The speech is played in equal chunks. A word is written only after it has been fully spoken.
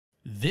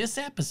This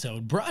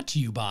episode brought to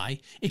you by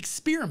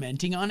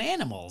experimenting on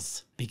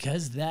animals,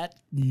 because that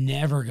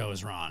never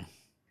goes wrong.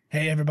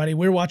 Hey everybody,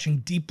 we're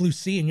watching Deep Blue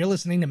Sea and you're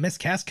listening to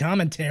Miscast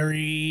Commentary.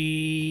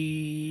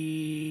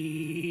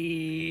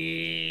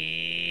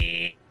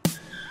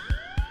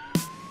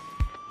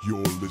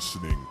 You're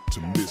listening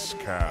to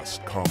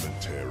Miscast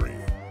Commentary,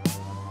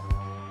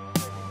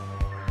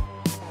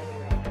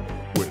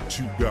 where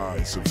two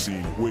guys have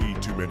seen way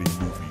too many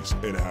movies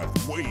and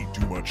have way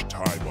too much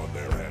time on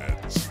their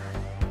hands.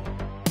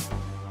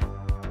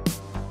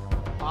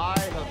 I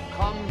have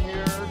come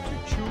here to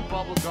chew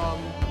bubblegum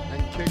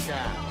and kick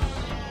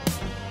ass.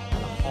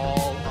 And I'm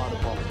all out of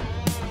bubblegum.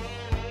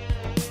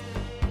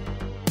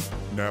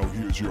 Now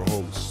here's your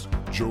hosts,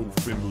 Joe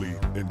Finley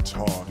and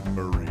Todd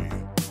Murray.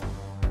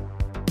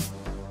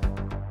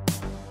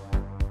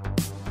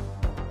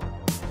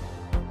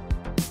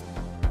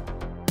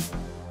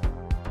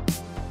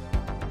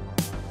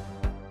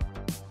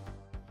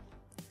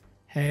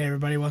 Hey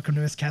everybody, welcome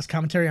to Miscast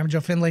Commentary. I'm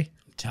Joe Finley.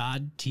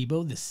 Todd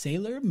Tebow the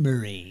Sailor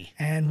Murray.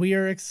 And we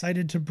are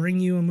excited to bring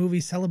you a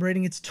movie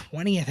celebrating its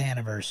 20th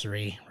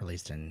anniversary,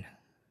 released in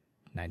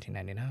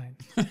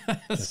 1999.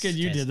 That's good.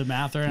 You did the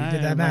math, right? You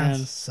did that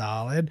math.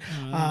 Solid.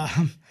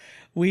 I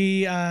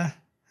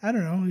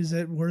don't know, is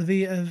it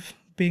worthy of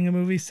being a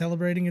movie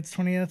celebrating its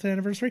 20th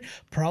anniversary?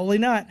 Probably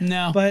not.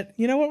 No. But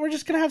you know what? We're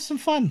just going to have some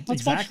fun.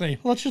 Let's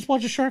just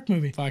watch a shark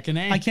movie. Fucking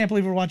A. I can't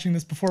believe we're watching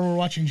this before we're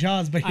watching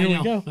Jaws, but here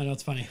we go. I know,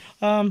 it's funny.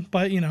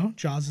 But you know,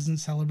 Jaws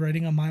isn't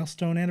celebrating a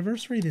milestone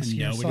anniversary this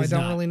year, so I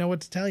don't really know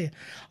what to tell you.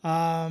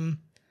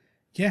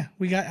 Yeah,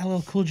 we got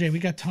LL Cool J, we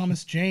got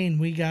Thomas Jane,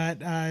 we got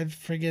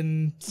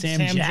friggin' Sam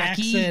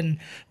Jackson.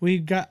 We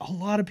got a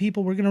lot of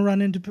people. We're gonna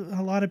run into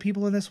a lot of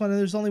people in this one, and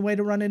there's only way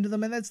to run into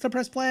them, and that's to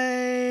press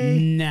play.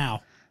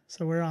 Now.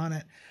 So we're on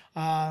it.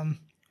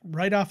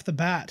 Right off the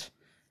bat,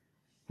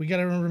 we got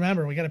to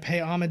remember, we got to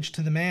pay homage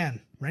to the man.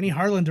 Rennie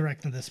Harlan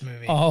directed this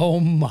movie. Oh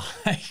my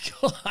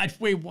God.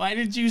 Wait, why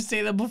did you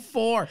say that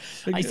before?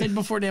 I said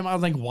before, damn, I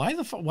was like, why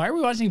are we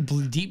watching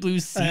Deep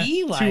Blue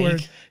Sea? Two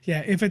words.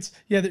 Yeah,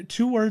 the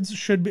two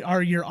words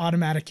are your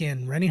automatic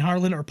in. Rennie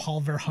Harlan or Paul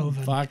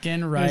Verhoeven.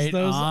 Fucking right.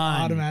 Those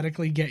on.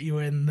 automatically get you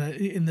in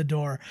the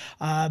door.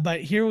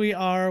 But here we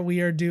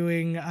are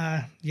doing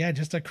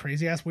just a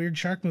crazy ass weird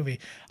shark movie.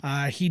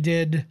 He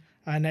did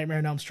Nightmare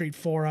on Elm Street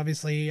 4,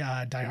 obviously,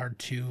 Die Hard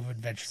 2,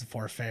 Adventures of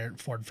Ford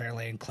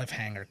Fairlane,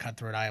 Cliffhanger,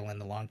 Cutthroat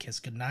Island, The Long Kiss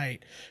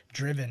Goodnight,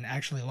 Driven.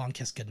 Actually, Long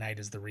Kiss Goodnight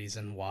is the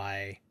reason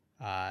why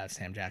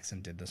Sam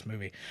Jackson did this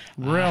movie.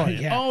 Really?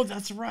 Yeah. Oh,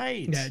 that's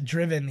right. Yeah,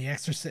 Driven, The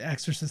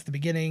Exorcist, The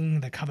Beginning,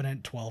 The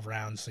Covenant, 12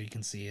 Rounds, so you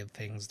can see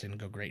things didn't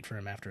go great for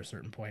him after a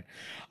certain point.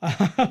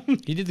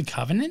 He did The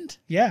Covenant?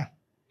 Yeah.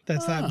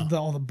 That's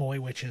all the boy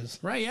witches.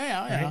 Right,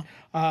 yeah.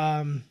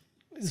 Right?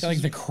 It's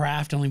like The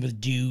Craft, only with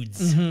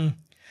dudes. Mm-hmm.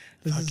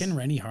 Fucking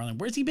Rennie Harlan.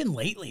 Where's he been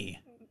lately?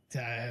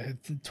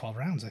 12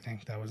 Rounds, I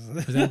think. Was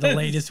that the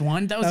latest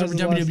one? That was the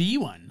WWE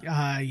one.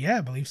 Yeah,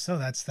 I believe so.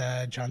 That's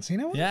the John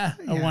Cena one? Yeah,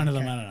 one of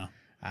them.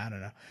 I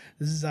don't know.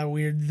 This is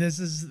weird. This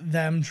is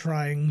them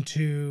trying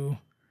to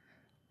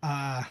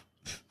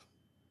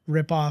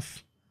rip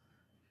off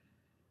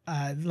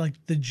like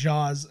the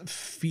Jaws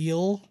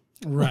feel.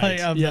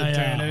 Right. Of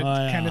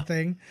the kind of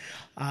thing.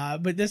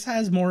 But this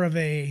has more of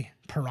a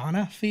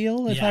piranha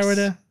feel, if I were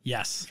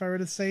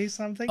to say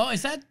something. Oh,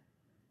 is that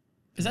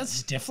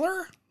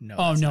Stifler? No.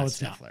 Oh, no, it's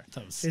not.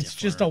 Stifler. It's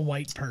just a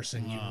white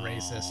person, you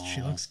racist.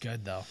 She looks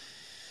good though.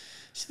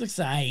 She looks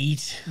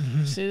aight.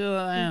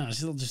 Mm-hmm. She's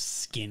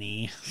just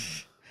skinny.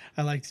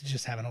 I like to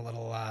just having a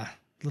little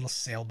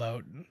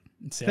sailboat.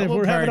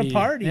 We're having a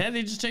party. Yeah,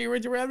 they just tell you where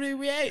they're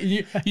having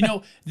you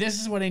know, this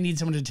is what I need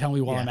someone to tell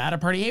me while I'm at a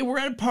party. Hey, we're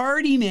at a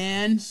party,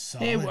 man.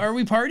 Solid. Hey, are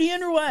we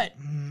partying or what?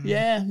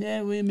 Yeah,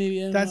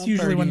 maybe. That's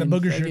usually when the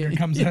booger sugar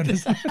comes out.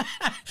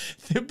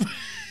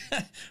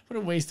 What a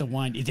waste of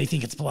wine. They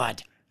think it's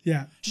blood.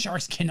 Yeah.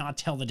 Sharks cannot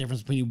tell the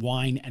difference between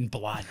wine and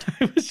blood.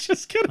 I was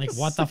just gonna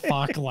what the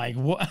fuck? Like,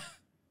 what?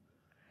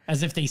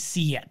 As if they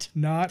see it.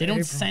 They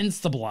don't sense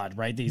the blood,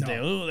 right? They say,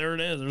 oh, there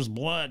it is. There's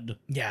blood.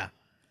 Yeah.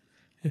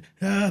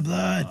 Blood.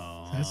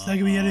 That's not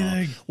gonna be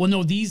anything. Well,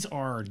 no, these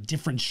are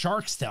different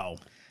sharks, though.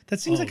 That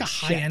seems like a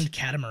high-end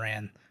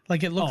catamaran.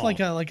 Like it looked like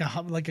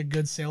a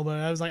good sailboat.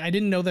 I was like, I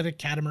didn't know that a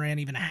catamaran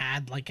even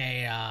had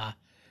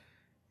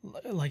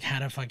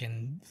had a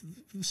fucking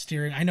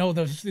steering. I know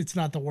it's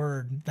not the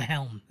word. The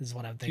helm is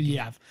what I'm thinking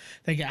of.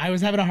 I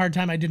was having a hard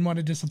time. I didn't want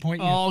to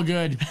disappoint you. All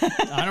good.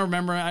 I don't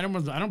remember. I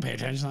don't pay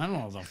attention. I don't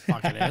know what the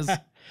fuck it is.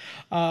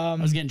 I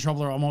was getting in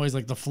trouble. I'm always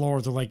like the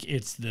floors are like,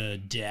 it's the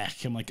deck.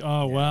 I'm like,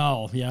 oh,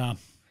 well, yeah.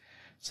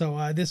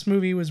 So this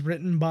movie was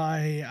written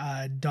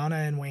by Donna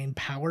and Wayne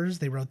Powers.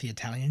 They wrote The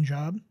Italian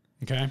Job.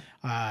 Okay.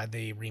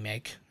 The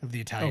remake of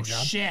The Italian Job.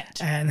 Oh,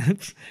 shit.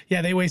 And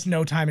yeah, they waste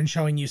no time in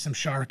showing you some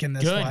shark in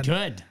this one.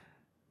 Good.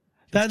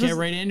 Let's get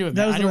right into it.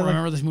 I don't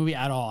remember this movie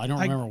at all. I don't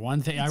remember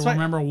one thing. I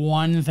remember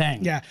one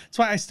thing. Yeah. That's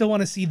why I still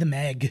want to see The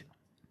Meg.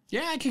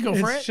 Yeah, I could go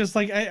for it. It's just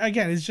like,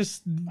 again, it's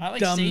just I like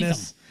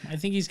dumbness. I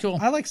think he's cool.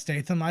 I like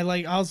Statham. I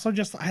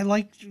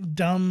like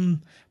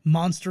dumb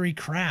monstery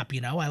crap.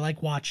 I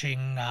like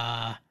watching.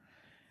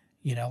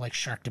 Like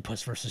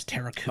Sharktopus versus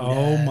Terracuda.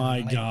 Oh my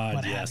and, God,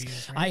 what yes. have you,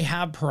 right? I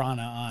have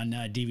Piranha on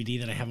DVD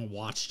that I haven't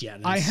watched yet.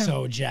 And I I'm have-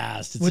 so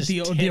jazzed. It's with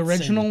just the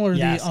original and, or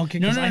yes. the okay?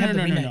 No, 'cause no, I no, have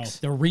no, the no, no, remakes.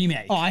 the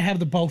remake. Oh, I have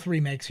both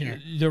remakes here.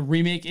 The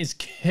remake is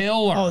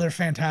killer. Oh, they're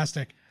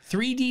fantastic.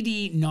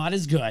 3DD not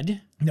as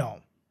good, No,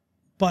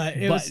 but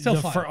it was still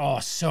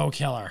fun. So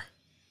killer.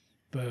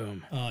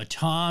 Boom.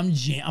 Tom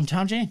Jane. I'm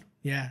Tom Jane.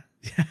 Yeah.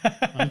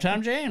 I'm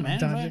Tom Jane, man.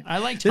 Tom Jane. I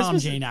like Tom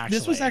Jane. Actually,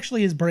 this was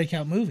actually his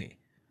breakout movie.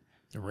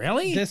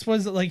 Really? This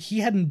was like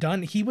he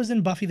was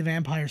in Buffy the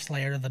Vampire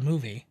Slayer, the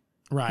movie,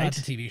 right? not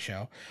the TV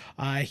show.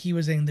 He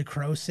was in The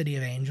Crow City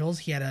of Angels.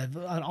 He had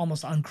an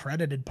almost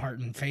uncredited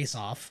part in Face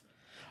Off.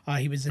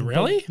 He was in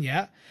Really?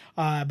 Yeah.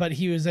 But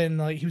he was in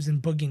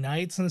Boogie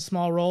Nights in a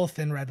small role,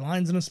 Thin Red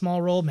Lines in a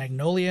small role,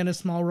 Magnolia in a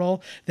small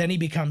role. Then he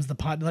becomes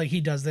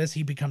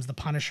he becomes the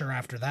Punisher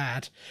after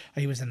that.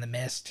 He was in The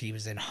Mist. He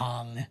was in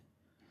Hung.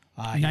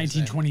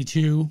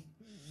 1922.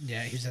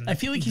 Yeah, he's in. I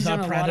feel like he's in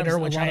a Predator, lot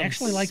of, which I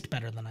actually liked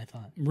better than I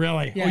thought.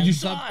 Really? Yeah, Oh, you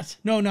saw it?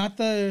 No, not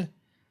the.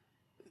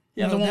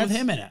 Yeah, no, the one with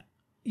that's- him in it.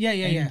 Yeah,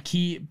 yeah.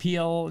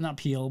 Not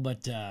Peel,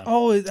 but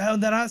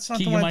That's not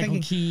the one I'm Michael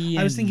thinking. Key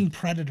I was and- thinking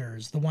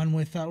Predators, the one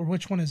with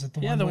which one is it?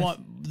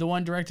 the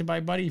one directed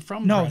by Buddy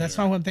from. No, Predator. that's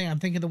not one thing. I'm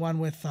thinking the one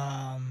with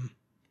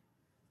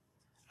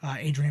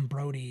Adrian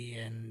Brody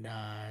and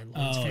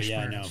Lawrence Oh Fishburne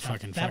yeah, and no, stuff.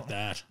 fucking fuck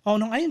that. Oh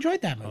no, I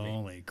enjoyed that movie.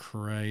 Holy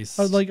Christ!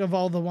 Oh, like of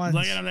all the ones.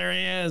 Look at him, there he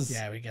is.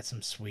 Yeah, we get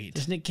some sweet.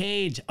 There's Nick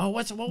Cage. Oh,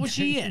 what was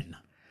she in?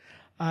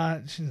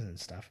 She's in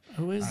stuff.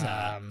 Who is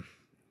that?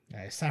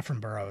 Saffron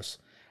Burrows.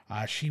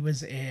 She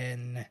was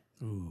in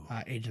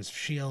Agents of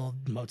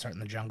S.H.I.E.L.D., Mozart in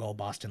the Jungle,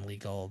 Boston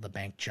Legal, The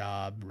Bank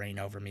Job, Reign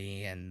Over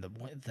Me, and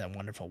the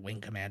wonderful Wing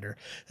Commander.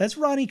 That's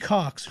Ronnie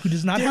Cox, who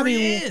does not There have he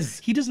a is.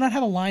 He does not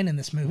have a line in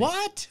this movie.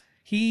 What?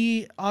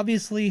 He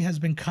obviously has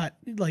been cut,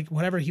 like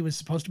whatever he was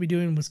supposed to be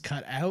doing was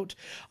cut out.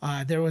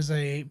 There was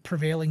a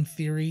prevailing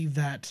theory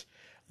that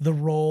the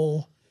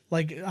role,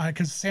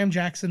 because Sam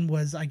Jackson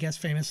was, I guess,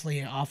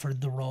 famously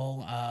offered the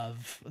role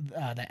of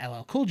that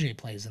LL Cool J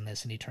plays in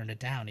this, and he turned it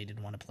down. He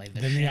didn't want to play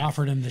the Then they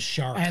offered him the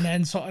shark. And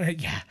then,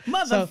 yeah.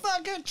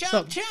 Motherfucker,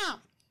 chomp chomp.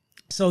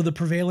 So the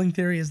prevailing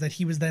theory is that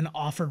he was then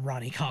offered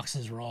Ronnie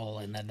Cox's role,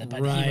 and then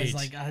he was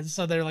like,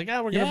 so they're like,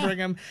 we're gonna bring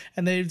him,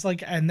 and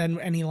and then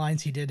any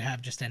lines he did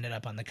have just ended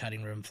up on the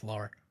cutting room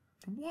floor.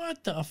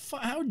 What the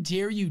fuck? How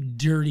dare you,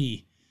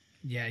 dirty?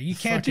 Yeah, you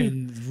can't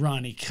do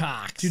Ronnie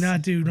Cox. Do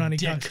not do Ronnie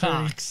Dick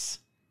Cox.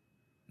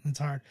 It's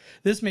hard.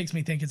 This makes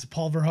me think it's a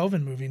Paul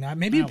Verhoeven movie. Not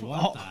maybe.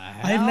 What the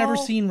I've never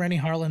hell? seen Rennie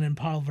Harlan and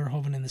Paul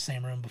Verhoeven in the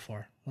same room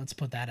before. Let's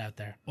put that out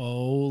there.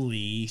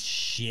 Holy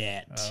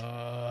shit!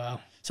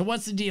 So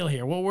what's the deal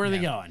here? Where are they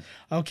going?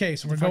 Okay,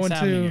 so we're fuck's going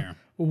happening to here?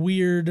 a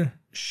weird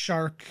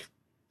shark,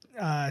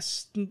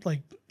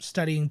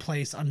 studying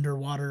place,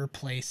 underwater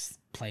place.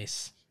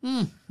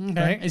 Okay.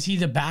 Right? Is he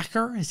the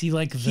backer? Is he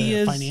like He the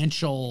is-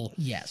 financial?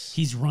 Yes.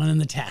 He's running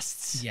the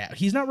tests. Yeah,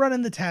 he's not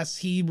running the tests.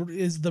 He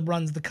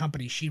runs the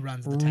company. She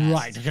runs the tests.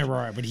 Right. Okay.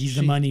 Right. But he's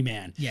the money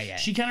man. Yeah.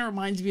 She kind of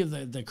reminds me of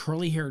the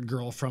curly haired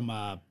girl from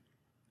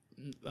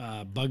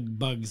Bug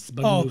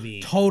Oh,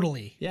 movie.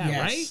 totally. Yeah,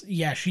 Yes. right?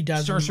 Yeah, she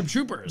does. Starship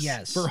Troopers.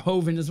 Yes.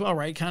 Verhoeven as well,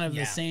 right? Kind of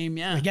the same.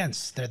 Yeah. Again,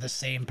 they're the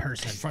same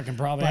person. Fucking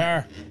probably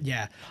are.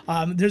 Yeah.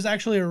 There's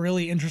actually a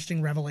really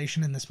interesting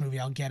revelation in this movie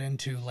I'll get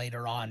into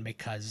later on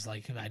because,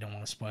 I don't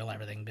want to spoil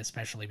everything,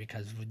 especially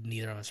because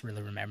neither of us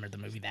really remember the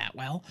movie that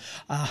well.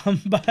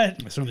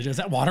 But So is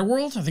that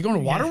Waterworld? Are they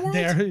going to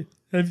Waterworld?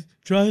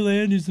 Dry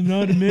land is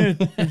not a myth.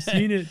 I've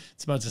seen it.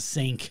 It's about to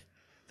sink.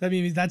 I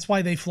mean, that's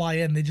why they fly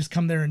in. They just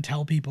come there and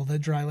tell people that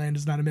dry land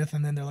is not a myth,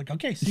 and then they're like,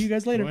 "Okay, see you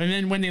guys later." And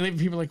then when they leave,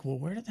 people are like, "Well,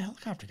 where did the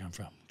helicopter come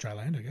from?" Dry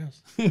land, I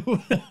guess.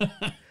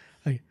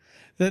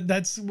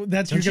 That's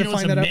Don't you're you gonna know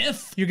it's find a that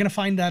myth? out. You're gonna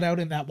find that out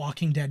in that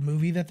Walking Dead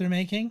movie that they're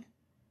making.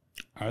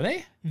 Are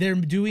they? They're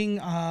doing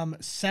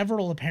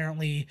several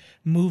apparently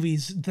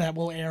movies that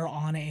will air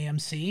on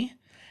AMC,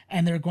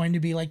 and they're going to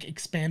be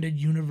expanded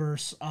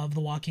universe of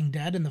The Walking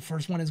Dead, and the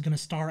first one is going to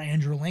star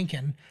Andrew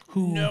Lincoln,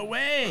 who No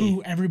way.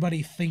 who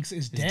everybody thinks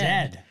is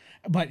dead.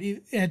 But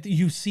you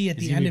see at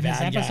the he end a of his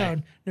bad guy?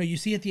 episode, you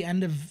see at the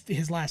end of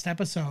his last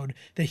episode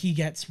that he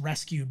gets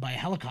rescued by a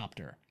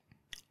helicopter,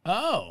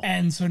 Oh,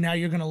 and so now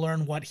you're going to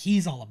learn what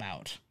he's all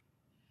about.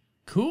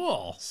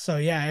 cool. So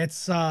yeah, it's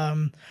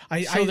So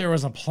there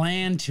was a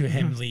plan to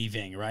him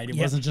leaving, right? It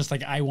wasn't just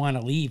like I want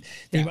to leave.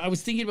 I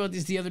was thinking about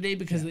this the other day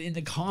because in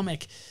the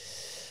comic,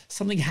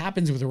 something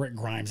happens with Rick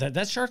Grimes.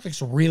 That shark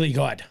looks really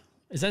good.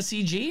 Is that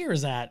CG or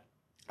is that?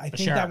 I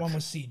think that shark? one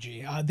was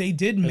CG. They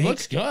did It make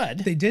looks good.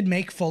 They did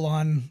make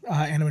full-on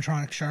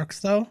animatronic sharks,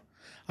 though.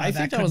 I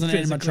think that was an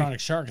animatronic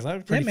shark because that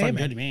was pretty fucking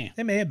good to me.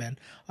 They may have been,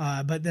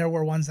 but there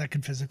were ones that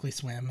could physically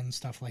swim and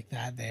stuff like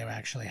that. They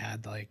actually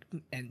had like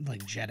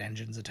jet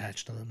engines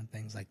attached to them and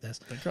things like this.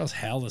 That girl's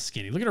hella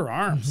skinny. Look at her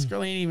arms. This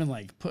girl ain't even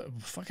like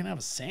fucking have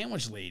a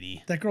sandwich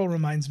lady. That girl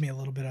reminds me a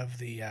little bit of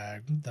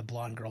the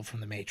blonde girl from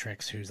The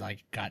Matrix who's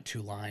like got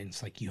 2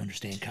 lines, like, you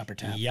understand copper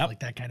tap, like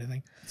that kind of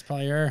thing. It's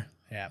probably her.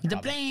 Yeah,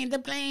 probably. The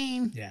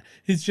plane. Yeah,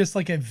 it's just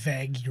like a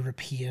vague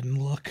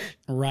European look.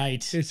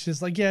 Right. It's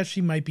just like, yeah,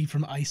 she might be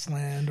from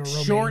Iceland or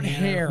Romania. Short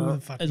hair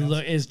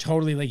is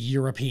totally like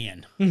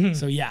European.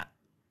 So yeah.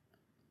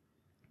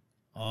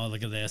 Oh,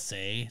 look at this,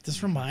 eh?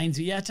 This reminds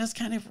me. Yeah, it does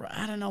kind of.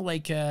 I don't know,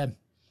 like. I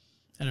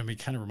don't know. It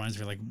kind of reminds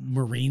me of like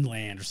Marine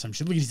Land or some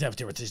shit. Look at these up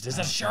there with this. There's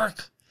a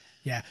shark.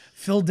 Yeah,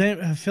 Phil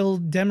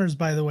Demers,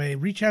 by the way,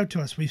 reach out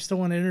to us. We still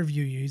want to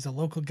interview you. He's a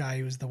local guy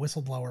who was the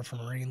whistleblower for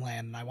Marine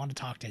Land, and I want to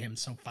talk to him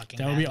so fucking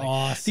badly. That would be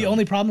awesome. The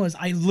only problem was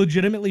I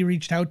legitimately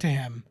reached out to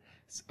him,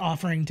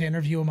 offering to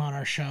interview him on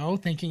our show,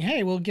 thinking,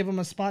 hey, we'll give him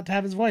a spot to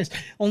have his voice,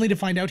 only to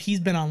find out he's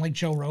been on like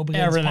Joe Rogan's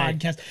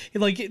podcast.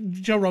 Like,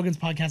 Joe Rogan's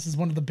podcast is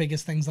one of the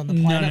biggest things on the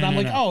planet. I'm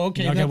like, oh,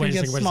 okay, that can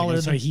get smaller.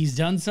 So he's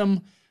done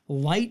some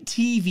light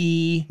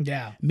TV.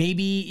 Yeah.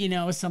 Maybe, you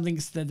know, something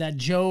that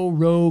Joe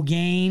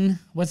Rogan.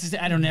 What's his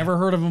name? I don't never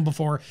heard of him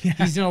before. Yeah.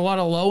 He's done a lot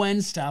of low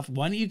end stuff.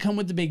 Why don't you come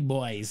with the big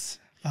boys?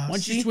 Why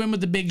don't you swim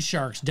with the big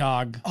sharks,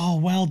 dog? Oh,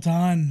 well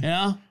done.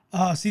 Yeah.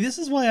 See, this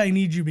is why I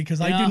need you,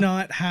 because I do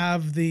not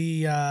have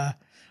the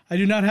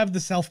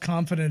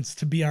self-confidence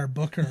to be our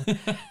booker.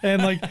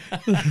 And like,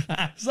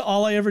 so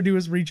all I ever do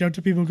is reach out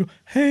to people and go,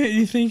 hey,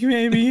 you think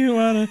maybe you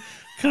want to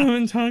come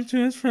and talk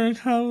to us for a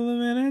couple of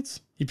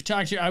minutes? You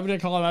talk to I would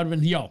have called him. I would have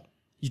been, yo,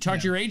 you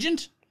talk to your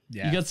agent?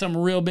 Yeah. You got something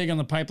real big on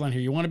the pipeline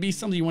here. You want to be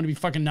something? You want to be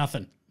fucking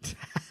nothing.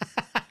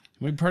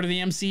 We part of the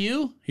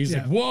MCU? He's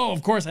like, whoa,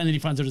 of course. And then he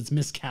finds out it's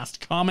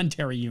miscast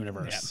commentary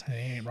universe. Yeah, he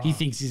ain't wrong. He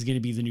thinks he's going to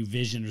be the new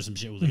Vision or some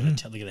shit. Look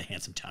at the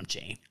handsome Tom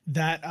Jane.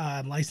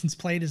 That license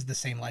plate is the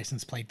same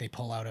license plate they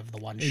pull out of the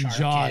one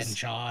shark in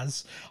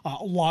Jaws. A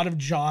lot of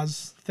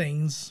Jaws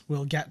things,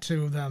 we'll get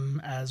to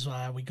them as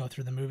we go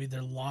through the movie.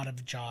 There are a lot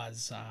of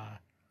Jaws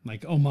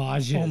like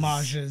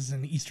homages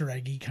and Easter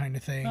eggy kind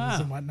of things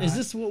and whatnot. Is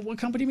this what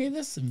company made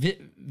this?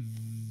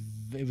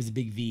 It was a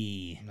big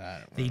V.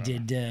 They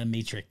did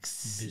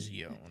Matrix,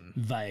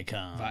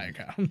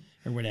 Viacom,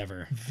 or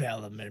whatever.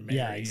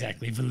 Yeah,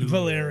 exactly.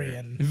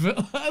 Valerian.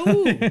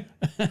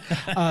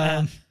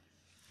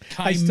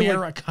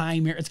 Chimera.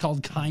 It's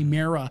called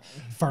Chimera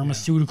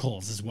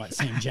Pharmaceuticals, is what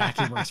Sam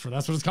Jackie works for.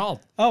 That's what it's called.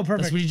 Oh,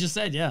 perfect. That's what you just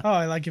said. Yeah. Oh,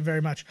 I like it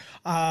very much.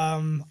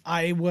 My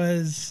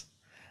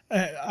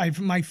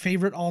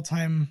favorite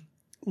all-time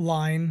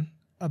line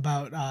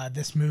about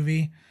this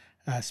movie,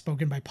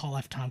 spoken by Paul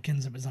F.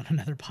 Tompkins. It was on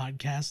another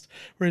podcast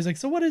where he's like,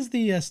 "So what is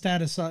the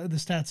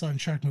stats on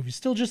shark movies?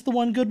 Still just the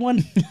one good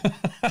one?"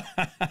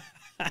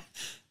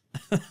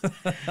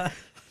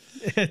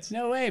 It's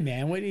no way,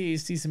 man. What do you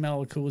see? Some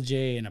LL Cool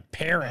J and a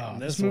parrot. Oh,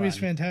 this movie's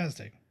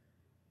fantastic.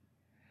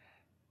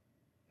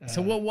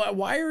 So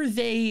why are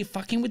they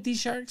fucking with these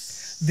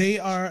sharks? They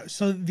are,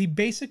 so the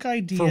basic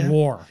idea for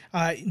war.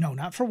 No,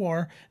 not for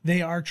war.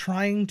 They are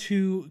trying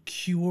to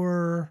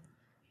cure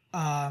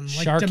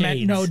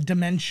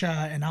dementia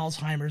and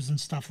Alzheimer's and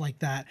stuff like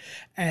that.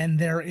 And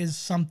there is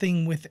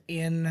something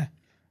within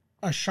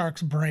a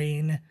shark's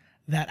brain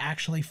that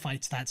actually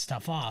fights that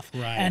stuff off.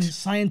 Right. And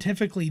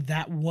scientifically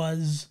that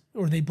was,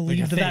 or they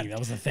believed that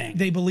was a thing.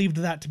 They believed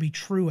that to be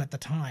true at the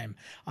time.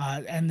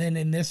 And then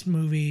in this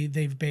movie,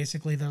 they're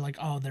like,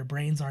 oh, their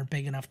brains aren't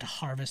big enough to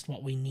harvest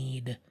what we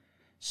need.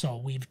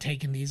 So we've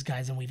taken these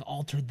guys and we've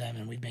altered them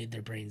and we've made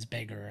their brains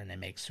bigger, and they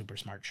make super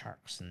smart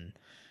sharks. And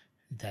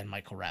then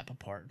Michael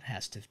Rappaport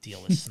has to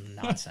deal with some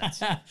nonsense.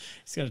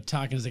 He's got to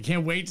talk and I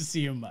can't wait to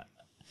see him.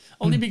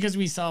 Only because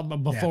we saw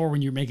him before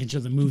when you're making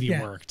sure the movie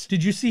worked.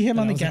 Did you see him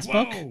on the guest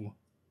book?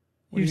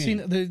 You've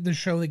seen the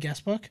show, The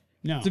Guest Book?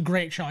 No. It's a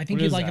great show. I think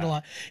you'd like it a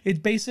lot.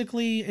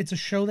 It's a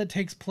show that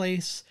takes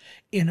place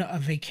in a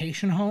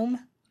vacation home.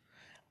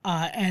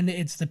 And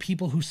it's the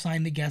people who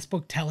signed the guest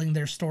book telling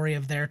their story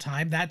of their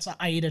time. That's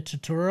Aida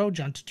Turturro,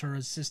 John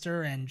Turturro's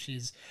sister, and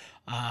she's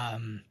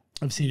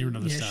I've seen her in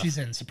other stuff. She's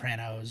in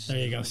Sopranos. There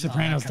you go.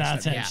 Sopranos,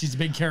 that's it. Yeah. She's a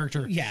big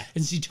character. Yeah.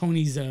 Isn't she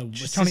Tony's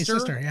Tony's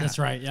sister, yeah. That's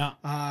right, yeah.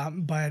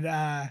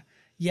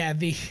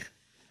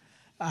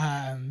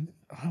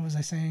 What was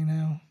I saying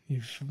now?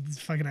 You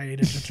fucking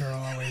Aida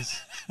Turturro always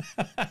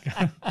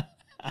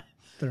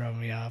throwing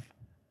me off.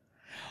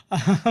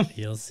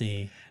 You'll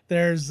see.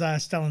 There's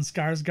Stellan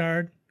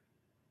Skarsgård.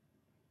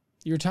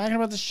 You were talking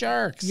about the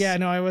sharks. Yeah,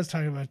 no, I was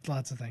talking about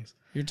lots of things.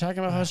 You're talking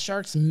about how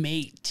sharks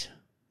mate.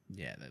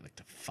 Yeah, they like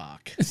to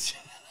fuck.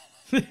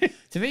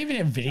 Do they even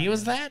have videos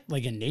of that?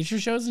 Like in nature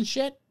shows and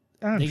shit?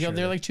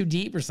 They're like too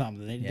deep or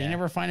something. They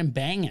never find them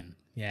banging.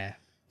 Yeah.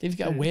 They've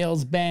got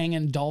whales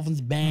banging, dolphins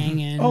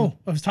banging. Oh,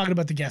 I was talking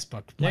about the guest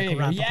book. Michael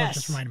Rappaport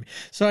just reminded me.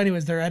 So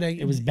anyways, they're at a...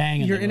 It was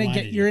banging. You're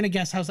in a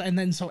guest house. And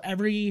then so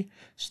every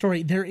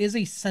story, there is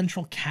a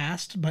central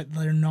cast, but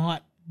they're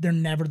not they're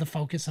never the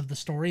focus of the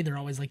story. They're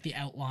always like the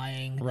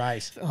outlying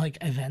Right. like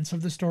events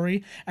of the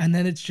story. And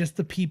then it's just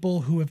the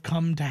people who have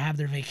come to have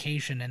their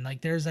vacation. And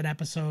like there's an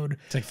episode,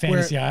 It's like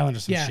Fantasy Island or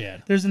some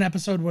shit. there's an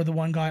episode where the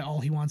one guy, all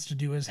he wants to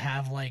do is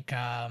have like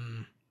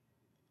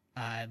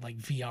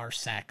VR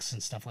sex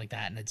and stuff like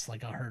that, and it's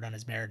like a hurt on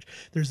his marriage.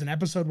 There's an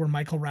episode where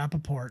Michael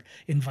Rappaport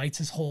invites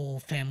his whole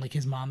family,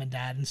 his mom and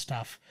dad and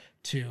stuff,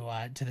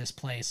 to this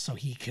place so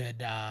he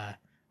could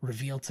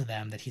reveal to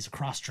them that he's a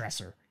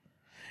cross-dresser.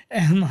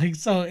 And like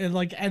so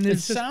and it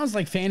sounds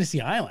like Fantasy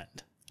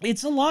Island.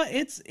 It's a lot.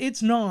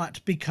 It's not,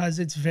 because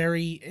it's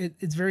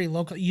very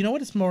local. You know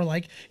what it's more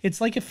like?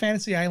 It's like if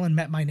Fantasy Island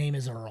met My Name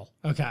Is Earl.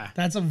 Okay.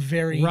 That's a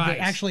very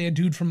actually a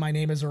dude from My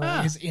Name Is Earl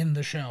is in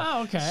the show.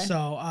 Oh, okay.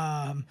 So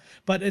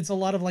but it's a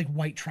lot of like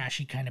white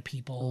trashy kind of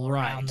people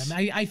around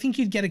them. I think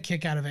you'd get a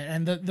kick out of it.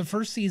 And the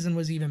first season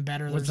was even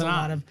better. There's a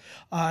lot of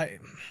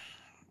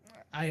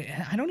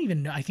I don't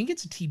even know. I think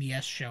it's a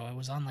TBS show. It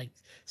was on like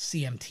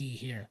CMT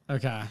here.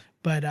 Okay.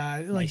 But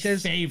like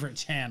there's favorite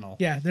channel.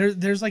 Yeah,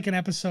 there's like an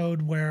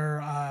episode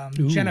where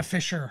Jenna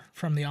Fisher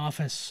from The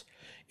Office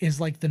is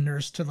like the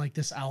nurse to like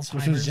this Alzheimer's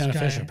Which one's Jenna guy.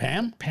 Fisher?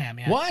 Pam? Pam,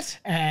 yeah. What?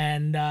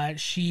 And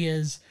she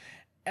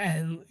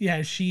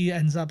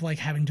ends up like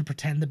having to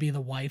pretend to be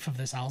the wife of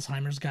this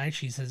Alzheimer's guy.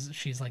 She says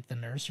she's like the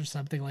nurse or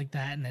something like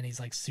that, and then he's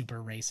like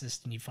super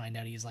racist, and you find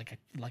out he's like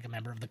a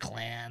member of the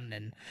Klan,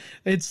 and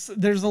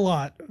there's a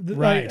lot.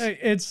 Right.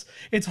 It's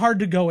hard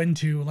to go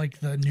into like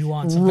the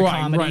nuance of the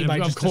comedy by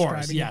just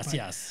describing it. Yes.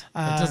 It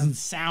doesn't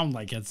sound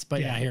like it's, but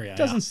yeah, I hear you. It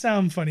doesn't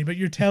sound funny, but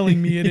you're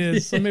telling me it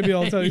is, so maybe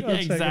I'll tell you. I'll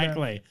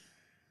exactly.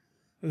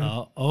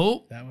 That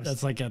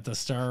that's like at the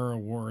Star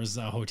Wars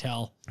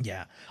hotel.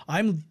 Yeah,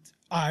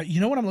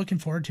 you know what I'm looking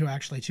forward to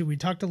actually too? We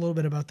talked a little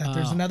bit about that.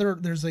 There's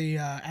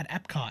at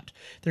Epcot,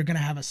 they're going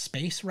to have a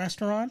space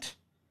restaurant,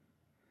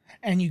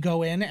 and you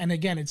go in, and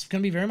again, it's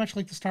going to be very much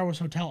like the Star Wars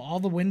hotel. All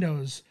the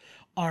windows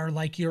are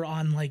like you're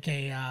on like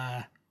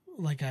a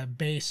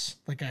base,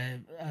 like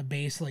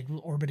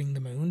orbiting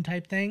the moon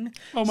type thing.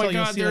 Oh my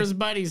God, there's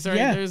buddies. Sorry,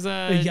 there's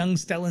the young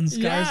Stellan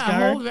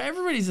Skarsgård.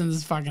 Everybody's in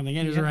this fucking thing.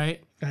 Is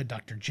right.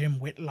 Dr. Jim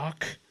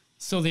Whitlock.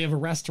 So they have a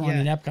restaurant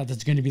in Epcot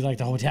that's going to be like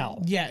the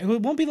hotel. Yeah,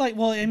 it won't be like.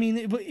 Well, I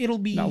mean, it'll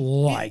be not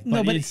like,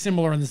 but it's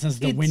similar in the sense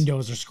the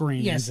windows are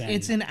screens. Yes,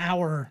 it's in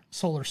our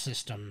solar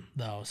system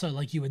though, so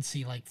like you would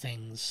see like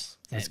things.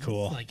 That's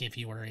cool. Like if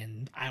you were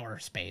in our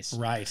space,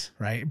 right.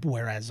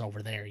 Whereas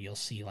over there, you'll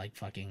see like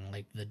fucking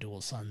like the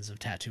dual suns of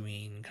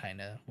Tatooine,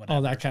 kind of.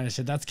 Oh, that kind of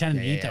shit. That's kind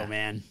of neat though,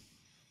 man.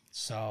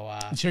 So,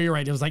 you're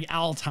right. It was like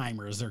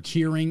Alzheimer's. They're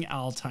curing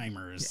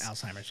Alzheimer's.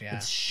 Alzheimer's, yeah.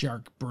 It's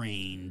shark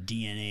brain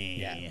DNA.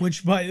 Yeah.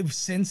 Which, but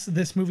since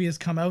this movie has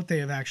come out, they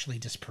have actually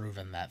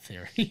disproven that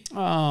theory.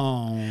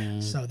 Oh.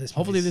 So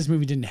hopefully this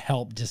movie didn't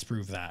help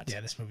disprove that.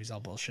 Yeah, this movie's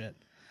all bullshit.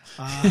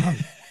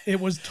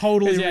 It was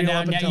totally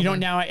real.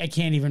 Now I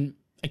can't even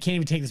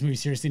take this movie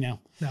seriously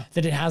now. No.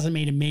 That it hasn't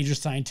made a major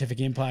scientific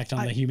impact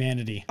on the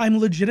humanity. I'm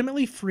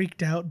legitimately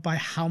freaked out by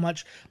how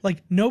much,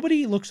 like,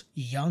 nobody looks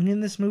young in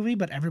this movie,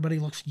 but everybody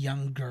looks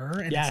younger,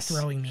 and it's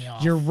throwing me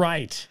off. You're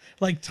right.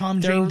 Like,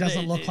 Tom Jane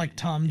doesn't look like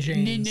Tom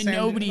Jane.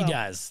 Nobody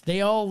does.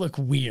 They all look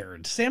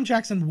weird. Sam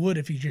Jackson would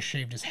if he just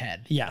shaved his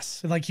head.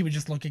 Yes. Like, he would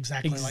just look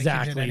exactly like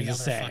he did any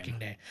other fucking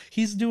day.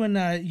 He's doing, the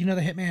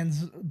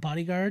Hitman's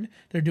Bodyguard?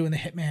 They're doing the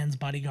Hitman's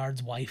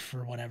Bodyguard's wife,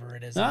 or whatever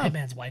it is. The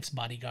Hitman's Wife's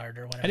Bodyguard,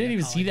 or whatever. I didn't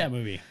even see that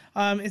movie.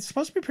 It's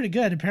supposed to be pretty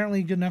good.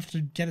 Apparently good enough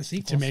to get a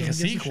sequel. To make a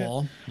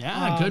sequel.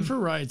 Yeah, good for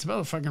Ryan. It's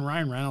about fucking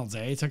Ryan Reynolds,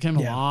 eh? It took him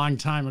a long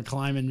time of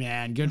climbing,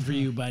 man. Good for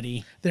you,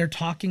 buddy. They're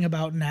talking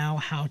about now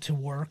how to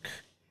work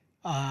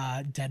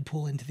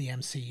Deadpool into the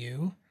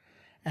MCU.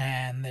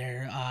 And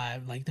they're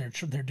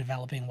they're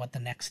developing what the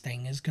next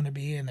thing is going to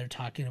be, and they're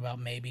talking about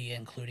maybe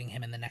including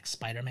him in the next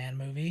Spider-Man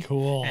movie.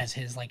 Cool. As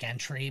his like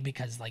entry,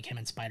 because like him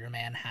and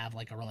Spider-Man have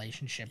like a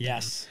relationship.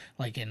 Yes.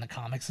 Like in the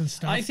comics and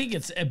stuff. I think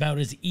it's about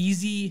as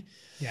easy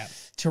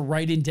to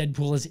write in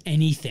Deadpool as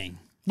anything.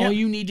 All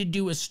you need to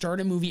do is start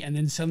a movie, and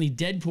then suddenly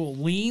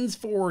Deadpool leans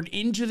forward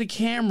into the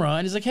camera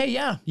and is like, hey,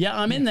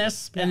 I'm in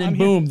this. And then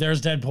boom,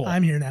 there's Deadpool.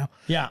 I'm here now.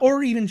 Yeah.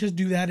 Or even just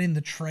do that in the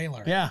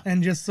trailer. Yeah.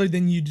 And just so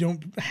then you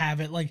don't have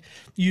it like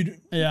you.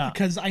 Yeah.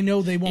 Because I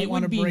know they won't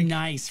want to break. It would be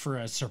nice for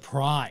a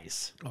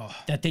surprise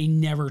that they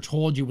never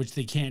told you, which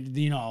they can't,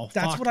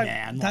 That's fuck,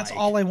 man. That's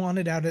all I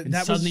wanted out of it. And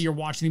suddenly you're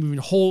watching the movie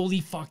and holy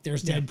fuck,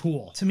 there's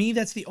Deadpool. To me,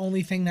 that's the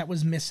only thing that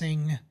was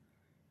missing,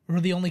 or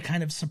the only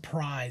kind of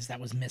surprise that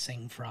was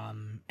missing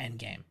from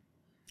Endgame.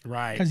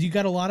 Right. Because you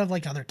got a lot of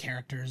like other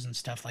characters and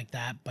stuff like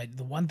that. But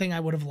the one thing I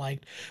would have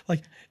liked,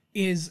 like,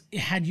 is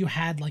had you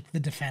had like the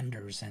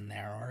Defenders in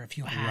there, or if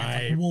you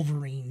had like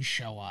Wolverine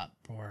show up,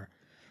 or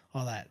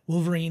all that.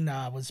 Wolverine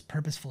was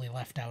purposefully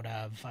left out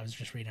of. I was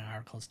just reading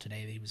articles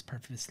today that he was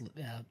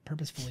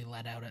purposefully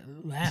let out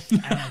of. Left.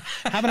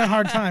 Having a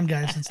hard time,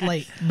 guys. It's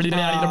late.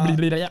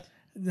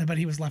 But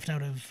he was left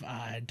out of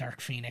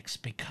Dark Phoenix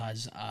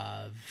because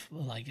of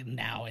like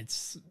now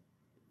it's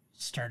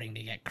starting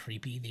to get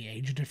creepy, the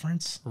age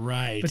difference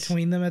Right.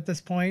 between them at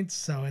this point.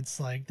 So it's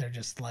like they're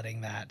just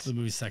letting that The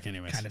movie's sick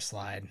anyways. kind of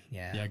slide.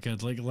 Yeah. Yeah,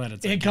 good. Like, let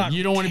it. It got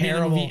you don't want to be in the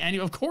terrible. movie.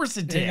 Of course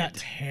it did. It got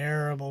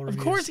terrible reviews.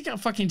 Of course it got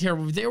fucking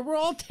terrible. They were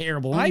all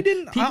terrible. I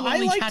didn't- People I are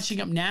only liked-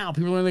 catching up now.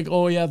 People are like,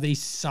 oh yeah, they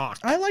suck.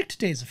 I liked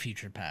Days of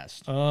Future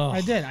Past. Oh,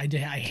 I did.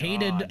 I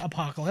hated God.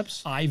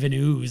 Apocalypse. Ivan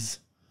Ooze.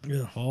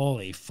 Ugh.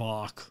 Holy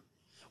fuck.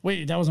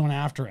 Wait, that was the one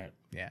after it,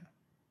 Yeah.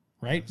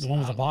 right? The one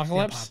with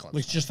Apocalypse? the Apocalypse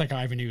Looks just like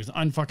Ivan Ooze.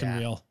 Unfucking Yeah.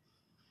 real.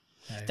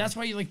 That's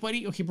why you like,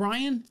 buddy. Okay,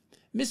 Brian,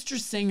 Mr.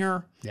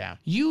 Singer. Yeah.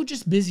 You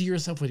just busy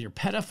yourself with your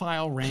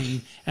pedophile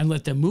reign and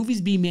let the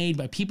movies be made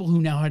by people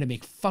who know how to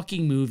make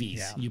fucking movies.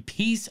 Yeah. You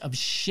piece of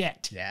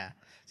shit. Yeah.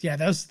 Yeah,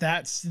 that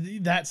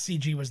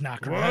CG was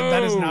not good.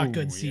 That is not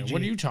good Whoa, CG. yeah,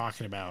 what are you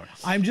talking about?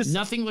 I'm just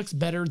Nothing looks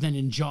better than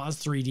in Jaws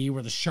 3D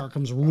where the shark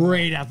comes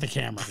right at the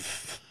camera.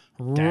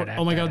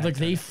 Oh my god, look,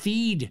 they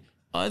feed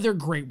other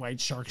great white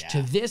sharks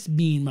to this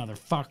mean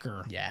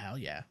motherfucker. Yeah, hell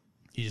yeah.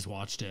 You just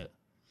watched it.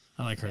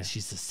 I like her.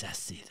 She's a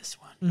sassy, this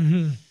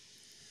one.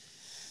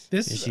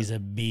 This Yeah, she's a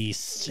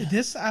beast.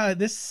 this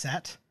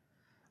set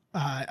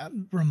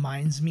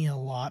reminds me a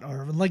lot,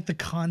 or like the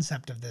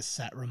concept of this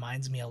set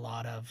reminds me a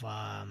lot of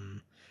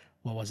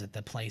what was it?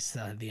 The place,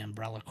 the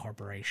Umbrella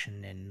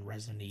Corporation in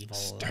Resident Evil.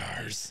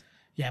 Stars.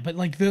 Yeah, but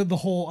like the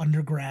whole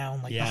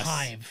underground, like Yes. the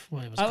hive.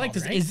 What it was I like called,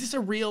 this. right? Is this a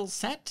real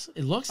set?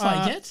 It looks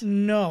like it.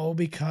 No,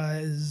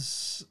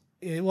 because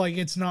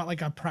it's not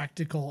like a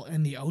practical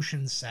in the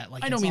ocean set.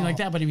 Like I don't it's mean like all-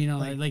 that, but I mean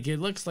like it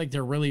looks like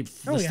they're really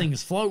this yeah. thing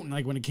is floating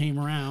like when it came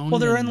around. Well,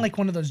 they're and in like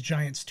one of those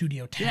giant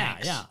studio Yeah,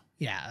 tanks. yeah.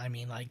 Yeah, I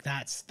mean, like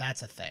that's a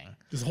thing.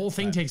 this whole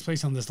thing takes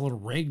place on this little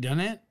rig, doesn't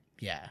it?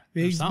 Yeah,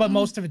 something? but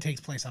most of it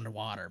takes place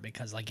underwater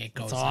because like it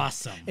goes It's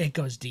awesome. It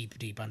goes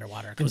deep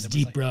underwater. 'Cause Goes it was,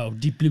 deep, like- bro.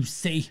 Deep blue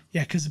sea.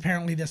 Yeah, because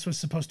apparently this was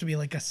supposed to be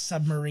like a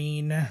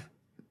submarine.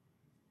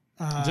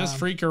 Just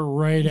freak her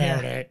right yeah.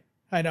 out, eh?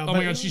 I know. Oh but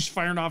my god, she's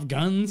firing off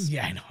guns.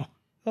 Yeah, I know.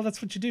 Well,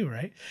 that's what you do,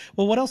 right?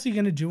 Well, what else are you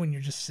gonna do when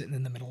you're just sitting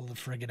in the middle of the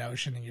friggin'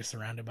 ocean and you're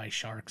surrounded by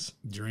sharks?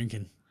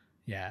 Drinking.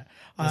 Yeah,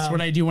 That's what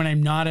I do when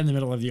I'm not in the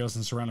middle of the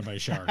ocean surrounded by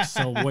sharks.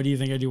 So what do you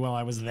think I do while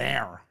I was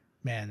there?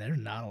 man, there's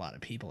not a lot of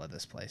people at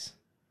this place.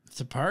 It's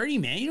a party,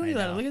 man. You don't do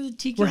that. know. Look at the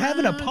tiki. We're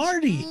having a lounge.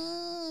 party.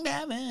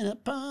 Having a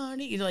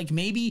party. Like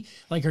maybe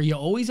like are you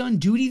always on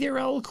duty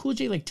there, LL Cool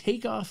J? Like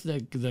take off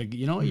the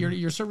you know,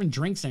 you're serving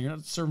drinks now, you're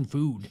not serving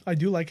food. I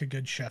do like a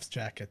good chef's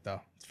jacket,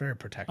 though. It's very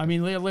protective. I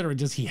mean, literally,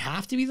 does he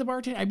have to be the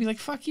bartender? I'd be like,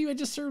 fuck you. I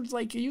just served,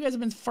 like, you guys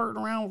have been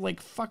farting around, like,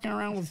 fucking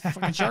around with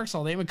fucking sharks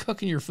all day. I've been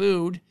cooking your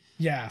food.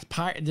 yeah,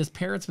 This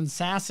parrot's been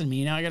sassing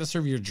me. Now I got to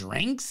serve your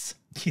drinks?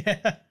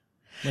 yeah.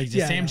 Like,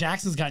 Yeah, I Sam know.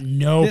 Jackson's got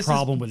no This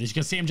problem with it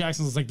because Sam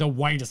Jackson's, like, the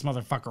whitest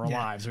motherfucker Yeah.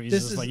 alive. So he's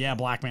This just is- like, yeah,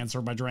 black man,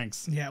 serve my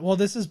drinks. Yeah, well,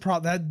 this is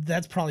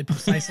that's probably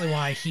precisely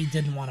why he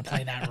didn't want to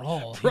play that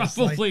role. He's like-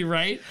 Probably,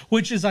 right?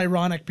 which is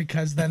ironic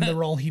because then the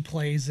role he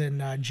plays in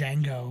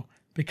Django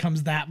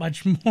becomes that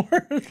much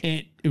more.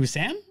 It was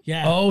Sam?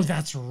 Yeah. Oh,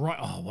 that's right.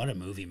 Oh, what a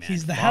movie, man.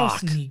 He's the Fuck.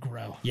 house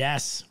Negro.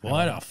 Yes.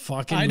 What a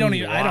fucking I don't movie.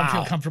 even. I don't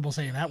feel Wow. comfortable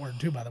saying that word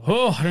too. By the way.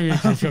 Oh, I don't even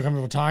feel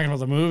comfortable talking about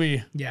the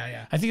movie. Yeah,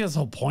 yeah. I think that's the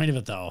whole point of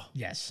it, though.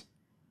 Yes,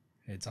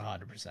 it's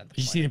 100%. Did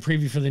you see the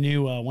preview for the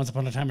new Once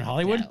Upon a Time in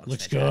Hollywood? Yeah, it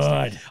looks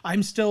fantastic. good.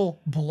 I'm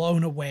still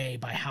blown away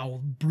by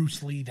how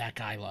Bruce Lee that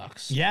guy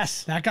looks.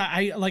 Yes. That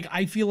guy.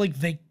 I feel like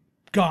they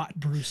got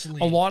Bruce Lee.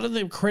 A lot of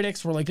the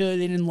critics were like, oh,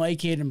 they didn't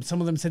like it. And some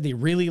of them said they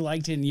really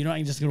liked it. And, you know,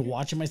 I'm just going to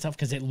watch it myself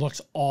because it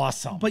looks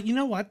awesome. But you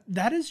know what?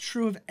 That is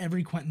true of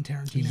every Quentin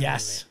Tarantino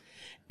yes.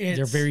 movie.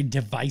 They're very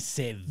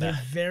divisive. They're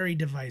very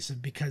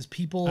divisive because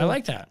people. I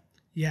like that.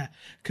 Yeah,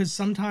 because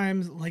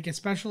sometimes, like,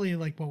 especially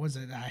like what was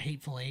it?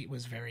 Hateful Eight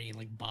was very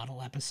like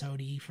bottle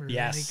episode-y for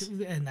Yes.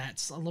 like, and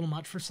that's a little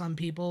much for some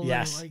people.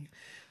 Yes. Like,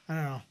 I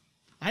don't know.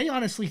 I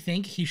honestly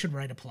think he should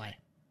write a play.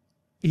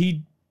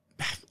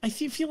 I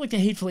feel like The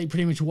Hateful Eight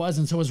pretty much was,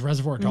 and so was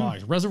Reservoir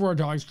Dogs. Reservoir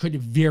Dogs could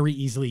very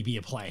easily be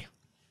a play.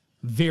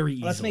 Very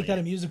easily. Let's make that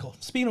a musical.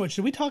 Speaking of which,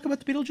 should we talk about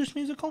the Beetlejuice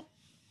musical?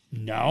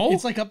 No.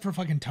 It's like up for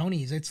fucking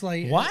Tonys. It's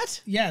like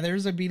What? Yeah,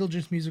 there's a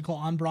Beetlejuice musical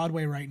on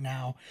Broadway right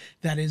now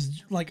that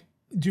is like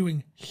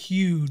doing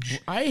huge.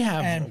 I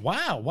have. And-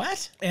 Wow.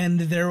 What? And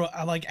they're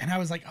like, and I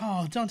was like,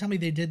 oh, don't tell me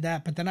they did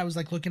that. But then I was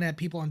like looking at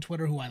people on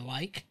Twitter who I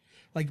like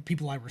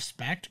people I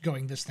respect,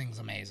 going, this thing's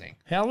amazing.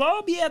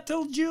 Hello,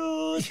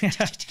 Beetlejuice.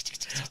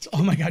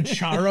 Oh my God,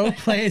 Charo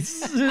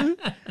plays.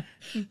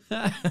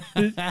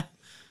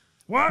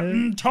 What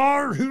in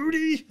Tar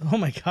Hootie? Oh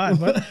my God,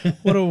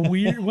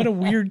 what a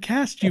weird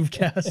cast you've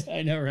cast.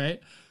 I know,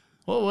 right?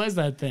 What was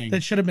that thing?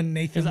 That should have been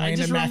Nathan I Lane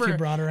just and Matthew remember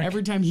Broderick.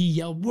 every time he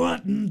yelled,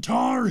 "What in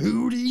Tar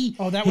Hootie?"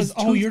 Oh, that his was-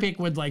 oh, you're- toothpick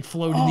would like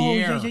float in the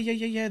air.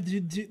 yeah. The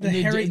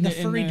they hairy, did- the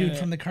and furry the- dude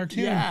from the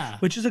cartoon, yeah.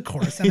 which is a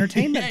chorus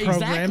entertainment Yeah,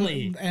 program,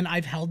 exactly. and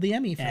I've held the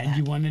Emmy for And that.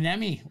 you won an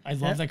Emmy. I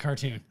love that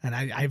cartoon. And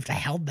I've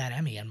held that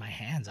Emmy in my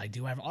hands. I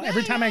do have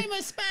every time I'm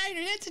a spider.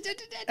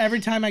 every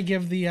time I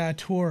give the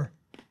tour,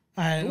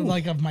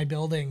 of my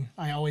building,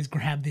 I always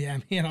grab the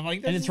Emmy, and I'm like,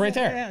 And this it's is right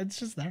there. Yeah, it's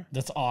just there.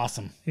 That's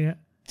awesome. Yeah.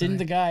 Didn't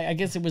the guy? I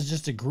guess it was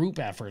just a group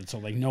effort, so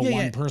like no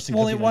one person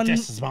could be like,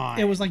 this is mine.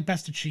 It was like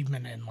best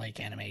achievement in like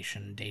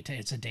animation.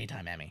 It's a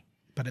daytime Emmy,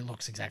 but it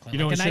looks exactly. You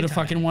know, like what should have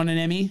fucking won an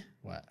Emmy?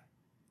 What?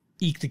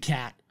 Eek the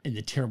Cat and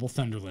the Terrible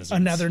Thunder Lizards.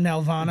 Another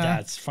Nelvana.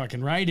 That's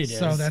fucking right. It is.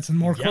 So that's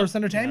more course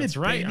entertainment. That's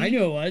right. Baby. I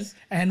knew it was.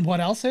 And what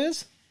else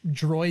is?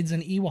 Droids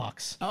and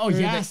Ewoks. Oh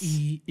yes.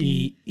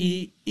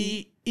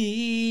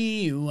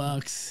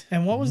 Ewoks.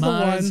 And what was the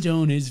one?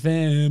 Stone is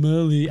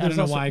family. I don't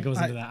know also- why it goes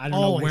into that. I don't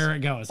know where it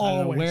goes. I don't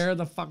know Always. where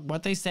the fuck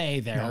what they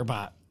say there,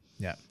 but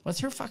Yeah. what's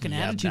her fucking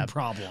attitude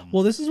problem?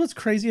 Well, this is what's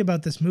crazy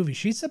about this movie.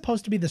 She's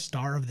supposed to be the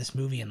star of this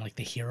movie and like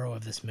the hero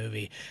of this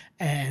movie,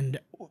 and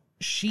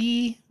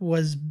she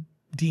was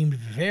deemed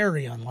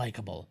very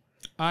unlikable.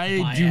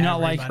 I do not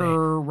like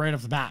her right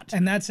off the bat.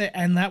 And that's it.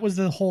 And that was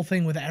the whole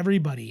thing with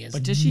everybody. Is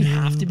But does she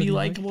have to be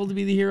nobody likable to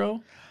be the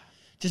hero?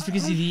 Just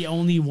because you're the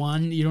only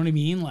one, you know what I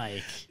mean?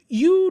 Like,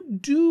 you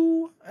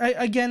do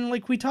again,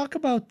 like we talk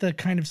about the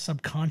kind of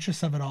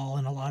subconscious of it all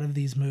in a lot of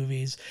these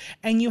movies,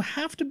 and you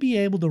have to be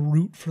able to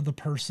root for the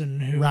person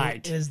who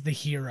is the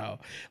hero,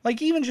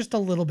 like even just a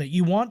little bit.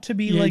 You want to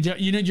be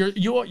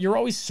you're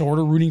always sort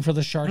of rooting for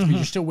the sharks, but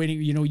you're still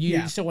waiting. You know,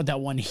 you still want that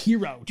one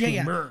hero to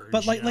emerge.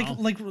 But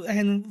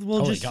and we'll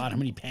holy God, how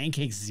many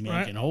pancakes is he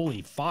making?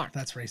 Holy fuck,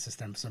 that's racist.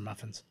 Them some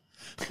muffins,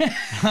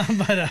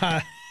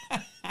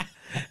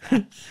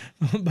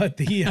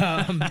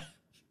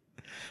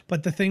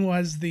 but the thing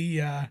was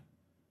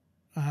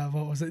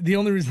what was it? The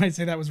only reason I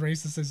say that was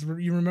racist is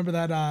you remember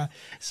that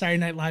Saturday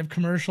Night Live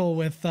commercial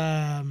with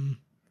so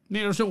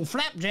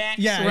flapjacks.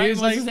 Yeah, right? It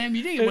was what's his name?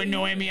 You think it wouldn't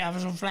know Emmy after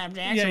some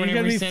flapjacks or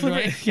whatever he said,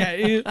 right?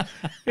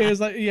 It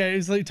was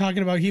like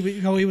talking about he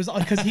was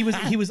because he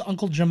was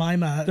Uncle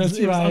Jemima. That's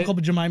it was right. Uncle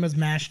Jemima's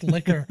mashed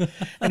liquor,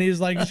 and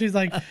she's like,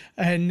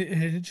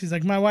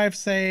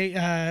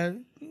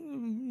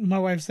 my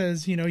wife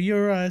says, you know,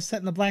 you're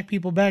setting the black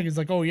people back. It's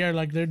like, oh yeah,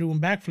 like they're doing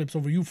backflips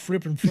over you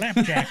flipping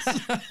flapjacks.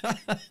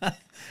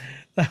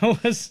 That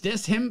was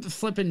this him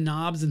flipping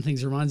knobs and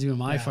things reminds me of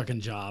my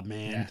fucking job,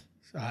 man.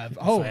 Yeah. If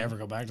I ever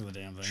go back to the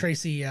damn thing.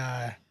 Tracy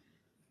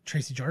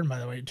Jordan, by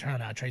the way,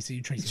 not Tracy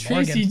Morgan.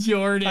 Tracy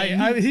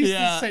Jordan. He's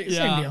the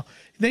same deal.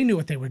 They knew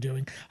what they were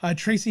doing.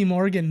 Tracy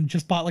Morgan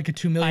just bought like a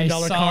 $2 million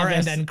car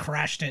and then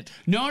crashed it.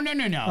 No.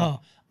 Oh.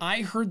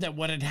 I heard that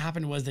what had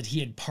happened was that he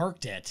had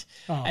parked it,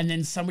 and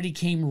then somebody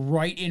came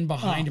right in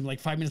behind him like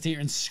 5 minutes later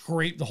and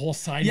scraped the whole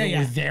side of it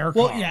with their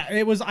car. Well, yeah,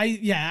 it was.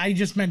 I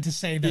just meant to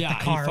say that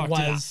the car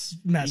was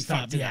messed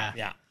up.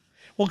 Yeah.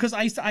 Well, because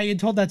I had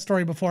told that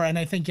story before, and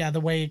I think the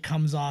way it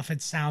comes off,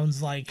 it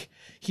sounds like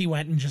he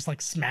went and just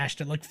like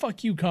smashed it, like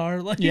 "fuck you,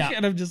 car." Like,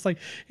 and I'm just like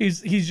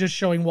he's just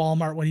showing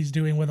Walmart what he's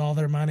doing with all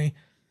their money.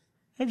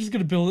 I'm just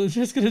gonna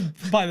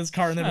buy this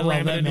car and then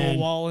ram it into a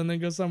wall and then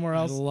go somewhere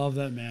else. I love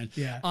that, man.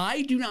 Yeah.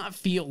 I do not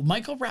feel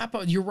Michael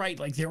Rapaport. You're right.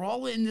 Like they're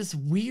all in this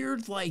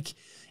weird like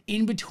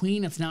in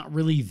between. It's not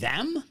really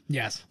them.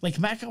 Yes. Like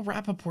Michael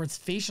Rapaport's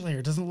facial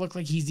hair doesn't look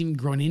like he's even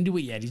grown into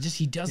it yet.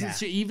 He doesn't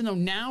suit, even though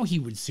now he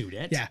would suit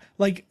it. Yeah.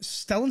 Like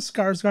Stellan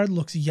Skarsgård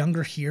looks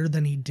younger here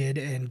than he did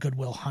in Good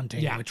Will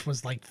Hunting, which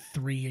was like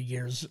 3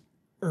 years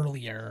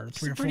earlier,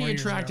 3 or 4 years. Pretty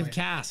attractive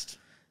cast.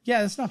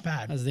 Yeah, that's not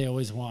bad. As they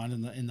always want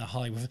in the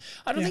Hollywood.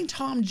 I don't think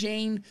Tom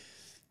Jane.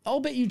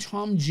 I'll bet you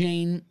Tom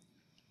Jane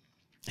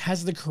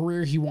has the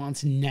career he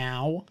wants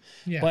now.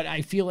 Yeah. But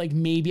I feel like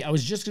maybe I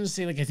was just gonna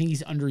say like I think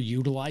he's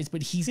underutilized,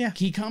 but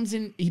he comes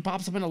in, he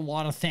pops up in a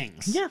lot of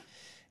things. Yeah.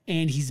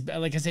 And he's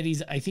like I said,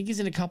 I think he's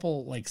in a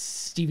couple like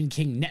Stephen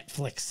King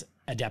Netflix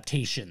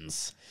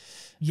adaptations.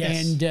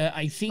 Yes. And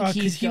I think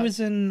he was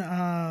in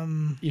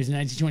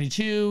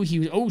 1922. He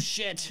was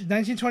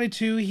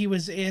 1922. He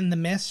was in The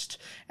Mist,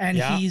 and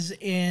he's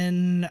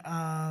in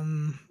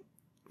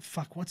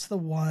what's the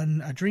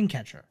one?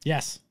 Dreamcatcher.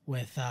 Yes.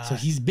 With so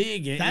he's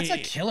big. That's a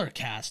killer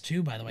cast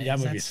too, by the way. That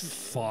movie's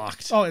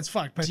fucked. Oh, it's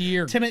fucked. But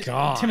dear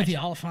God. Timothy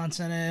Olyphant's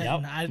in it.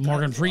 Yep.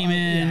 Morgan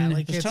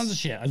Freeman. There's tons of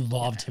shit. I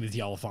love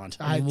Timothy Olyphant.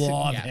 I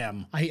love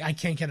him. I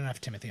can't get enough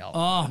Timothy Olyphant.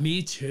 Oh,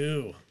 me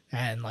too.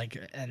 And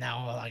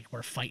now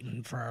we're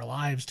fighting for our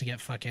lives to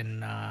get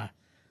fucking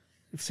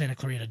Santa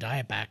Clarita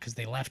Diet back because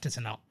they left us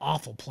in an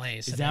awful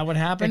place. Is that what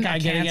happened? I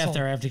gotta get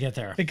there. I have to get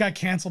there. It got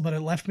canceled, but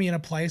it left me in a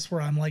place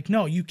where I'm like,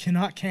 no, you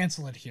cannot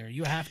cancel it here.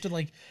 You have to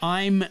like.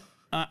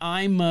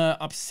 I'm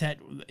upset.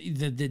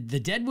 The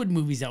Deadwood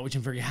movie's out, which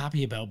I'm very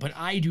happy about, but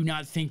I do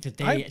not think that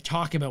they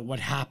talk about what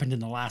happened in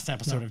the last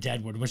episode of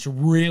Deadwood, which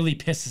really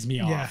pisses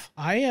me off.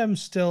 I am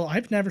still.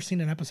 I've never seen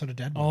an episode of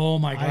Deadwood. Oh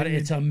my God,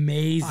 it's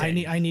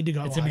amazing. I need to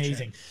go. It's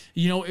amazing. It.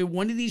 You know,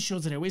 one of these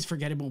shows that I always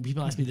forget about when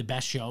people ask me the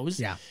best shows.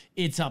 Yeah,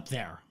 it's up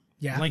there.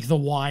 Yeah, like The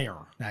Wire.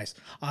 Nice.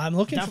 I'm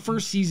looking. That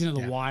first season of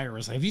The Wire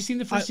is. Have you seen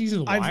the first season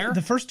of The Wire?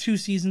 The first 2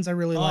 seasons I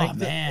really liked.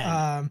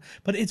 Man.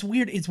 But it's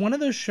weird. It's one of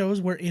those shows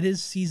where it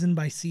is season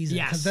by season.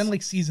 Yes. Because then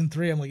like season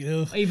 3, I'm like,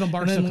 ugh. Even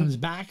Barstow comes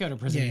back out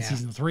of prison in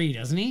season 3,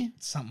 doesn't he?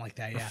 Something like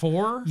that. Yeah. Or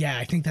 4? Yeah,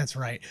 I think that's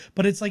right.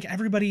 But it's like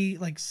everybody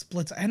like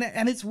splits,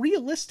 and it's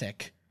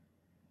realistic.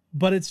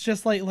 But it's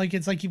just like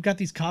it's like you've got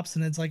these cops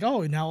and it's like,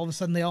 oh, now all of a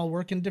sudden they all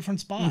work in different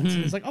spots.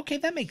 And it's like, okay,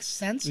 that makes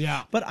sense.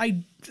 Yeah. But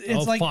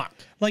it's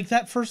like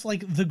that first,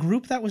 like the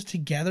group that was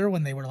together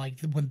when they were like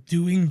when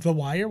doing The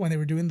Wire, when they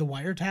were doing the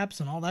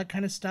wiretaps and all that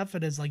kind of stuff.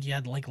 It is like you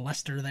had like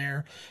Lester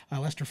there,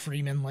 Lester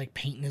Freeman, like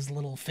painting his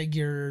little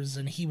figures,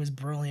 and he was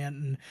brilliant,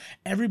 and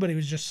everybody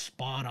was just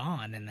spot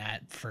on in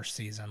that first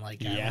season.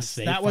 Like yes,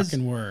 that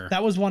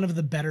was one of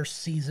the better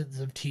seasons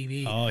of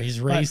TV. Oh,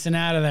 he's racing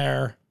out of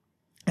there.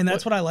 And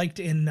that's what I liked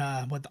in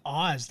with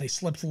Oz. They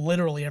slipped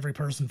literally every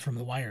person from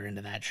The Wire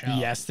into that show.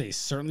 Yes, they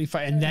certainly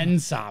fight, and then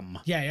some.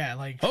 Yeah,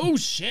 like oh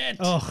shit!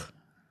 Ugh,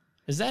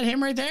 is that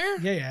him right there?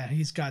 Yeah,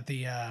 he's got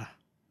the.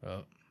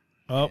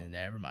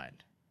 Never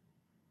mind.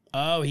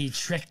 Oh, he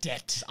tricked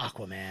it. It's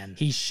Aquaman.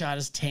 He shot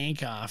his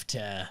tank off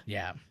to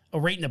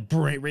right in the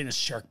brain, right in the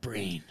shark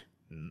brain.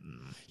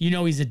 You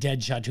know he's a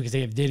dead shot too because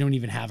they don't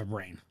even have a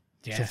brain.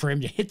 Yeah. So for him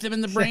to hit them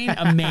in the brain,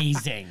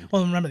 amazing.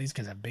 Well, remember these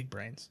guys have big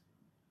brains.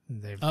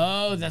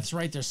 That's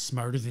right. They're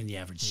smarter than the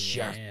average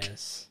shark.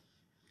 Yes.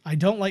 I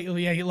don't like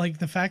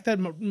the fact that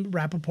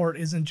Rappaport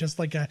isn't just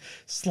like a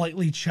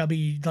slightly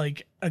chubby,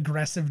 like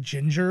aggressive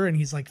ginger, and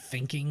he's like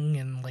thinking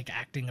and like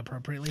acting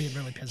appropriately. It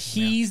really pisses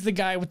me off. He's the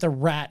guy with the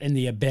rat in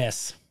the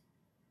abyss.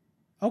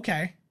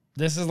 Okay.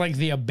 This is like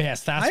the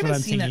abyss. That's what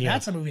I'm thinking.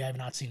 That's a movie I have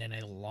not seen in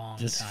a long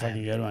time. This is a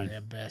fucking good one. The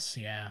Abyss,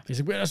 yeah.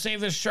 He's like, we gotta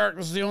save this shark.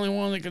 This is the only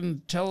one that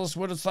can tell us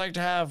what it's like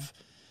to have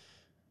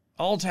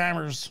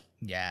Alzheimer's.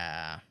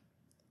 Yeah.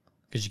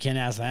 Because you can't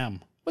ask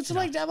them. What's it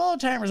like to have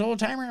Alzheimer's, old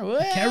timer?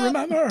 I can't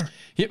remember.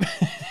 Yep.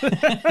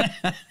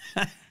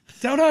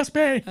 Don't ask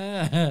me.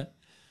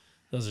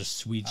 Those are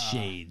sweet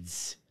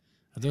shades.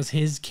 Are those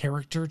his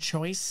character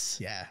choice?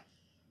 Yeah.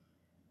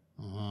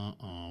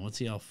 What's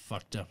he all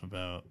fucked up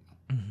about?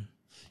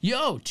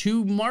 Yo,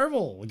 two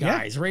Marvel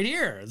guys right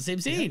here. The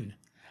same scene.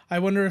 I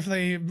wonder if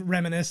they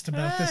reminisced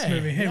about this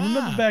movie. Hey,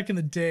 remember back in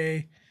the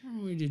day?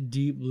 We did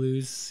Deep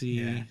Blue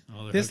Sea. Yeah.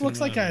 This looks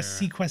like a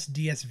Sequest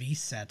DSV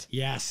set.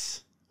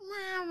 Yes.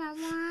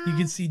 You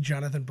can see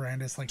Jonathan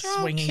Brandis like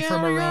swinging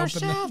from a rope.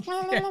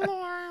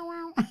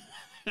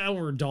 How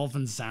were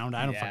dolphins sound?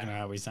 I don't fucking know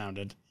how he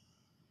sounded.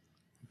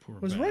 Poor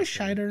was Roy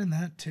Scheider in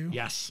that too?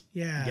 Yes.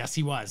 Yeah. Yes,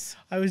 he was.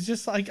 I was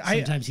just like,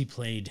 sometimes he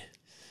played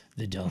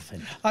the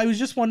dolphin. I was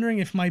just wondering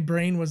if my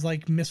brain was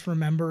like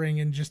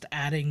misremembering and just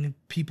adding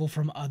people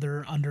from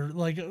other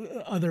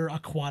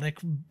aquatic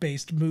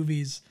based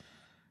movies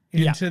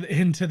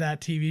into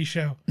that TV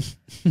show.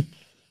 I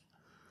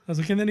was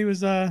like, and then he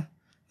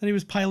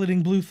was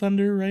piloting Blue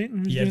Thunder, right?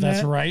 Yeah,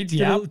 that's right.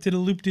 Yeah, did a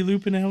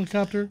loop-de-loop in a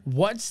helicopter.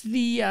 What's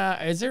the?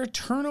 Is there a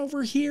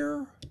turnover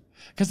here?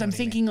 Because I'm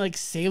thinking like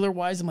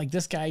sailor-wise, I'm like,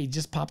 this guy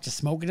just popped a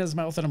smoke in his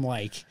mouth, and I'm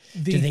like,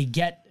 did they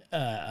get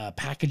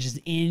packages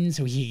in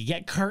so he could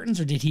get cartons,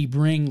 or did he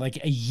bring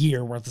like a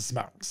year worth of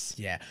smokes?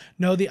 Yeah,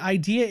 no. The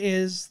idea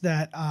is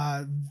that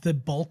the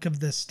bulk of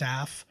the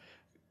staff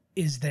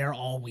is there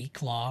all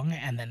week long,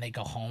 and then they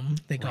go home.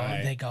 They go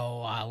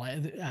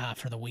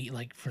for the week,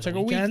 like for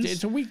the weekends.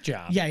 It's a week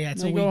job. Yeah,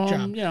 it's a week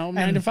job.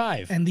 9 to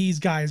 5. And these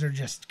guys are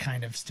just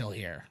kind of still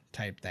here,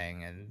 type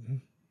thing, and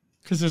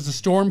because there's a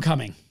storm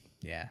coming.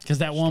 Yeah, because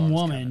that one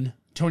woman,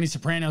 Tony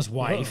Soprano's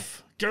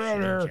wife. Get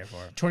out there.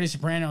 Tony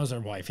Soprano's her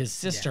wife. His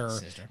sister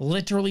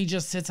literally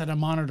just sits at a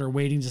monitor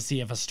waiting to see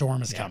if a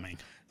storm is coming.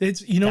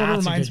 It's what it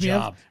reminds me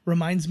of.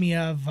 Reminds me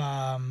of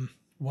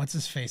what's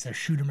his face? There's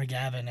Shooter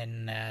McGavin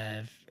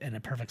in A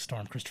Perfect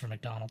Storm. Christopher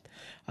McDonald.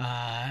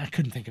 I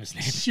couldn't think of his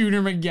name.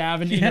 Shooter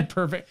McGavin in A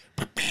Perfect.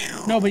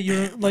 No, but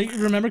you're like,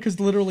 remember, because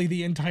literally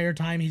the entire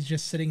time he's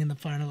just sitting in the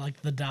front of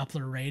like the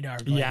Doppler radar.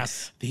 Going,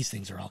 yes, these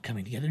things are all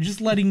coming together,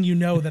 just letting you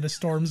know that a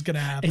storm's gonna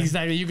happen.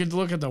 Exactly. You could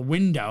look at the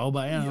window,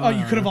 but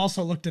you could have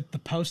also looked at the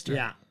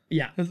poster.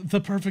 Yeah.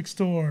 The Perfect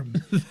Storm,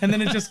 and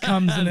then it just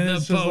comes and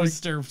it's the just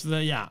poster.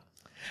 like,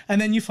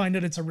 And then you find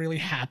out it's a really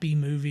happy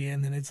movie,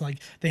 and then it's like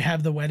they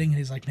have the wedding, and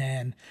he's like,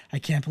 man, I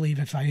can't believe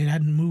if I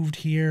hadn't moved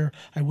here,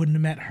 I wouldn't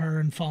have met her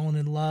and fallen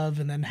in love,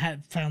 and then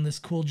found this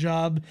cool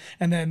job.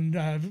 And then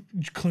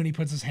Clooney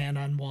puts his hand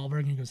on Wahlberg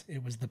and he goes,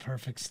 it was the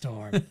perfect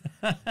storm.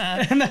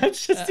 And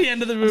that's just the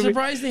end of the movie. I'm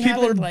surprised they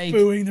People haven't, are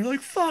booing. They're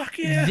like, fuck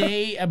yeah.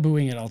 They are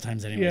booing at all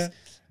times anyways.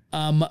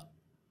 Yeah.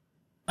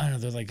 I don't know,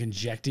 they're like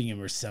injecting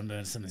him or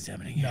something's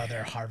happening. No,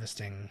 they're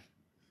harvesting.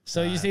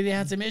 So you say they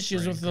had some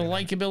issues with the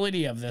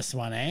likability of this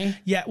one, eh?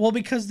 Yeah, well,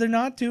 because they're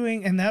not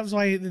doing, and that was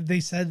why they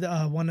said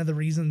one of the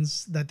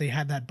reasons that they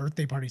had that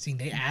birthday party scene,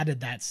 they added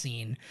that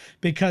scene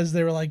because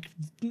they were like,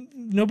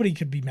 nobody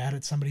could be mad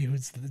at somebody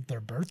who's their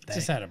birthday.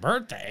 Just had a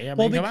birthday. I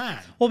mean, come on.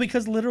 Well,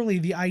 because literally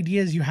the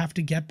idea is you have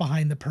to get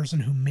behind the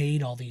person who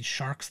made all these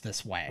sharks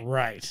this way.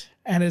 Right.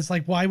 And it's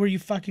like, why were you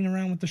fucking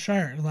around with the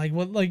shark? Like,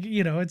 what? Like,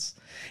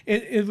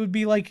 it would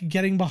be like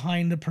getting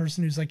behind the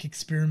person who's like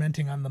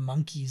experimenting on the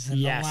monkeys in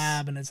the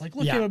lab, and it's like,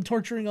 look, I'm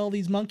torturing all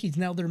these monkeys.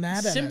 Now they're mad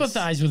at us.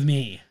 Sympathize with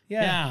me.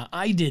 Yeah,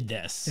 I did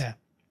this. Yeah,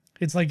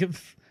 it's like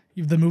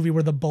the movie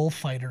where the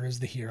bullfighter is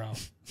the hero.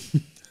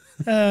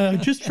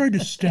 Just tried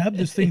to stab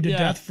this thing to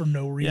death for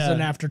no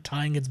reason after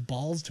tying its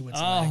balls to its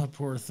leg. Oh,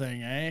 poor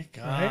thing, eh?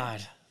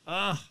 God.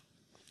 Right?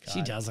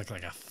 She does look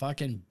like a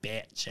fucking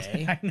bitch,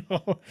 eh? I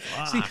know.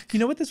 See, you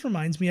know what this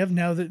reminds me of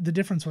now? The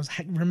difference was,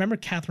 remember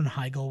Katherine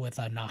Heigl with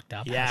Knocked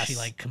Up? Yes. How she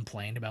like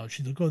complained about,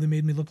 she's like, oh, they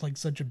made me look like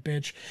such a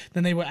bitch.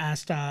 Then they were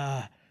asked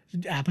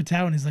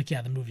Apatow, and he's like,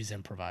 yeah, the movie's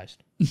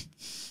improvised.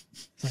 It's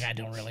like, I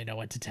don't really know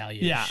what to tell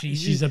you. Yeah,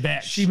 she's a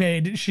bitch.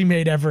 She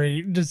made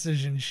every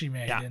decision she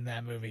made in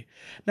that movie.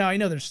 Now I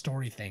know there's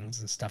story things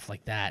and stuff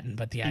like that,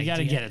 but the idea, you got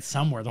to get it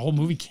somewhere. The whole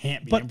movie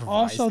can't be but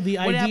improvised. also the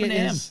What happened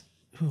idea to is,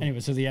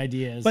 Anyway, so the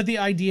idea is, but the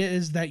idea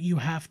is that you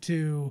have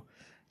to,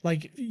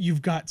 like,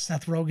 you've got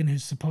Seth Rogen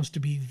who's supposed to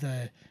be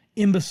the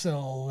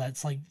imbecile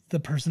that's like the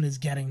person is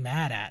getting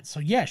mad at. So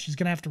yeah, she's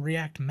gonna have to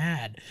react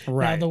mad.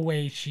 Right. Now the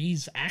way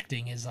she's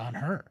acting is on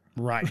her.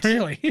 right?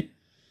 Really.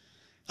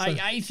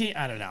 I think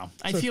I don't know.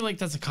 I feel like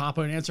that's a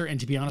cop-out answer, and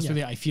to be honest with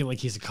you, I feel like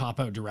he's a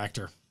cop-out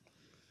director.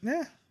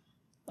 Yeah.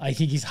 I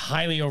think he's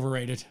highly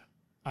overrated.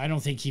 I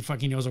don't think he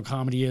fucking knows what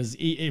comedy is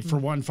for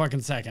one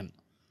fucking second.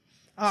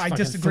 I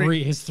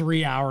disagree. His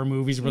 3-hour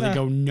movies where they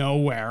go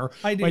nowhere,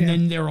 and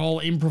then they're all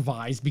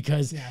improvised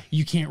because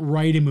you can't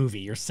write a movie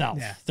yourself.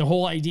 Yeah. The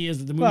whole idea is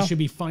that the movie should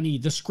be funny,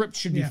 the script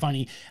should be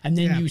funny, and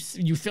then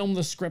you film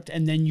the script,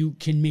 and then you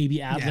can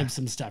maybe ad-lib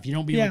some stuff. You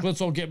don't be like,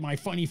 let's all get my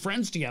funny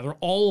friends together,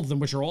 all of them,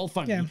 which are all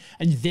funny,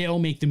 and they'll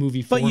make the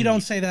movie for me. But you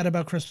don't say that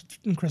about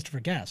Christopher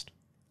Guest.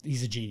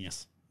 He's a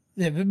genius.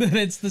 Yeah, but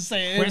it's the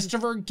same.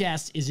 Christopher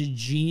Guest is a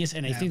genius,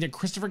 and I think that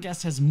Christopher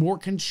Guest has more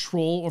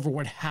control over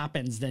what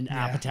happens than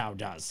Apatow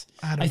does.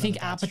 I think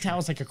Apatow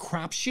is like a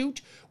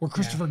crapshoot, where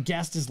Christopher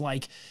Guest is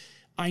like,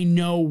 I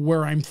know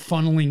where I'm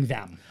funneling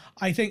them.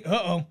 I think,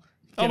 oh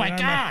my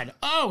God.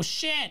 Oh,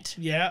 shit.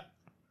 Yeah.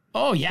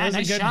 Oh, yeah,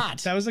 nice shot.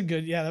 That was a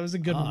good, that was a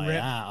good rip.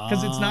 Yeah.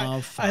 Because it's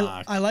not,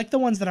 I like the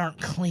ones that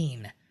aren't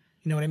clean.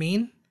 You know what I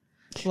mean?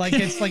 Like,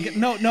 it's like,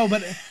 no,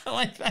 but I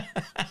like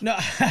that.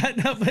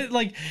 no, but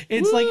like,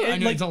 it's like, I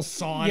know it's all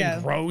sawn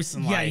and gross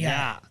and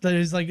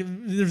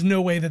there's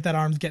no way that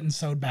arm's getting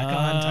sewed back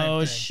on type thing.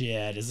 thing.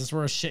 Shit. Is this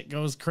where shit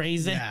goes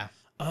crazy? Yeah.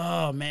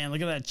 Oh, man,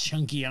 look at that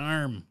chunky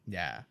arm.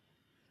 Yeah.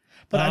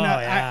 But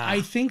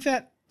I think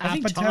that I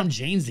think Tom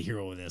Jane's the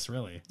hero of this,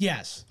 really.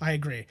 Yes, I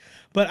agree.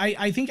 But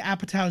I think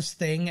Apatow's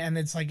thing, and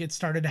it's like it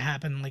started to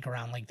happen like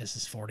around like This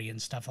Is 40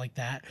 and stuff like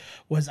that,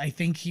 was I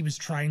think he was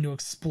trying to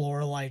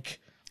explore like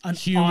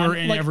humor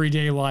in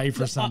everyday life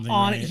or something.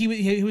 Right?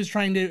 He was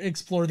trying to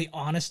explore the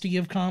honesty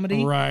of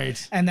comedy,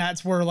 right? And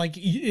that's where like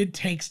it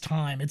takes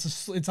time.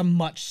 It's a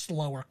much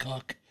slower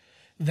cook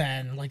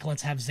than like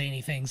let's have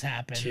zany things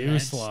happen. Too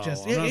slow.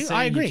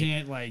 I agree.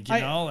 You can't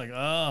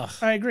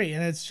I agree,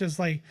 and it's just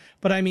like,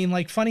 but I mean,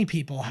 like Funny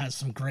People has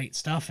some great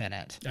stuff in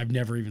it. I've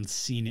never even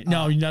seen it.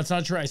 No, that's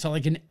not true. I saw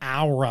like an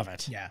hour of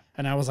it. Yeah,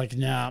 and I was like,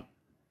 nah.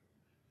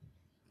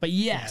 But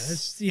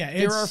yes,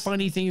 there are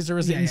funny things. There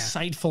was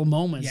insightful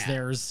moments. Yeah.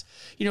 There's,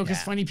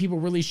 because Funny People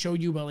really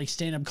showed you about like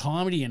stand-up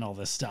comedy and all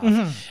this stuff.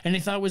 And I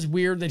thought it was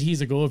weird that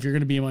he's like, oh, if you're going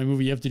to be in my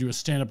movie, you have to do a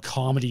stand-up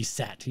comedy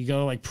set. You got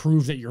to like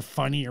prove that you're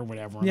funny or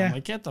whatever. And I'm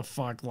like, get the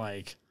fuck,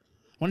 like,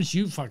 why don't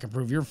you fucking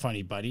prove you're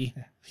funny, buddy?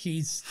 Yeah.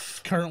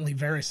 He's currently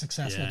very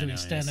successful doing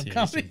stand-up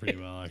comedy. He's doing pretty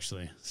well,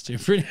 actually.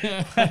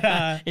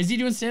 Is he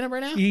doing stand-up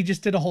right now? He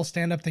just did a whole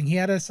stand-up thing. He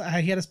had a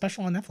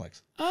special on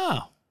Netflix.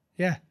 Oh.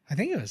 Yeah, I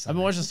think it was. I've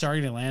been watching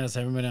Stargate Atlantis. I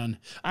haven't been on.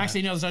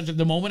 Actually, no.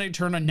 The moment I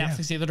turned on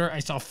Netflix the other day, I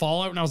saw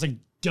Fallout, and I was like,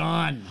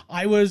 done.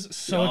 I was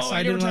so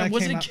excited when that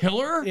was came it out.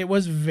 killer? It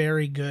was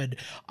very good.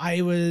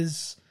 I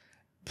was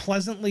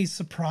pleasantly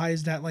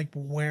surprised at like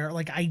where,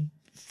 like I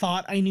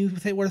thought I knew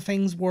where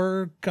things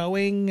were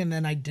going, and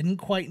then I didn't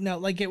quite know.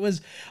 Like it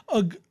was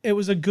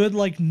a good,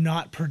 like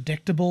not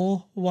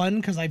predictable one,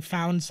 because I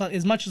found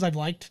as much as I've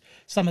liked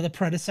some of the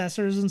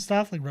predecessors and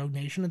stuff like Rogue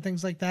Nation and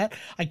things like that,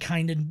 I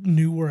kind of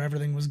knew where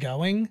everything was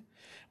going.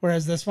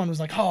 Whereas this one was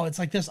like, oh, it's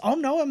like this. Oh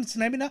no, it's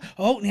maybe not.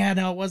 Oh yeah,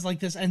 no, it was like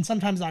this. And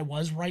sometimes I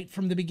was right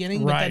from the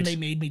beginning, but then they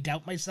made me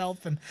doubt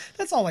myself, and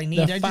that's all I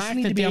need. I just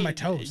need to be on my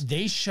toes.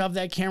 They shove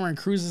that camera in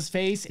Cruise's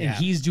face, and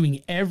he's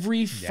doing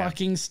every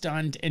fucking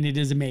stunt, and it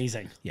is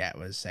amazing. Yeah, it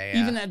was.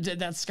 Even that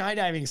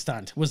skydiving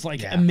stunt was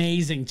like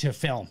amazing to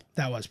film.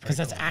 That was because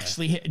that's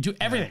actually do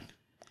everything.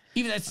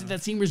 Even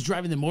that scene where he's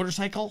driving the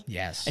motorcycle.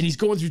 Yes. And he's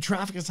going through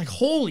traffic. It's like,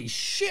 holy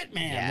shit,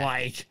 man! Yeah.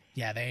 Like,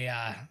 they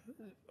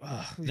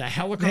the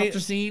helicopter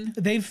scene.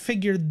 They've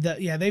figured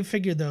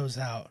those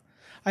out.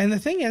 And the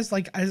thing is,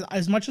 like,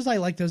 as much as I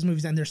like those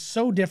movies, and they're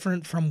so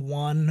different from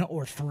 1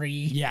 or 3.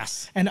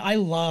 Yes. And I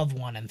love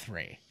 1 and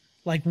 3.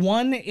 Like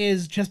 1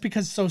 is just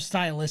because so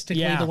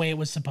stylistically the way it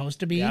was supposed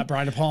to be. Yeah,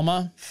 Brian De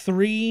Palma.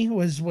 3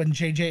 was when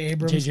J.J.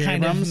 Abrams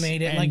kind of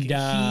made it. And, like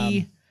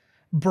he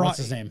brought what's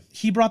his name?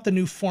 He brought the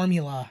new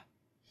formula.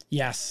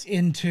 Yes.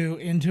 Into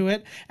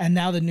it, and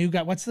now the new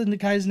guy. What's the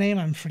guy's name?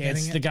 I'm forgetting.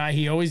 It's the guy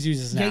he always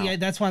uses now. Yeah,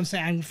 that's what I'm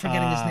saying. I'm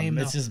forgetting his name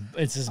now.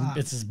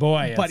 It's his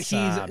boy. But he's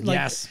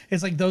like,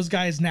 it's like those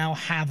guys now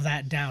have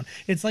that down.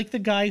 It's like the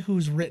guy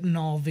who's written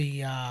all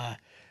the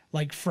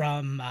like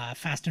from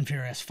Fast and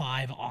Furious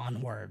 5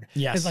 onward.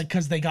 Yes. It's like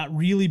because they got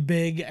really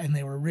big and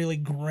they were really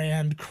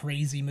grand,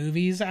 crazy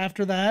movies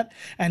after that,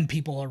 and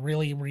people are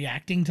really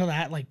reacting to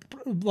that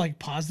like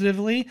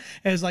positively.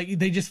 It's like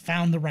they just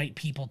found the right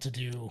people to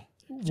do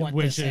what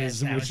Which this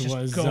is now. which It's just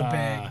was, go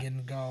big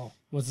and go.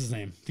 What's his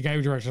name? The guy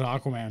who directed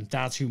Aquaman.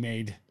 That's who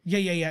made.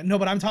 Yeah. No,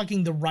 but I'm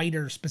talking the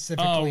writer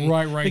specifically.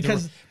 Oh, right.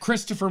 Because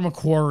Christopher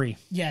McQuarrie.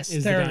 yes,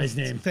 is the guy's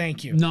name.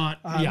 Thank you.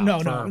 Not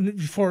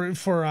for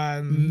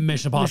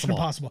Mission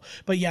Impossible.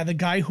 But yeah, the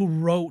guy who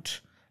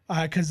wrote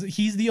because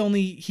he's the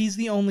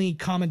only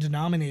common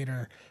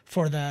denominator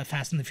for the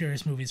Fast and the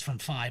Furious movies from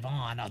 5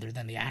 on, other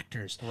than the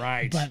actors.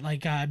 Right. But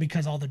like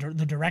because all the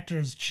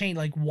directors changed.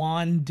 Like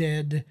Wan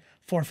did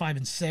 4, 5,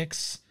 and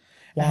 6.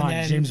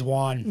 James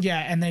Wan. Yeah,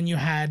 and then you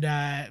had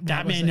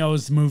That man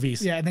knows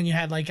movies. Yeah, and then you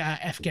had like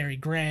F. Gary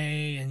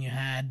Gray, and you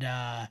had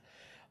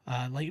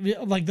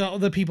like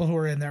the people who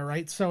were in there,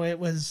 right? So it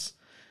was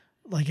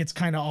like it's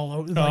kind of all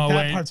over.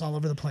 Like part's all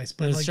over the place.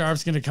 But the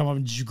sharp's gonna come up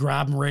and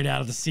grab him right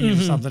out of the scene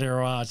or something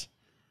or what.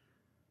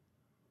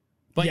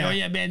 But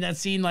yeah, man, that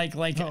scene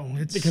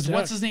because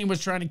what's his name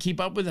was trying to keep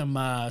up with him,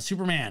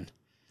 Superman.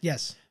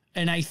 Yes.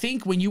 And I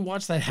think when you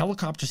watch that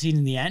helicopter scene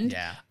in the end,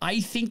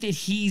 I think that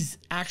he's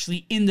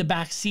actually in the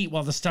back seat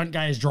while the stunt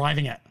guy is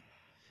driving it.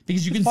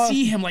 Because you can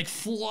see him like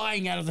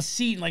flying out of the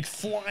seat and like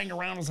flying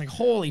around. It's like,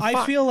 holy fuck.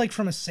 I feel like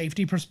from a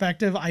safety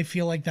perspective, I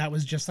feel like that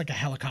was just like a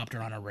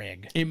helicopter on a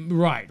rig.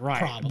 Right.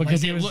 Probably.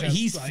 Because Like,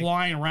 he's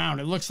flying around.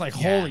 It looks like,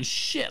 holy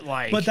shit.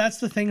 But that's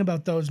the thing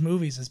about those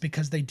movies is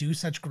because they do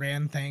such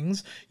grand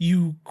things,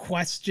 you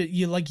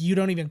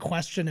don't even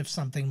question if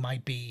something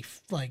might be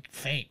like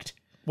faked.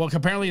 Well,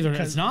 apparently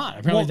it's not.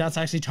 Apparently that's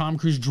actually Tom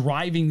Cruise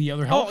driving the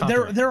other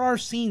helicopter. Oh, there are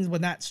scenes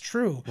when that's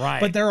true. Right.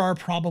 But there are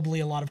probably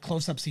a lot of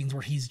close-up scenes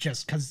where he's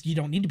just, because you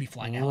don't need to be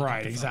flying out.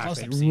 Right,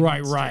 exactly.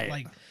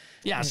 Right.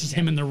 Yeah, it's just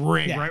him in the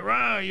rig, right?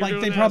 Wow, like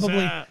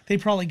they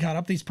probably got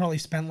up. They's probably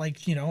spent like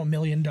 $1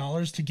 million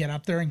to get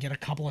up there and get a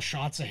couple of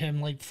shots of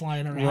him like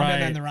flying around,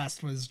 and then the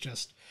rest was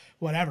just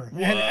whatever.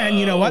 And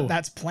you know what?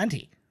 That's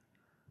plenty.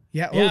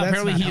 Yeah. Yeah.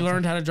 Apparently he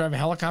learned how to drive a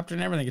helicopter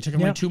and everything. It took him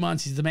like 2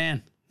 months. He's the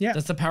man. Yeah.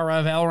 That's the power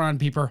of Elrond,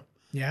 peeper.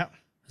 Yeah.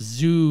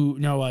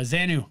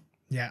 Xanu.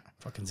 Yeah.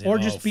 Fucking Xanu. Or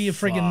just be a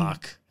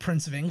friggin'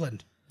 Prince of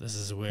England. This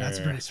is where that's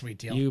a pretty sweet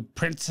deal. You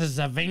princes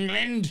of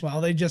England.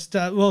 Well, they just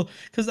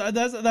because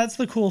that's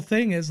the cool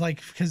thing is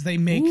like because they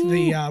make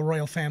the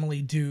royal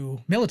family do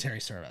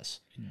military service,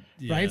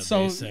 right?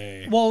 So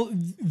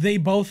they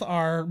both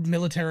are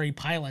military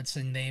pilots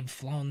and they've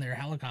flown their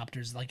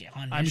helicopters like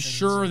on missions. I'm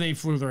sure they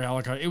flew their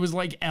helicopter. It was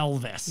like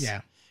Elvis.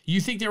 Yeah. You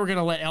think they were going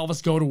to let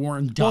Elvis go to war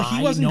and die? Well,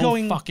 he wasn't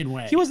going fucking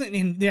way. He wasn't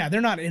in. Yeah, they're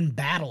not in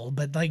battle,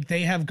 but like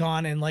they have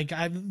gone and like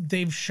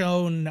they've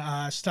shown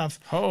stuff.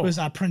 It was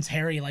Prince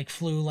Harry like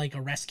flew like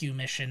a rescue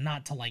mission,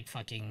 not to like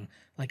fucking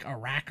like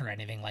Iraq or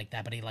anything like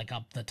that, but he like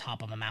up the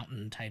top of a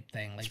mountain type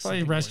thing. Like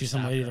probably rescue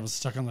some lady that was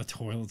stuck on the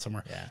toilet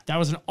somewhere. Yeah, that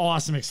was an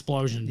awesome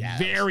explosion. Yeah,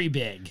 very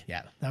big.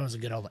 Yeah, that was a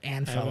good old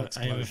Anfo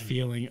explosion. I have a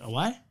feeling.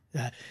 What?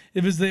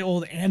 It was the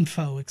old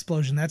Anfo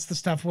explosion. That's the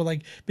stuff where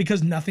like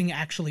because nothing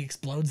actually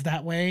explodes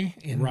that way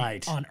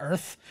on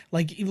Earth.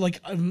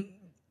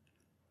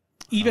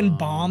 Even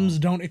bombs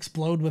don't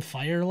explode with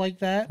fire like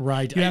that.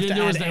 Right. You have to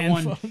there was that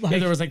one.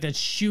 There was like that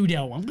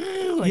shootout one,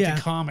 like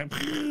the comet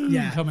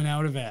coming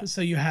out of it.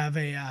 So you have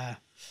a.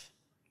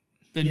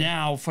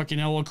 Now fucking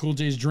LL Cool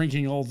J's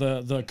drinking all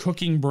the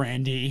cooking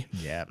brandy.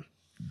 Yeah.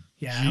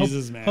 Yeah,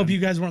 Jesus, man. Hope you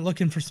guys weren't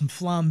looking for some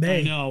flambe.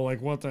 I know,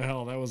 like what the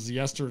hell? That was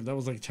yesterday. That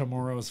was like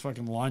tomorrow's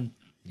fucking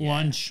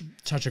lunch.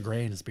 Touch of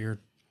gray in his beard.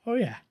 Oh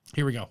yeah.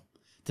 Here we go.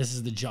 This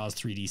is the Jaws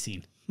 3D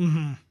scene.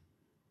 Mm-hmm.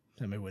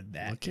 Tell me what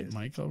that Look at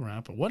Michael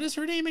Rappa. What is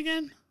her name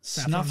again?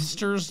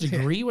 Snuffster's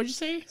degree? What'd you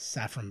say?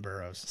 Saffron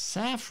Burrows.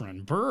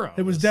 Saffron Burrows.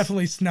 It was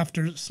definitely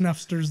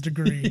Snuffster's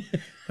degree.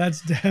 That's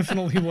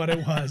definitely what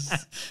it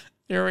was.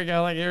 Here we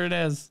go. Like here it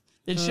is.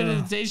 They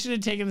should have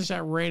taken the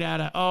shot right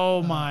at it.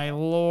 Oh my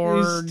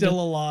lord! He's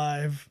still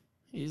alive.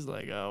 He's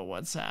like, oh,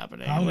 what's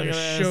happening? I'm Look gonna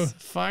at this.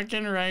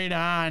 Fucking right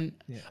on.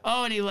 Yeah.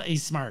 Oh, and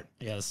he's smart.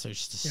 Yeah, so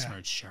just a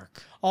smart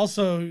shark.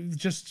 Also,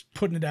 just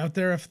putting it out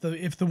there, if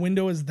the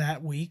window is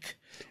that weak,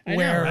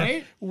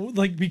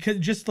 like because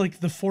just like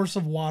the force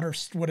of water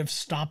would have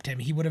stopped him,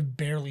 he would have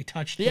barely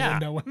touched the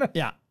window.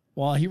 Yeah.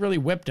 Well, he really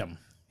whipped him.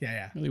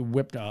 Yeah. Really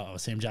whipped. Oh,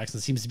 Sam Jackson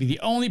seems to be the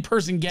only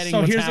person getting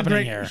what's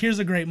happening here. Here's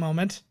a great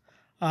moment.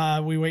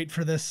 We wait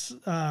for this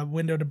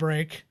window to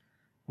break.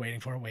 Waiting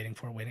for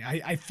it.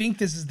 I think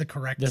this is the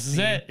correct This scene. is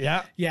it.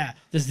 Yeah. Yeah.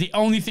 This is the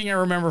only thing I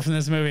remember from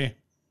this movie.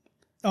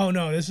 Oh,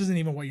 no. This isn't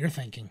even what you're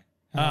thinking.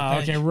 Oh,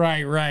 okay.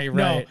 Right.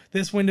 No,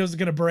 this window's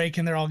going to break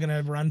and they're all going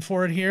to run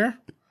for it here.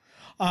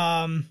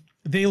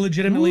 They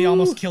legitimately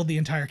almost killed the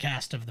entire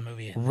cast of the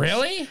movie.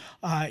 Really?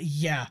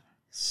 Yeah.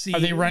 See, are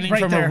they running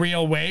from a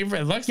real wave?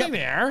 It looks like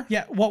they are.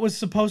 Yeah. What was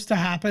supposed to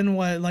happen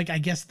was, like, I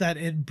guess that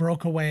it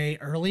broke away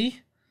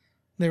early.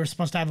 They were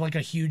supposed to have like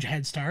a huge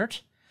head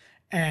start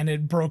and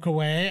it broke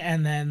away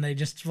and then they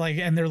just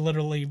and they're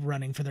literally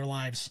running for their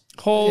lives.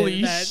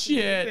 Holy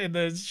shit. In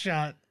this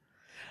shot.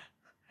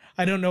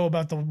 I don't know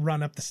about the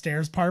run up the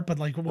stairs part, but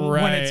like when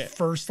Right. it's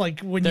first,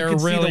 like when They're you can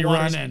see really the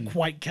water's running.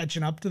 quite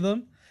catching up to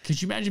them. Could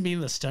you imagine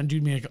being the stunt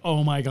dude being like,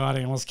 oh my God,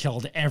 I almost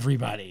killed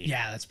everybody?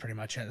 Yeah, that's pretty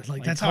much it.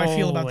 Like that's how I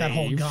feel about that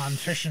whole holy gone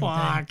fishing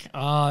fuck. thing.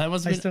 Oh, that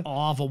must have been still-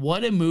 awful.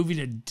 What a movie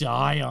to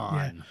die Yeah.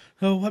 on.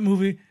 Oh, what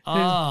movie?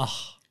 Oh,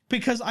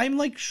 Because I'm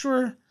like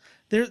sure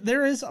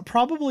there is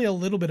probably a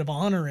little bit of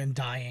honor in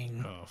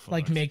dying, fuck.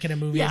 like making a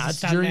movie yeah,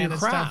 as it's a during stuntman your and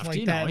craft. stuff like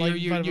you that. know,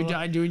 Like, you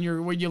died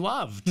doing what you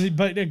loved.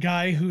 But a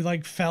guy who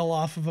like fell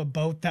off of a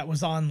boat that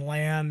was on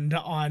land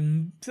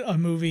on a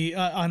movie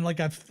on like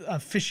a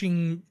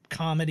fishing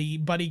comedy,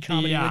 buddy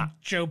comedy Yeah.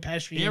 with Joe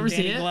Pesci You and ever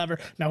Danny seen it? Glover.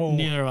 No,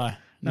 Neither have I.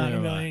 not Neither in a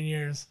have I. million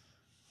years.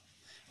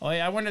 Oh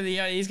yeah, I wonder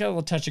he's got a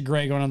little touch of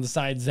gray going on the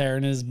sides there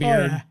in his Oh,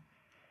 beard. yeah.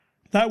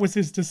 That was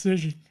his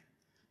decision.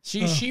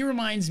 She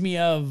reminds me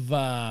of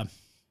a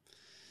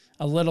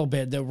little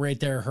bit that right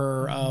there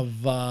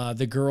of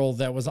the girl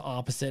that was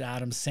opposite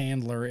Adam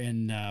Sandler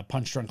in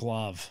Punch Drunk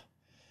Love.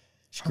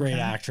 She's a great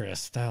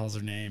actress. What the hell's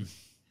her name?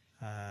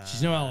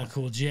 She's no LL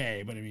Cool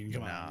J, but I mean,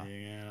 come on,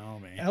 you know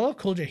me. LL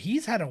Cool J,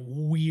 he's had a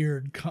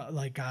weird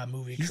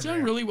movie He's career.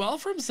 done really well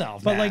for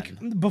himself, But man.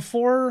 like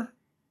before,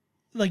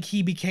 like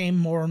he became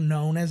more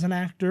known as an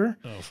actor.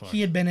 Oh, fuck. He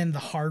had been in The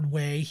Hard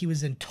Way. He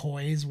was in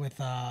Toys with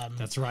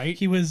That's right.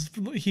 He was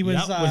Yep, with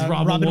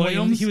Robin Williams.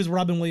 Williams. He was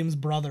Robin Williams'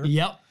 brother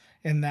Yep.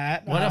 in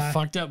that. What a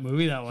fucked up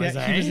movie that was.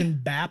 Yeah, eh? he was in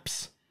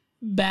Baps.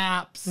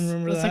 Baps.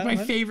 Remember That's that like my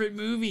one? favorite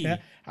movie. Yeah.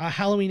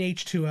 Halloween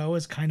H2O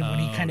is kind of when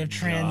he kind of God.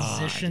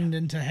 transitioned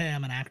into hey,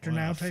 I'm an actor What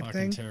now a type fucking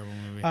thing. terrible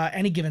movie.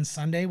 Any Given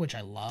Sunday, which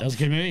I love. That was a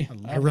good movie. I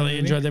love really that movie.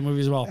 enjoyed that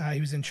movie as well. He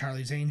was in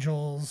Charlie's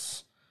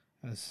Angels.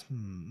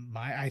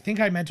 I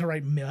think I meant to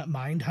write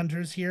Mind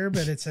Hunters here,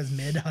 but it says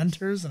Mid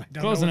Hunters, and I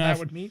don't Close know what enough. that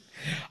would mean.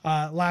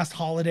 Last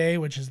Holiday,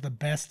 which is the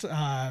best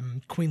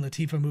Queen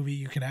Latifah movie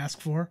you could ask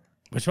for.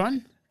 Which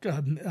one?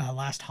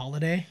 Last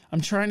Holiday.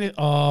 I'm trying to.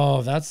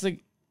 Oh, that's the.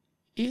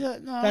 No.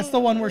 That's the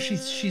one where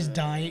she's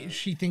dying.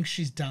 She thinks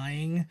she's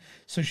dying,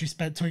 so she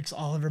takes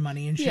all of her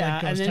money and she Yeah,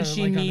 like, goes and then to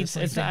she like, on meets. this,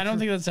 like, It's. big I don't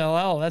trip. think that's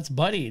LL. That's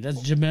Buddy. That's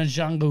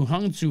Jimenjangu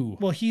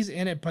Hangzu. Well, he's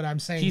in it, but I'm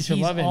saying He's her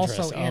love also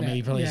interest. in Oh, maybe it.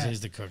 he probably Yeah.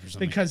 plays the cook or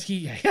something. Because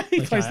he Like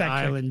plays an that cook.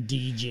 island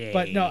DJ.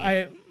 But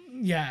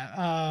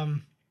no,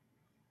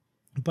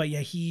 but yeah,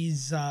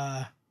 he's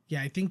I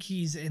think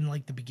he's in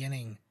like the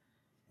beginning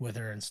with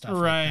her and stuff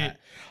Right. like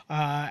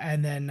that.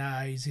 And then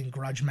he's in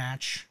Grudge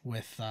Match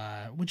with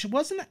which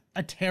wasn't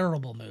a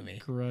terrible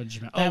movie. Grudge.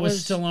 That Oh, it was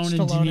was Stallone and De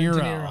Stallone and De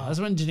Niro. Niro. That's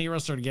when De Niro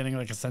started getting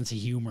like a sense of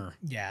humor.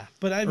 Yeah,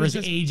 but I Or was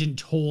his just agent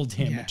told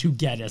him Yeah. to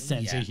get a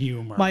sense Yeah. of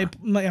humor.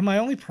 my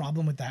only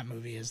problem with that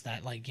movie is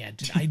that like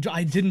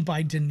I didn't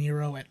buy De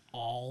Niro at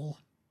all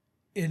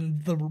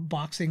in the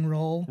boxing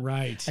role.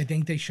 Right. I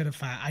think they should have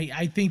found.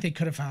 I think they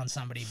could have found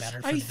somebody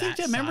better. For I think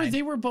that, remember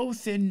they were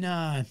both in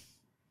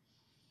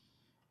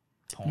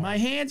My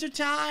Hands Are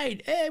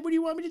Tied. Hey, what do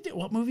you want me to do?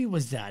 What movie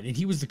was that? And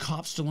he was the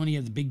cop Stallone. He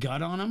had the big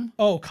gut on him.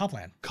 Oh,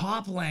 Copland.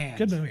 Copland.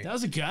 Good movie. That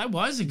was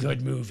a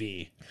good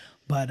movie.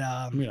 But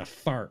I'm gonna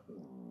fart.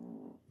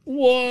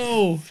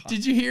 Whoa!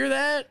 Did you hear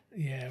that?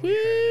 yeah, Woo! we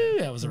heard it.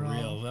 That was a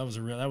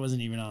real. That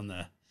wasn't even on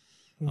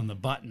the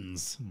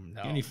buttons.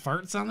 No. Any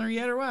farts on there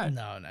yet or what?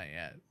 No, not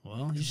yet.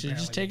 Well, you should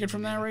just apparently take it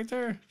from that neither. right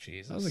there.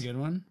 Jesus. That was a good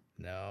one.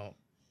 No.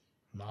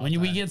 Not When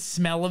we that. get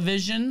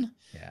smell-o-vision,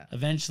 Yeah.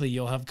 eventually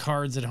you'll have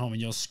cards at home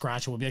and you'll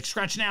scratch it. We'll be like,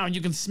 scratch now, and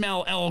you can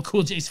smell LL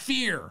Cool J's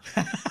fear.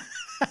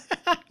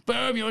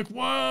 Boom! You're like,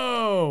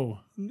 whoa.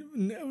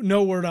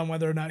 No word on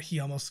whether or not he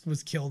almost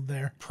was killed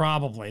there.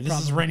 Probably. This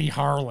is Rennie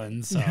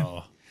Harlan,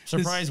 so.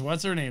 Surprised,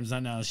 what's her name's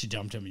not now. She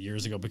dumped him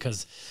years ago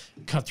because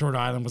Cutthroat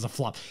Island was a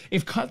flop.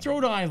 If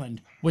Cutthroat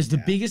Island was the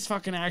biggest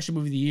fucking action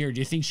movie of the year, do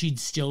you think she'd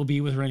still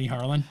be with Rennie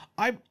Harlan?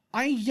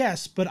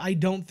 Yes, but I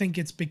don't think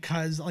it's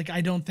because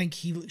I don't think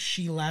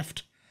she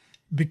left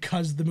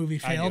because the movie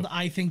failed.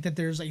 I think that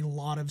there's a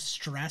lot of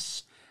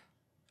stress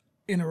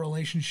in a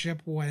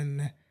relationship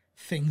when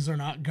things are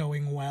not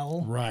going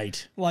well.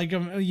 Right. Like,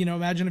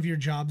 imagine if your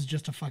job's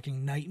just a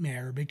fucking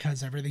nightmare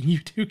because everything you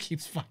do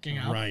keeps fucking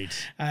up.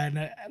 Right.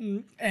 And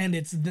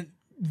it's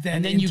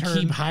then And you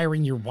keep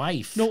hiring your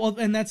wife. No, well,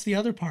 and that's the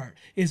other part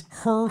is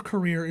her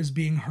career is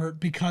being hurt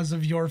because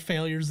of your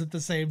failures at the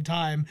same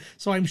time.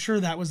 So I'm sure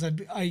that was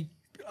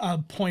a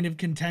point of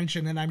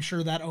contention, and I'm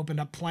sure that opened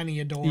up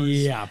plenty of doors.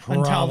 Yeah,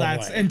 until probably.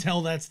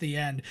 that's the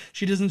end.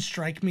 She doesn't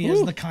strike me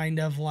as the kind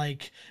of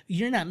like,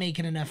 you're not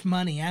making enough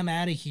money, I'm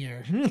out of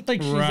here.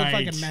 Like she's Right.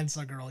 a fucking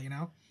Mensa girl, you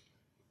know?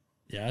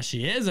 Yeah,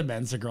 she is a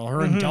Mensa girl.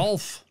 Her and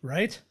Dolph.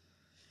 Right?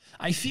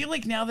 I feel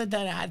like now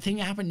that thing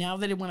happened, now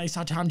that when I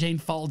saw Tom Jane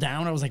fall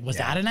down, I was like, was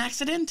that an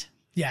accident?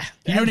 Yeah.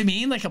 You know what I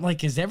mean? Like, I'm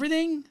like, is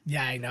everything?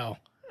 Yeah, I know.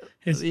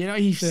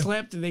 He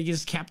slipped and they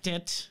just kept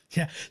it.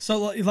 Yeah. So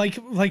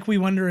like we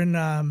wonder in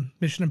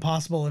Mission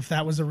Impossible if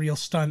that was a real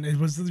stunt.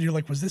 You're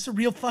like, was this a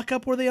real fuck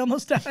up where they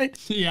almost died?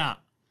 Yeah.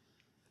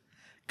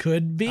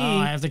 Could be.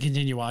 I have to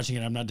continue watching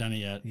it. I'm not done it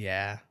yet.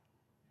 Yeah.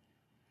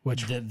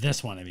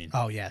 This one, I mean.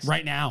 Oh yes.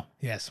 Right now.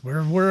 Yes.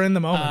 We're in the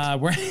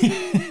moment. We're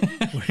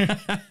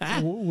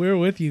We're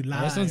with you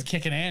live. This one's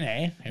kicking in,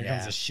 eh? Here Yeah.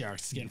 comes the shark.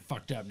 It's getting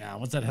fucked up now.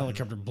 Once that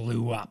helicopter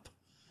blew up.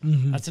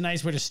 That's a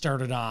nice way to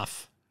start it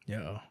off.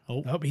 Yeah.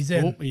 Oh, He's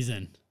in. Oh, he's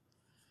in.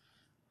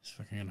 He's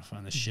fucking gonna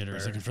find the shitter.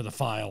 He's looking for the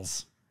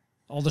files.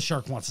 All the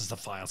shark wants is the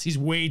files. He's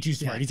way too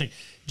smart. Yeah. He's like,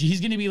 he's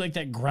gonna be like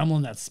that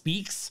gremlin that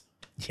speaks.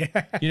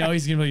 Yeah. You know,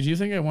 he's gonna be like, do you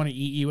think I want to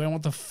eat you? I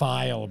want the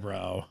file,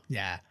 bro.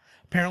 Yeah.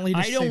 Apparently,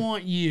 I don't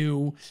want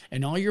you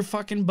and all your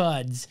fucking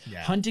buds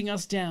Yeah. hunting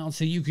us down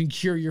so you can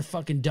cure your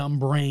fucking dumb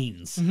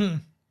brains.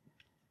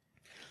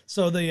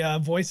 So the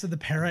voice of the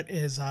parrot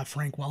is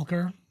Frank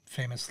Welker,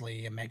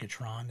 famously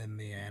Megatron in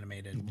the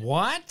animated.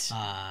 What?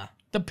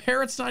 The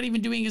parrot's not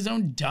even doing his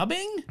own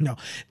dubbing? No,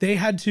 they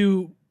had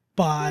to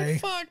buy.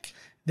 Fuck.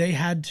 They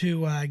had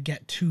to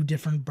get 2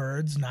 different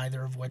birds,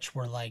 neither of which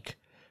were like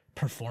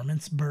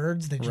performance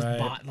birds. They just Right.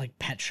 bought like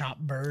pet shop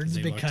birds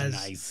They looked because.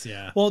 nice,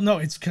 yeah. Well, no,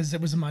 it's because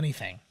it was a money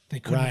thing. They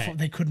couldn't. Right.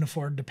 They couldn't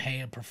afford to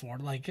pay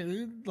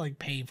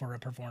pay for a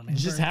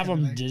performance. Just bird have kind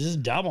of them, thing.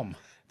 just dub them.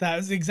 That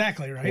was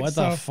exactly right. What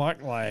the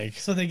fuck, like?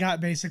 So they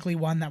got basically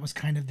one that was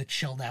kind of the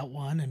chilled out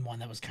one and one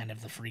that was kind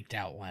of the freaked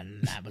out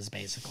one. That was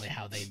basically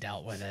how they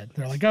dealt with it.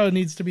 They're like, oh, it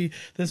needs to be,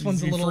 this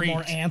one's a be little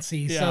more freaked.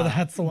 antsy. Yeah. So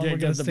that's the one Yeah, we're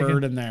going get to the stick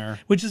bird in. in there.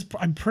 Which is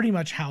I'm pretty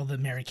much how the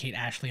Mary-Kate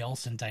Ashley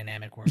Olsen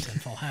dynamic works in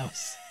Full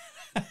House.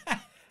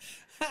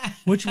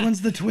 Which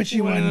one's the twitchy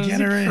one?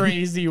 Get her in.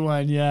 Crazy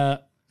one, yeah.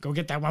 Go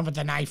get that one with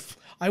the knife.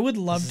 I would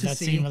love to That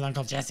see, scene with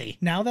Uncle Jesse.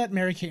 now that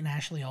Mary-Kate and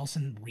Ashley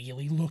Olsen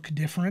really look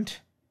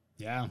different.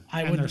 Yeah,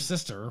 I and would- their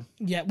sister.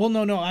 Yeah, well,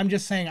 no, I'm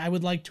just saying I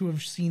would like to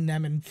have seen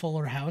them in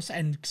Fuller House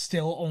and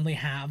still only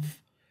have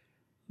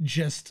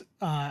just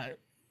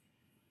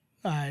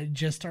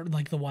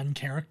like the one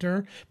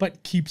character,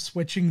 but keep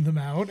switching them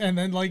out, and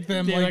then like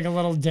them They're like, like a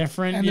little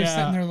different. and they're Yeah,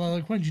 sitting there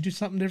like, why did you do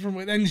something different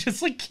with, and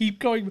just like keep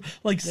going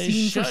like they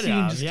scene for should scene,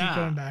 have. just Yeah, keep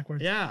going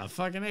backwards. Yeah,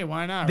 fucking hey,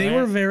 why not? They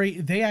right?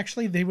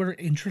 were they were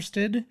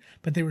interested,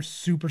 but they were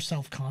super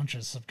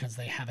self-conscious because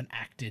they haven't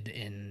acted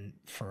in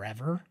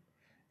forever.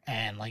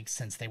 And like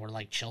since they were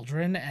like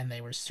children, and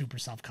they were super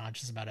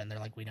self-conscious about it, and they're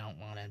like, we don't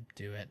want to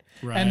do it.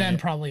 Right. And then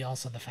probably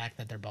also the fact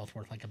that they're both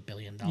worth like $1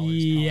 billion.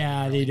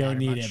 Yeah, probably they didn't don't really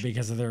need matter it much.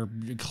 because of their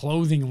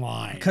clothing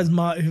line.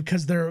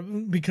 because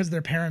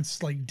their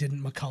parents like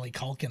didn't Macaulay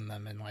Culkin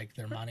them, and like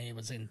their money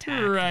was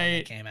intact when Right.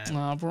 they came out.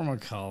 Oh, poor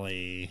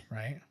Macaulay.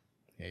 Right?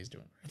 Yeah, he's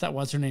doing. I thought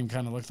what's her name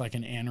kind of looked like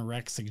an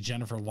anorexic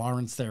Jennifer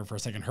Lawrence there for a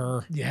second.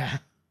 Her. Yeah.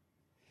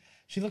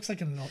 She looks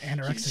like an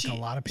anorexic. A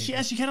lot of people.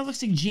 Yeah, she kind of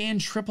looks like Jan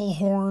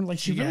Triplehorn. Like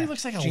she really Yeah,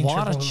 looks like a Jean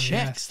lot of Triplehorn,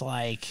 yeah. chicks.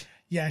 Like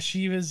Yeah,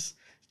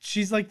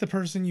 she's like the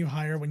person you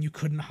hire when you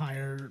couldn't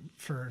hire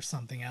for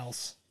something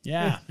else.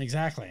 yeah,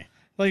 exactly.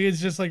 Like it's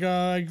just like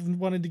I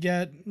wanted to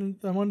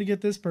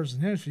get this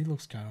person. Yeah, she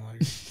looks kind of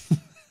like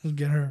let's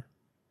get her.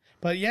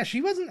 But yeah,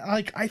 she wasn't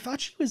like I thought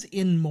she was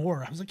in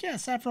more. I was like, yeah,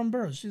 Saffron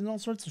Burrows. She's in all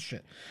sorts of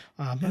shit.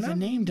 Has a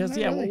name? Does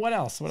yeah? Well, what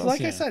else? What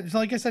else?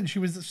 Like I said, she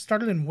was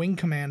started in Wing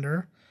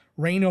Commander,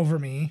 Reign Over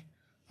Me,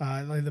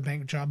 like the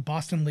bank job.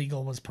 Boston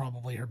Legal was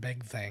probably her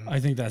big thing. I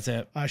think that's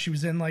it. She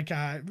was in like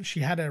she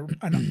had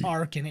an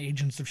arc in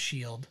Agents of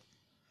S.H.I.E.L.D.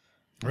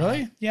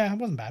 Really? Yeah, it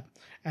wasn't bad.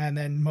 And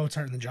then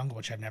Mozart in the Jungle,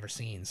 which I've never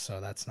seen, so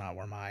that's not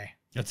where my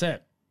That's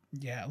it.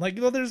 yeah. Like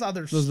well, there's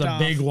other Those are the stuff,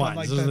 big but, ones.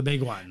 like, Those are the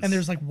big ones. and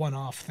there's like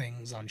one-off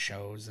things on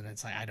shows, and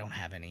it's like I don't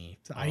have any.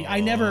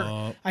 I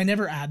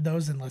never add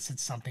those unless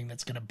it's something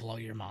that's gonna blow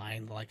your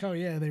mind. Like oh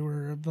yeah, they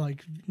were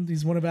like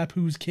these one of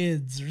Apu's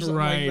kids or something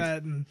Right. like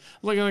that. And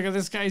look at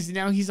this guy's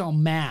now he's all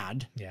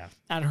mad yeah,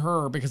 at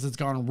her because it's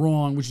gone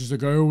wrong, which is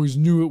like I always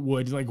knew it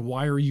would. Like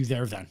why are you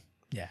there then?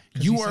 yeah.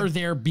 'Cause You he are said-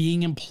 there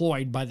being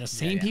employed by the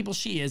same yeah. people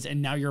she is, and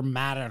now you're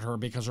mad at her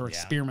because her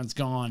experiment's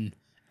gone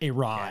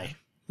awry.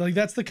 like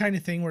that's the kind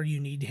of thing where you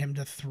need him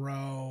to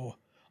throw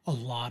a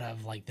lot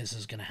of like this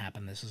is gonna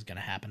happen,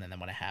 and then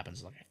when it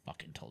happens, like I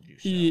fucking told you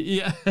so,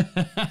 Yeah.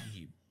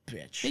 you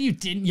bitch. You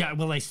didn't. Yeah,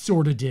 well, I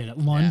sort of did at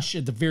lunch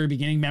at the very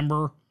beginning.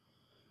 Remember,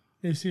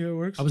 You see how it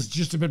works? I was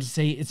just about to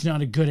say it's not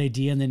a good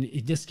idea, and then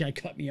this guy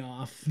cut me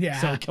off. Yeah.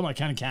 So come on,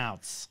 kind of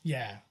counts.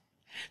 Yeah.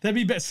 That'd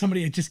be best.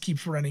 Somebody that just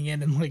keeps running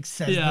in and like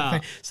says Yeah. the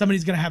thing.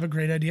 Somebody's gonna have a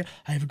great idea.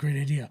 I have a great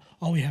idea.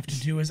 All we have to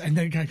do is, and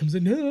then the guy comes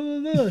in.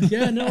 No.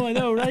 Yeah, no, I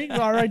know, right?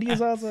 Our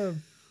idea's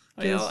awesome.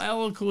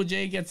 LL Cool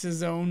J gets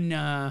his own.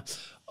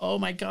 Oh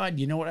my God!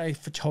 You know what I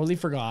totally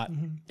forgot,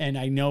 and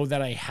I know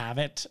that I have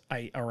it.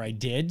 I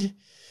did.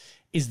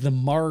 Is the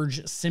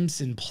Marge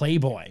Simpson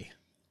Playboy.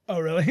 Oh,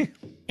 really?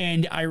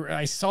 And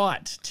I saw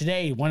it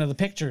today, one of the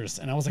pictures,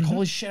 and I was like,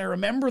 holy shit, I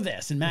remember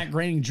this. And Matt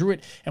Groening drew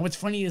it. And what's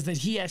funny is that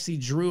he actually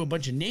drew a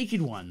bunch of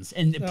naked ones.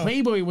 And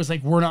Playboy was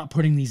like, we're not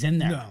putting these in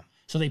there. No.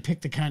 So they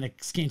picked the kind of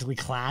scantily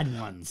clad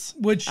ones.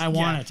 Which I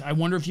want it. I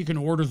wonder if you can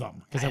order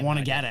them because I want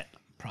to get it.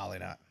 Probably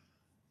not.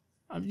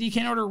 You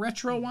can't order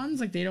retro ones?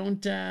 Like they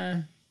don't.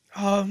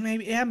 Oh,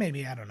 maybe. Yeah,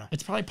 maybe. I don't know.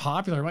 It's probably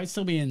popular. It might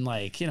still be in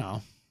like,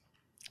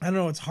 I don't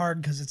know. It's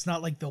hard because it's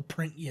not like they'll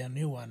print you a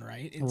new one,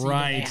 right? It's either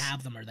Right. they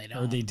have them or they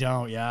don't. or they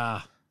don't.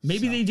 Yeah.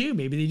 Maybe they do.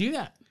 Maybe they do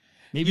that.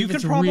 Maybe if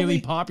it's really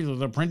popular,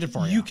 they'll print it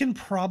for you. You can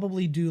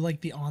probably do like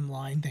the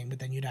online thing, but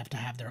then you'd have to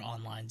have their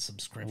online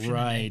subscription.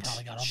 Right.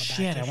 Probably got all the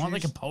Shit, back I want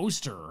issues. like a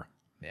poster.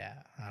 Yeah,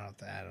 I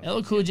don't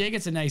LL Cool J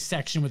gets a nice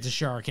section with the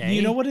shark, eh?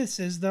 You know what this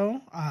is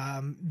though?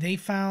 They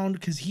found,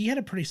 because he had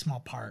a pretty small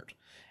part,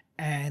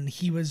 and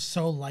he was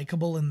so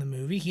likable in the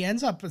movie, he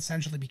ends up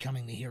essentially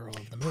becoming the hero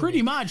of the movie.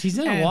 Pretty much. He's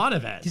in a lot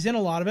of it. He's in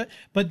a lot of it,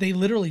 but they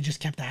literally just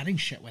kept adding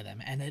shit with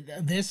him, and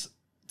this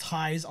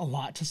ties a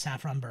lot to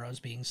Saffron Burrows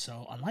being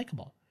so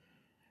unlikable.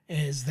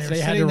 They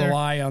had to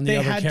rely on the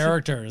other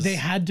characters. They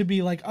had to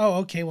be like, oh,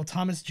 okay, well,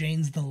 Thomas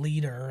Jane's the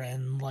leader,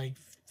 and like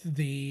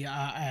the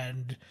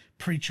and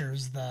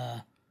Preacher's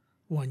the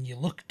one you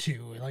look to.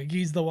 Like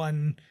he's the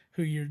one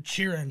who you're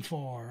cheering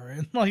for,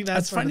 and like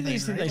that's funny they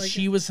said that like,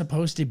 she was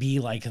supposed to be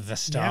like the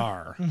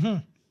star. Yeah. Mm-hmm.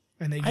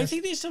 And I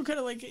think they still could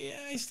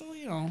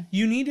have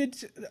you needed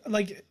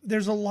like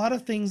there's a lot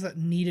of things that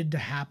needed to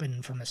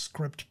happen from a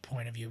script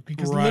point of view,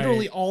 because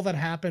literally all that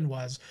happened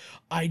was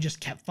I just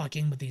kept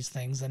fucking with these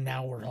things and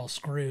now we're all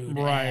screwed.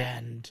 Right.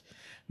 And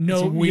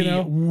so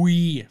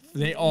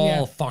they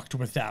all fucked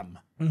with them.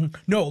 Mm-hmm.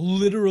 No,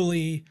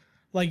 literally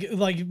like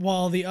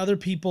while the other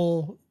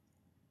people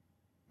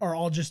are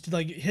all just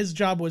like, his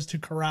job was to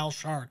corral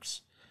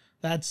sharks.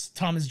 That's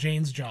Thomas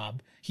Jane's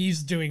job.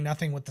 He's doing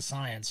nothing with the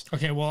science.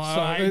 Okay,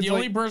 well, So the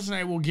only person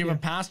I will give a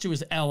pass to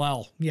is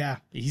LL. Yeah.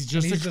 He's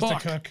just a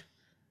cook.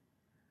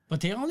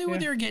 But they all knew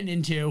what they were getting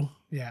into.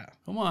 Yeah.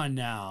 Come on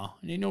now.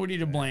 Ain't nobody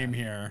to blame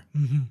here.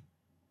 Mm-hmm.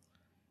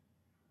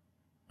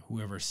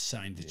 Whoever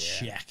signed the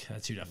check,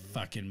 that's who to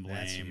fucking blame.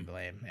 That's who you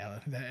blame. Yeah,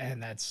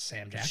 and that's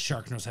Sam Jackson.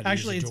 Shark knows how to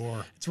use the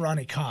door. It's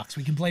Ronnie Cox.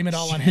 We can blame it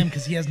all on him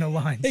because he has no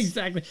lines.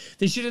 Exactly.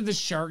 They should have the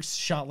sharks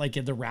shot like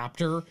in the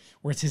Raptor,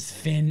 where it's his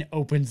fin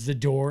opens the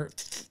door.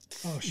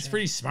 Oh, it's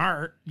pretty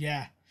smart.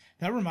 Yeah.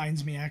 That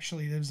reminds me,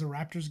 actually, there's a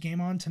Raptors game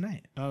on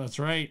tonight. Oh, that's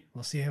right.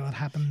 We'll see what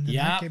happened in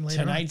that game later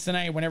tonight's the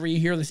night. Whenever you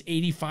hear this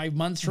 85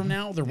 months from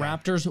now, the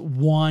Raptors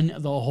won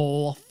the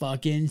whole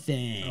fucking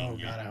thing. Oh,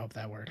 God, I hope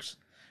that works.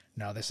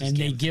 No, this is and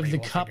they give the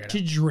cup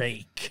to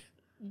Drake.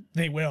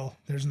 They will.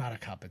 There's not a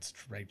cup. It's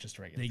just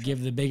regular. They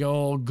give the big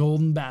old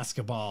golden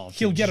basketball to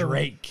He'll get Drake. a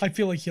ring. I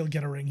feel like he'll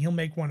get a ring. He'll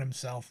make one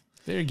himself.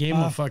 They gave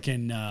him a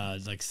fucking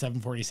like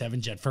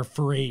 747 jet for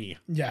free.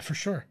 Yeah, for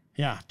sure.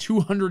 Yeah,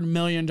 $200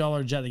 million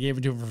jet. They gave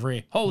it to him for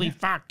free. Holy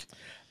fuck.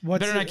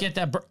 Better not get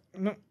that.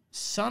 No.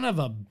 Son of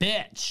a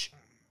bitch.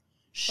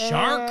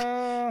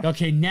 Shark?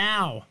 Okay,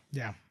 now.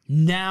 Yeah.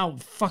 Now,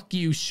 fuck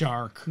you,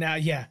 shark. Now,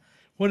 yeah.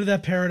 What did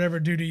that parrot ever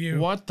do to you?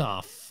 What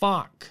the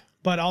fuck?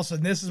 But also,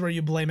 this is where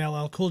you blame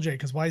LL Cool J,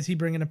 because why is he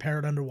bringing a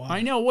parrot underwater?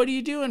 I know. What are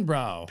you doing,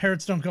 bro?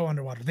 Parrots don't go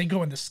underwater. They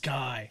go in the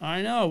sky.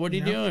 I know. What are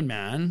you doing,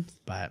 man?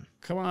 But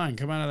come on.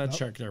 Come out of that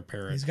shark there,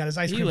 parrot. He's got his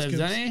ice cream scoops. He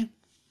lives, doesn't he?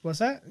 What's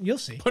that? You'll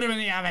see. Put him in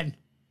the oven.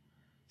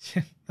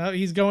 Oh,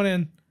 he's going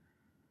in.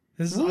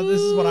 This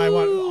is what I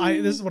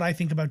want. This is what I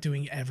think about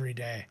doing every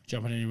day.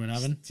 Jumping into an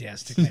oven? Yeah,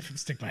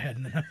 stick my head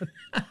in the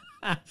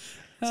oven.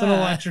 It's an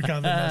electric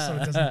oven, though, so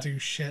it doesn't do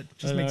shit.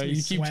 Just makes me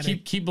sweaty.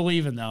 Keep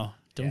believing, though.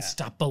 Don't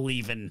stop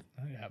believing.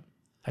 Oh, yeah.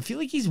 I feel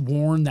like he's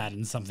worn that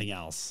in something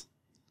else.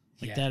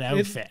 Like that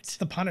outfit. It's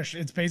the Punisher.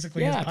 It's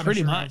basically his Punisher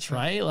pretty much, outfit.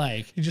 right?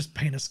 Like you just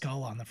paint a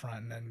skull on the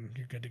front and then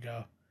you're good to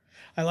go.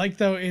 I like,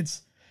 though,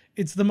 it's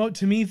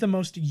to me the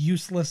most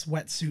useless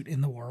wetsuit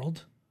in the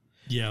world.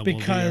 Yeah,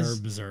 because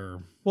the herbs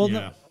are.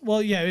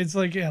 It's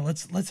like,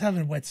 let's have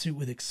a wetsuit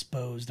with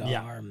exposed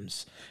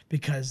arms,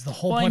 because the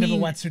whole point of a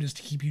wetsuit is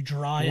to keep you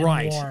dry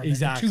and warm.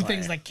 Exactly. Two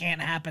things that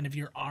can't happen if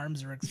your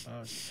arms are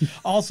exposed.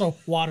 Also,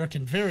 water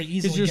can very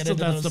easily get into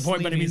those That's the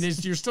point. But I mean,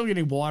 sleeves. you're still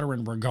getting water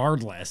in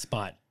regardless.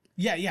 But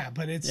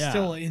but it's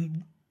still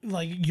in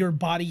like your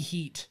body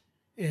heat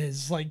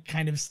is like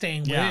kind of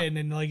staying within,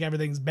 and like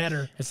everything's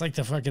better. It's like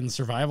the fucking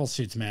survival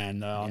suits,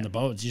 man, on the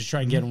boats. You just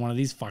try and get in one of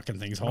these fucking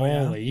things.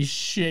 Holy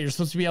shit. You're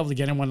supposed to be able to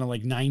get in one in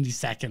like 90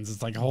 seconds.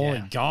 It's like,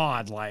 holy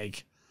God,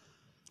 like.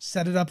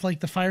 Set it up like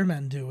the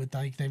firemen do with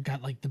like, they've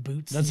got like the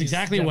boots. That's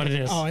exactly what it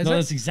is. Oh, is it?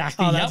 That's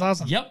exactly. Oh, that's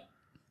awesome. Yep.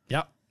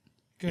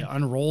 Good. You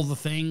unroll the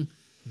thing.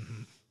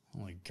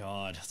 Oh my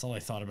God. That's all I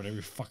thought about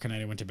every fucking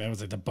night I went to bed,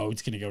 was like the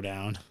boat's going to go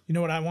down. You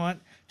know what I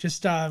want?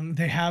 Just,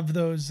 they have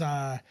those,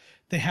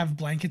 they have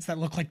blankets that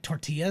look like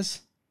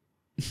tortillas.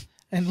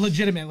 And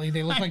legitimately,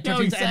 they look like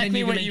tortillas, and then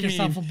you can make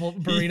yourself a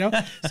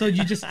burrito. So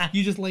you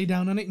just lay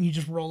down on it, and you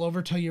just roll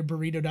over till you're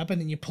burritoed up, and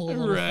then you pull a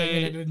little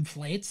thing, and it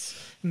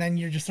inflates, and then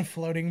you're just a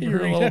floating burrito.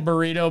 You're a little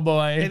burrito boy.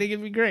 I think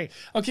it'd be great.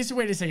 Okay, so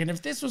wait a second.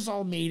 If this was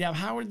all made up,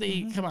 how would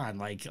they? Come on,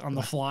 like on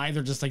the fly,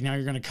 they're just like, now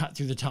you're going to cut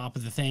through the top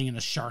of the thing, and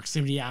the shark's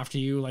going to be after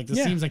you. Like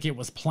this seems like it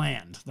was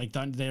planned. Like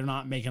they're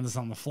not making this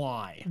on the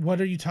fly. What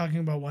are you talking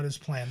about? What is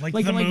planned? Like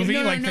the movie?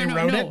 They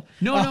wrote it?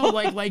 No,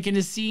 like in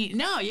a scene.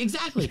 No,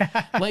 exactly.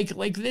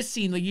 like this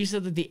scene. Like you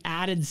said that the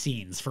added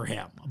scenes for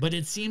him, but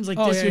it seems like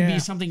this would be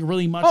something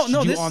really much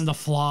to do on the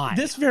fly.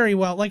 This very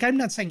well, like I'm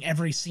not saying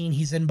every scene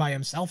he's in by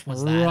himself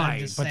was that,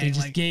 right? But they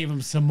just gave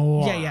him some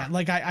more. Yeah.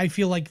 Like I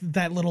feel like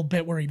that little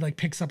bit where he like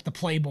picks up the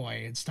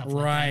Playboy and stuff.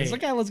 Like that. It's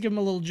like, let's give him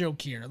a little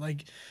joke here,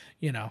 like,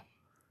 you know.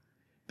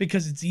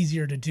 because it's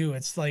easier to do.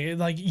 It's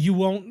like you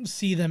won't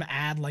see them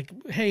add like,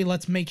 hey,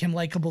 let's make him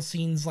likable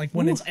scenes like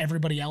when it's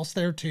everybody else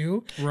there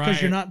too. Right.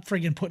 Because you're not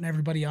friggin' putting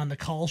everybody on the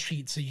call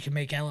sheet so you can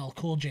make LL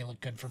Cool J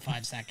look good for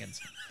 5 seconds.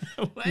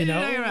 You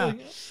know?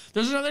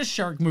 There's another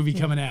shark movie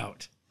coming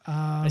out.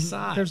 I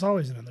saw it. There's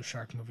always another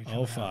shark movie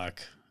coming out.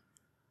 Fuck.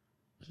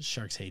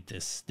 Sharks hate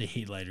this. They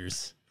hate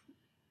lighters.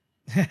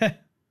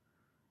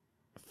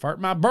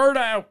 Fart my bird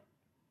out.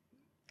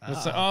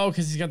 Because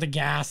he's got the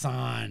gas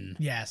on.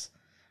 Yes.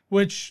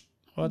 Which,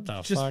 what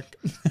the just fuck?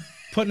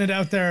 Putting it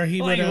out there,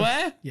 he would have.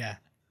 What? Yeah.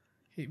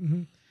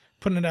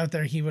 Putting it out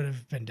there, he would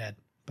have been dead.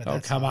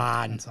 But come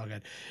on. That's all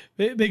good.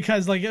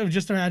 Because, like,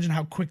 just imagine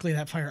how quickly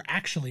that fire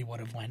actually would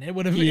have went. It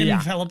would have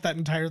enveloped that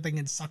entire thing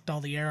and sucked all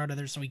the air out of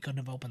there so he couldn't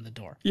have opened the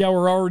door. Yeah,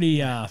 we're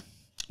already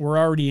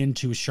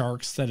into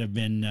sharks that have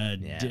been,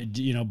 DNA'd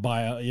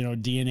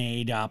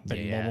up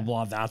and blah, blah,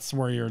 blah. That's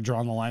where you're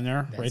drawing the line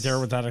there, right there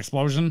with that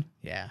explosion.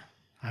 Yeah.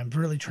 I'm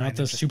really trying not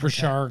the super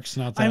sharks,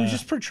 not the... I'm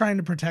just trying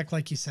to protect,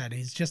 like you said,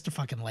 he's just a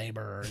fucking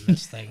laborer in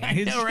this thing. I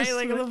know, right?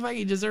 Like, what the fuck,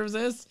 he deserves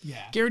this?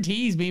 Yeah. Guarantee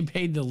he's being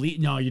paid the least.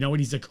 No, you know what?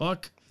 He's a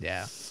cook.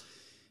 Yeah.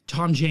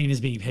 Tom Jane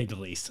is being paid the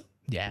least.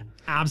 Yeah.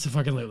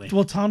 Absolutely.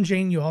 Well, Tom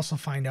Jane, you also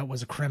find out,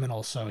 was a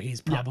criminal, so he's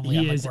probably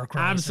he is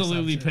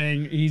absolutely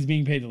he's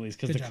being paid the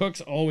least because the job.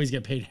 cooks always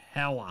get paid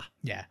hella.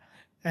 Yeah.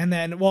 And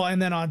then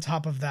on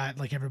top of that,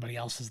 like everybody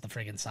else is the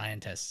friggin'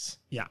 scientists.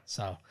 Yeah.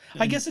 So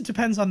I guess it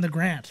depends on the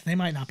grant. They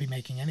might not be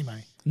making any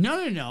money.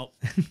 No.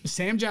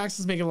 Sam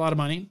Jackson's making a lot of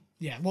money.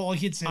 Yeah. Well,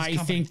 he'd say I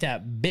think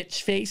that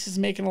bitch face is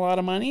making a lot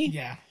of money.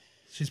 Yeah.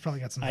 She's probably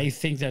got some money. I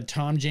think that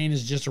Tom Jane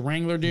is just a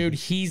Wrangler dude.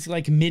 He's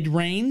like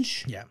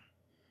mid-range. Yeah.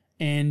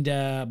 And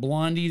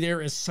Blondie there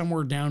is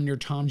somewhere down near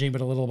Tom Jane,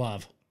 but a little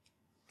above.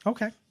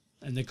 Okay.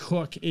 And the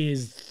cook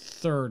is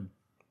third.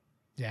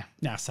 Yeah.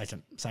 Nah,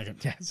 second. Yeah,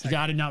 second. second. You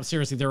gotta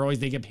seriously,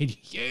 they get paid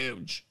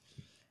huge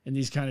in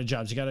these kind of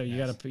jobs. You gotta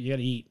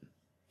eat.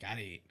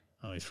 Gotta eat.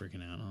 Oh, he's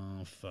freaking out.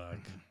 Oh fuck.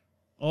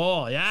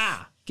 Oh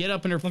yeah. Get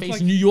up in her face,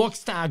 like- New York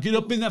style. Get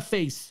up in that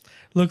face.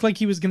 Looked like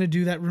he was gonna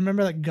do that.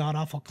 Remember that god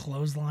awful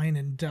clothesline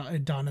in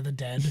Dawn of the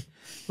Dead,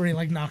 where he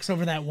like knocks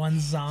over that one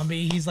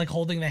zombie. He's like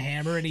holding the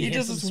hammer and he hits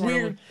just him is sort of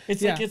weird.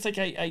 with- It's like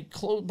I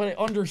close, but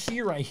under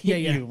here I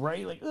hit you,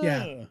 right? Like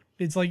ugh.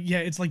 It's like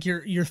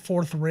your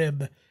fourth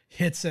rib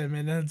hits him,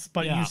 and then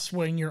you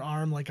swing your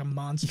arm like a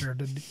monster.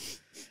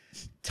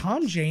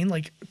 Tom Jane,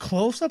 like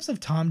close-ups of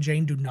Tom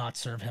Jane do not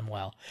serve him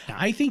well.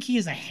 I think he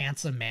is a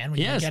handsome man when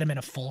you get him in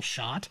a full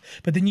shot,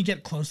 but then you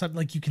get close-up,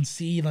 like you can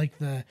see like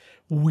the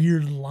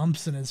weird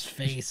lumps in his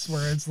face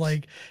where it's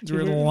like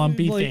weird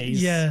lumpy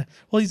face. Yeah.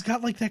 Well, he's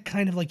got like that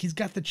kind of like he's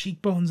got the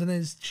cheekbones and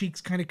his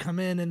cheeks kind of come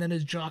in and then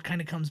his jaw kind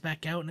of comes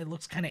back out and it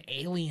looks kind of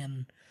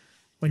alien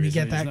when you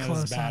get that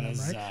close on him,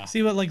 right?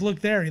 See what look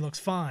there, he looks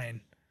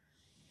fine.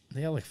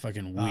 They all look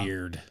fucking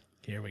weird.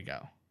 Here we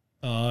go.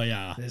 Oh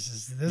yeah, this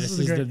is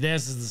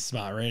the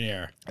spot right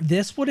here.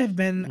 This would have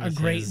been a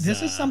great.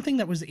 This is something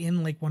that was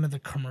in like one of the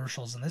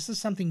commercials, and this is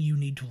something you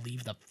need to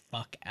leave the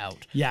fuck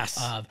out. Yes,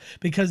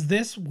 because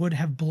this would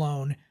have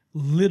blown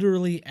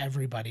literally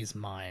everybody's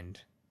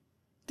mind.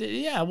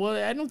 Yeah,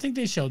 well, I don't think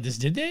they showed this,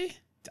 did they?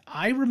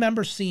 I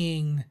remember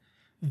seeing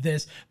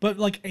this, but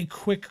like a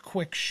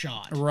quick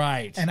shot,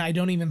 right? And I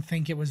don't even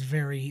think it was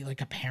very like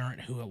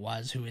apparent who it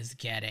was who is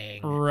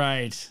getting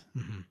right.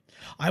 Mm-hmm.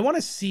 I want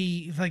to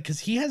see like because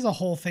he has a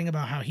whole thing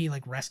about how he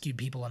like rescued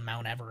people in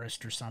Mount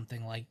Everest or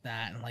something like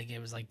that, and like it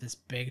was like this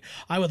big.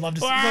 I would love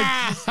to see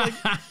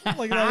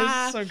like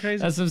that was so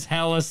crazy. That's some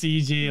hella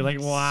CG.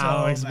 Like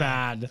wow, it's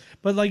bad.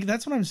 But like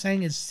that's what I'm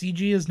saying is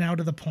CG is now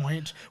to the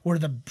point where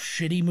the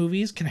shitty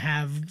movies can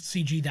have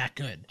CG that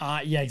good.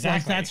 Yeah, exactly.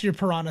 Like that's your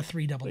Piranha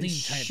 3 Double D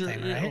type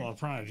thing, right? Well,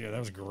 Piranha, that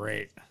was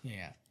great.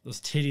 Yeah,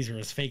 those titties were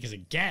as fake as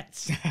it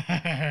gets.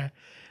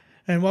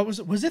 And what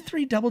was it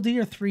 3 Double D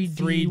or 3D?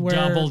 3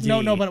 Double D.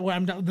 No, but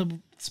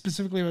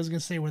specifically I was gonna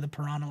say where the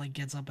piranha like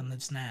gets up in the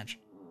snatch.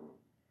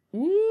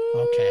 Ooh,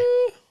 okay.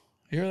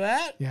 Hear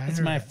that? Yeah, that's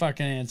my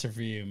fucking answer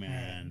for you,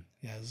 man.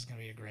 Yeah, this is gonna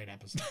be a great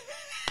episode.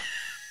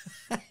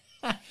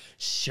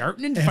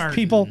 Sharting and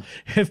farting.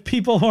 If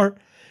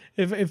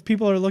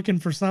people are looking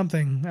for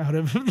something out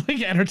of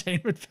like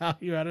entertainment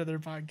value out of their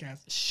podcast,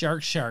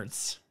 shark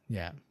sharts.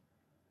 Yeah.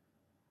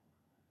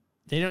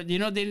 They don't. You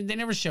know they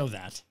never show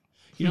that.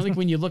 You know, like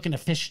when you look in a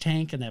fish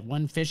tank and that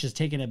one fish is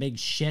taking a big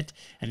shit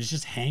and it's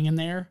just hanging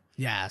there?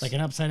 Yes. Like an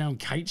upside down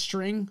kite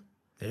string?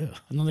 Ew.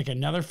 And then like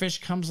another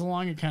fish comes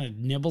along and kind of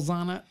nibbles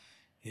on it?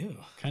 Ew.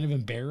 Kind of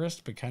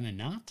embarrassed, but kind of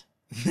not?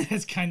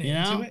 It's kind of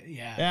into it?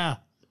 Yeah. Yeah.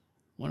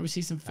 Why don't we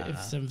see some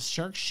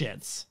shark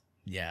shits?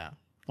 Yeah.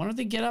 Why don't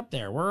they get up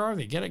there? Where are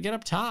they? Get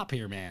up top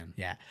here, man.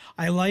 Yeah.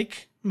 I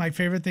like my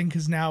favorite thing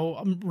because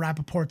now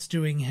Rappaport's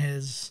doing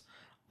his...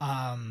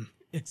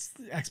 it's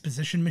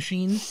exposition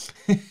machine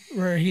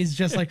where he's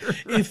just like,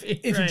 if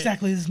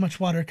exactly this much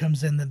water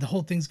comes in, then the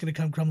whole thing's going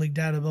to come crumbling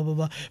down and blah, blah,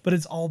 blah. But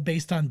it's all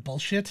based on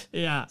bullshit.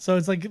 Yeah. So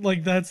it's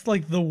like that's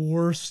like the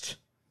worst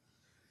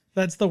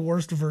That's the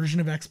worst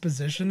version of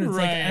exposition. It's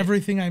like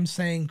everything I'm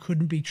saying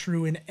couldn't be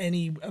true in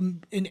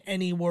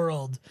any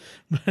world.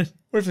 But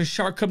what if a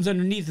shark comes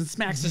underneath and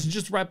smacks us in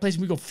just the right place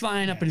and we go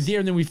flying up into the air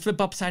and then we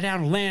flip upside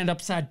down and land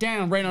upside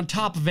down right on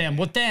top of him?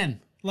 What then?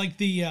 Like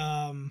the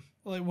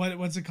like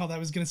what's it called? I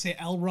was gonna say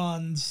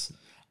Elrond's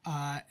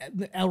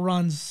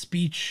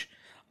speech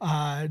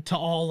to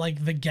all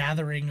like the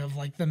gathering of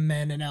like the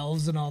men and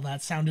elves and all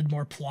that sounded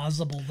more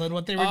plausible than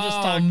what they were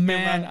just talking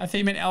about. I think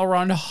you meant L.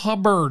 Ron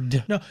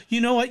Hubbard. No,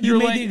 you know what? You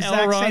made the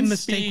exact same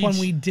mistake when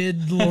we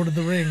did Lord of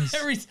the Rings.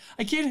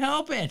 I can't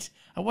help it.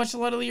 I watched a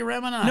lot of the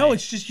Remini. No,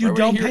 it's just you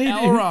don't pay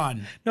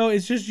Elrond. No,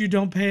 it's just you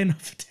don't pay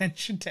enough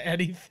attention to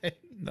anything.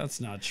 That's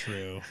not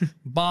true.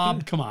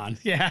 Bob, come on.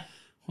 Yeah.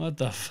 What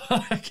the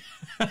fuck?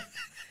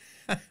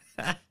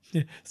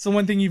 Yeah. So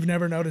one thing you've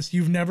never noticed,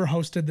 you've never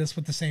hosted this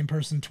with the same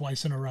person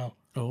twice in a row.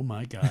 Oh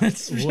my God.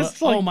 It's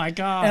just like oh my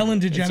God. Ellen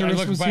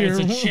DeGeneres was here.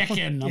 It's a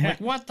chicken. I'm Yeah.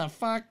 like, what the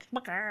fuck?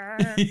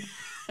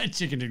 That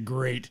chicken did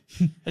great.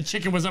 That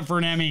chicken was up for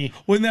an Emmy.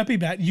 Wouldn't that be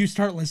bad? You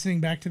start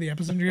listening back to the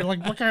episode and you're like,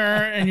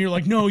 and you're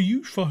like, no,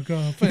 you fuck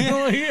up. And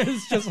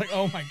it's just like,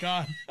 oh my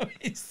God.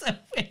 It's so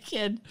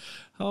wicked.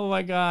 Oh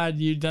my God.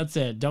 That's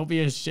it. Don't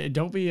be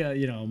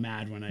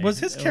mad when I. Was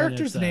his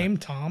character's name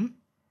Tom?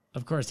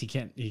 Of course, he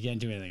can't do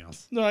anything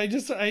else. No, I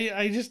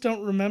just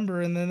don't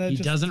remember. And then he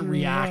doesn't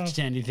react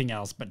to anything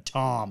else but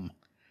Tom.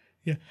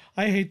 Yeah,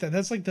 I hate that.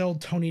 That's like the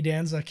old Tony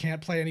Danza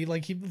can't play any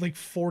like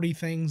 40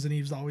 things and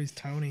he's always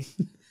Tony.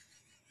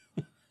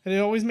 And it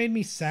always made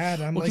me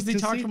sad. I'm because they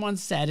talked to him on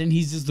set and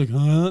he's just like,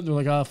 huh? They're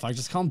like, oh, fuck,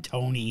 just call him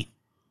Tony.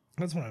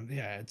 That's what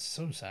it's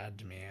so sad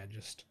to me.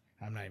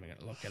 I'm not even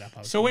gonna look it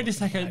up. So wait a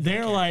second,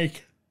 they're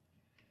like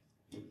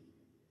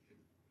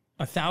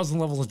 1,000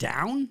 levels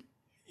down?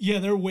 Yeah,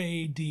 they're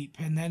way deep.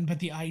 But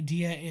the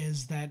idea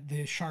is that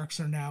the sharks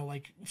are now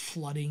like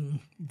flooding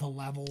the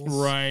levels.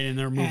 Right, and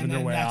they're moving their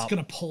way that's up.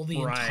 going to pull the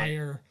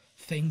entire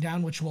thing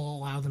down, which will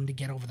allow them to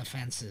get over the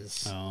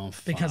fences. Oh,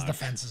 fuck. Because the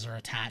fences are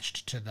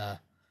attached to the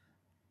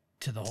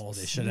whole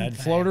They should have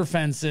had floater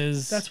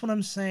fences. That's what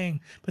I'm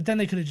saying. But then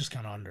they could have just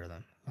gone under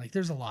them. Like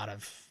there's a lot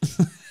of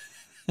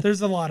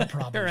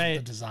problems with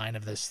the design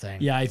of this thing.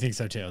 Yeah, I think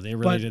so too. They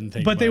really didn't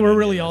think. But they were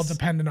really all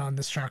dependent on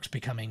the sharks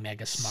becoming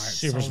mega smart.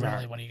 Super smart.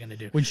 Really, what are you going to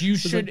do? Which you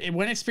should,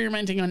 when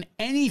experimenting on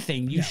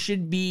anything, you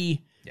should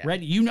be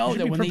ready. You know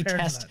that when they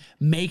test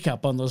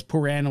makeup on those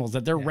poor animals,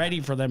 that they're ready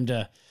for them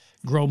to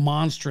grow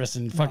monstrous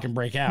and fucking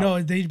break out.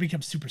 No, they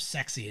become super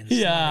sexy and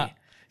slutty.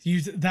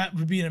 That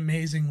would be an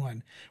amazing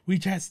one. We're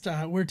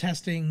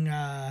testing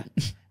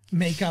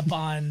makeup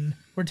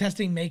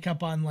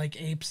on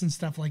like apes and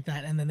stuff like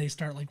that, and then they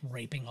start like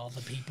raping all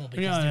the people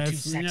because they're too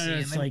sexy.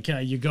 It's like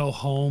you go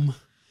home.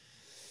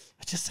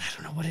 I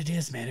don't know what it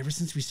is, man. Ever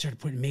since we started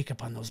putting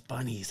makeup on those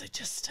bunnies,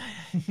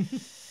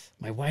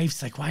 my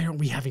wife's like, why aren't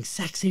we having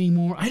sex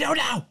anymore? I don't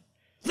know.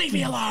 Leave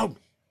me alone.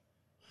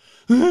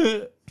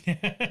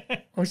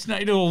 Or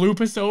tonight it'll loop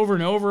us over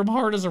and over. I'm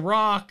hard as a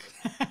rock.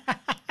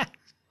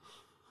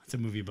 It's a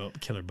movie about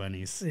killer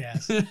bunnies.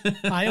 Yes.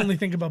 I only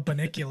think about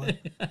Bunnicula,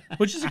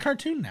 which is a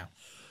cartoon now.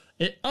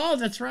 Oh,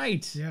 that's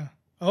right. Yeah.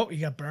 Oh, he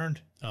got burned.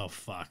 Oh,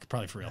 fuck.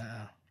 Probably for real.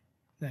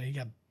 No, he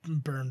got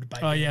burned by.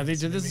 Oh, yeah. They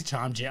did. This is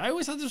Tom Jane. I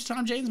always thought this was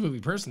Tom Jane's movie,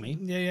 personally.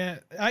 Yeah.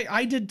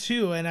 I did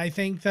too. And I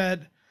think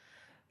that,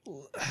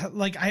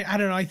 like, I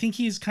don't know. I think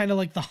he's kind of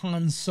like the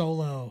Han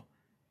Solo,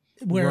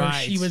 where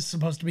she was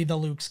supposed to be the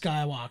Luke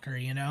Skywalker,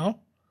 you know?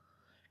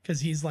 Because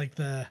he's like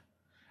the.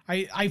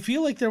 I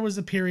feel like there was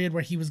a period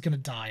where he was going to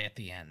die at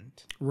the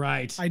end.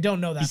 Right. I don't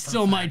know that. He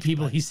still might,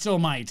 people. He still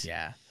might.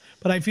 Yeah.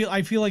 But I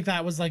feel like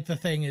that was like the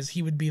thing is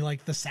he would be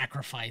like the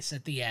sacrifice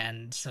at the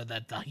end so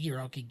that the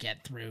hero could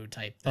get through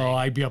type thing. Oh,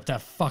 I'd be up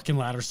that fucking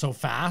ladder so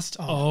fast.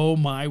 Oh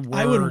my word.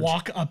 I would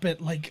walk up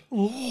it like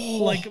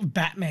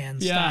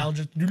Batman style.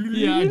 Just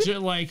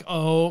like,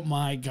 oh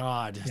my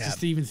God. Yeah.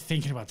 Just even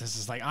thinking about this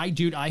is like,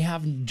 I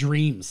have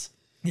dreams.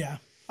 Yeah.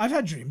 I've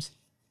had dreams.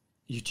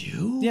 You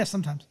do? Yeah,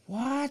 sometimes.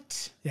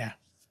 What? Yeah.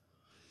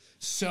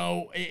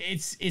 So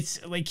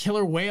it's like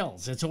killer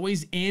whales. It's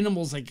always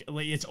animals, like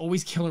it's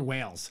always killer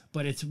whales,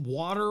 but it's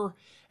water,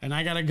 and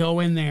I gotta go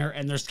in there,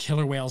 and there's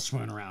killer whales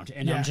swimming around,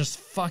 and I'm just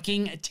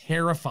fucking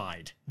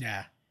terrified.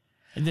 Yeah.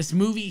 And this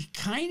movie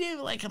kind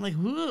of like, I'm like,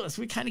 ooh, this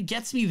movie kind of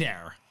gets me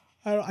there.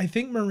 I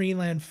think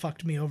Marineland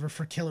fucked me over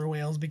for killer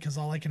whales because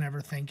all I can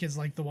ever think is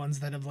like the ones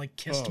that have like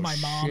kissed my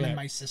mom and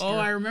my sister. Oh,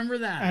 I remember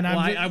that. And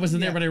I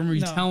wasn't there, but I remember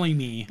you telling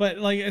me. But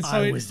like, so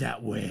I was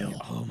that whale.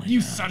 Oh my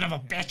God. Son of a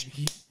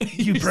bitch.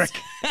 You prick.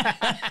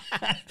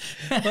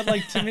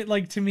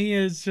 But to me,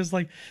 it's just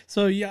like,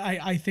 so yeah,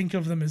 I think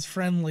of them as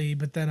friendly,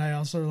 but then I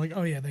also like,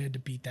 oh yeah, they had to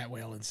beat that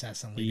whale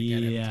incessantly to get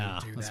him to do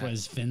that. That's why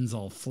his fins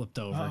all flipped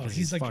over because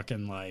he's like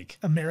fucking like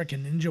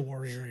American Ninja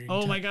Warrior.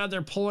 Oh my God,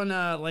 they're pulling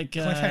like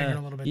cliffhanger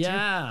a little bit. Yeah.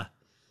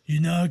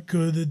 You're not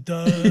gonna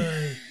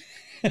die.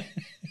 We'll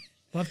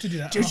have to do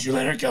that. Did you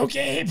let her go,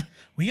 Gabe?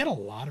 We got a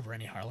lot of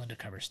Rennie Harlan to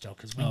cover still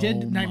because we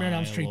did Nightmare on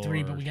Elm Street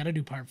 3, but we got to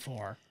do part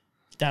 4.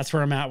 That's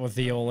where I'm at with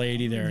the old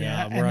lady there.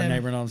 Yeah, we're on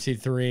Nightmare on Elm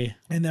Street 3.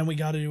 And then we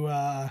got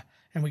to,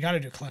 and we got to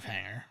do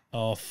Cliffhanger.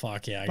 Oh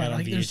fuck yeah! I But, got it on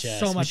like, there's VHS.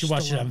 so We much should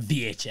watch still it on on.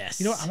 VHS.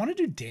 You know what? I want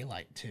to do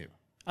Daylight too.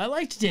 I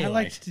liked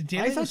Daylight.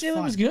 I thought Daylight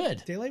fun. was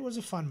good. Daylight was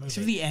a fun movie.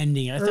 Except for the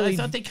ending. I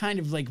thought they kind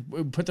of like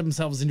put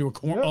themselves into a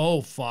corner. Yep.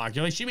 Oh fuck!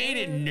 You're like, she made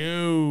it.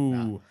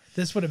 No.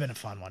 This would have been a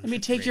fun one. Let me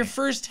for take your 3D.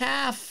 first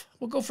half.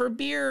 We'll go for a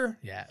beer.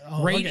 Yeah.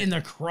 Right look at- in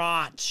the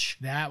crotch.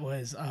 That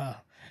was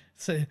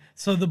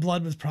so the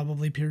blood was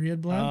probably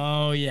period blood.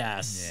 Oh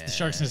yes. The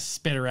shark's gonna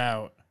spit her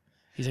out.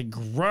 He's like,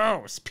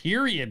 gross.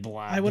 Period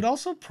blood. I would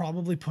also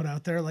probably put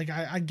out there, like,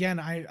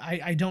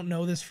 I don't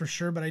know this for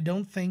sure, but I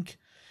don't think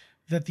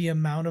that the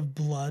amount of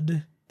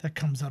blood that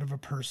comes out of a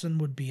person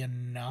would be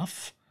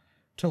enough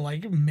to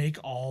like make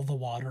all the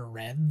water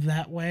red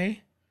that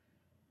way.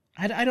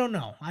 I don't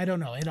know. I don't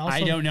know. It also,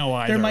 I don't know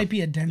either. There might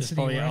be a There's density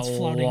probably where it's a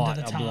floating lot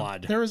to the of top.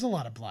 blood. There is a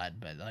lot of blood,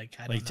 but like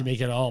I don't like know. to make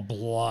it all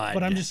blood.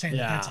 But I'm just saying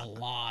yeah. that's a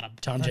lot of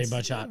Tom J.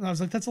 that's- Buttshot. I was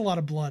like, that's a lot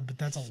of blood, but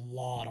that's a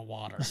lot of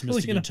water. Just missed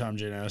a You know? good Tom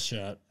J. ass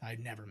shot. I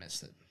never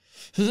missed it.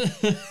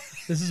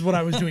 This is what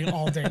I was doing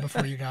all day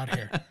before you got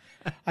here.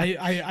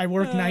 I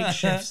work night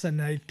shifts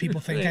and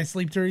people think I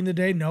sleep during the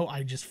day. No,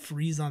 I just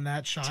freeze on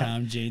that shot.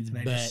 Tom Jade's and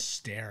I butt. just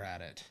stare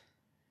at it.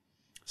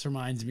 This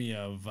reminds me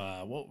of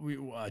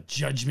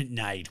Judgment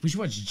Night. We should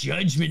watch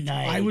Judgment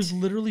Night. I was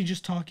literally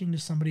just talking to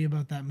somebody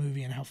about that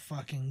movie and how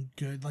fucking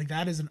good. Like,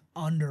 that is an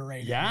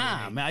underrated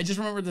Yeah, movie. man, I just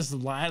remember this the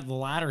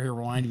ladder here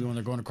reminded me when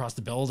they're going across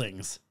the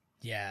buildings.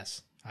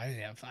 Yes.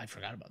 I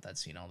forgot about that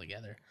scene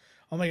altogether.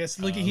 Oh my gosh,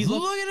 look, he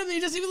Look looked, at him. He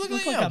doesn't even look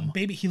like like him. a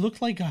baby. He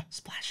looked like a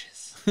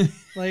Splashes.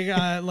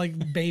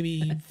 like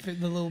baby, the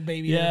little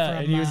baby. Yeah,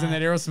 from, and he was in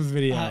that Aerosmith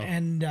video.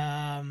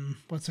 and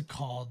what's it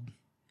called?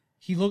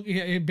 He looked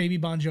Baby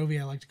Bon Jovi.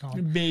 I like to call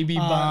him Baby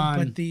Bon.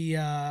 But the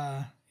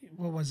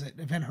what was it?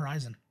 Event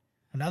Horizon,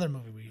 another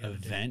movie we gotta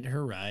do. Event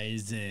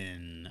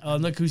Horizon. Oh,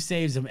 and look who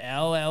saves him.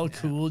 LL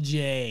Cool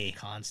J.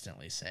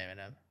 Constantly saving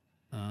him.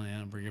 Oh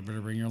yeah,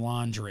 better bring your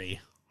laundry.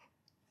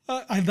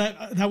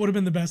 That would have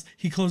been the best.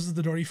 He closes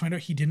the door. You find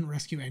out he didn't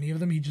rescue any of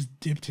them. He just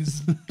dipped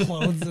his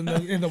clothes in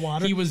the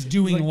water. He was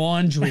doing Like,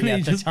 laundry and he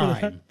at the just put it-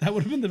 time. That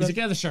would have been the He's best.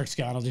 like, yeah, the shark's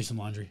gone. I'll do some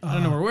laundry. I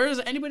don't know where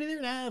is anybody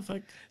there? Nah,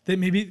 fuck.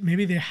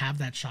 Maybe they have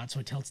that shot, so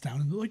it tilts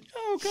down, and they're like,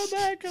 "Oh, come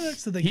back!"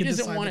 So they He can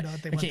doesn't decide want whether or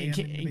not they to. want Okay, the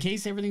ending to in be.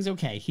 case everything's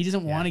okay, he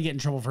doesn't want to get in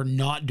trouble for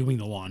not doing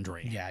the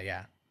laundry.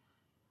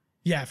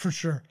 Yeah, for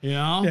sure. You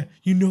know? Yeah,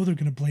 you know they're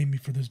gonna blame me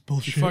for this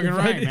bullshit. Fucking if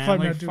right, if man. I'm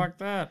Like, not doing- fuck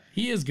that.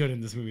 He is good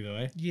in this movie, though,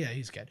 eh? Yeah,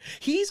 he's good.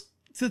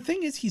 The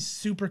thing is, he's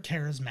super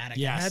charismatic.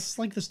 Yes. And that's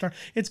like the star.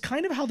 It's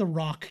kind of how The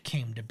Rock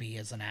came to be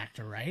as an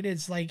actor, right?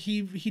 It's like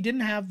he didn't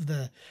have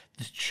the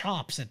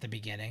chops at the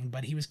beginning,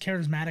 but he was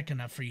charismatic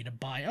enough for you to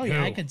buy. Oh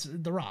yeah, Who? I could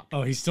The Rock.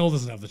 Oh, he still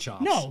doesn't have the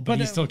chops. No, but,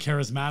 he's still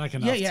charismatic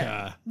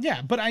enough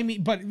yeah. But I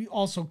mean, but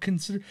also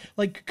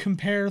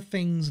compare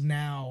things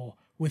now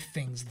with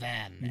things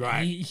then.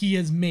 Right. He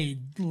has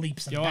made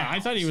leaps and Yo, I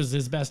bounds. thought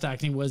his best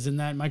acting was in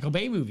that Michael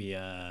Bay movie,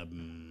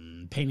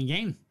 Pain and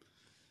Gain.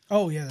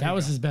 Oh yeah, That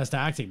was his best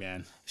acting,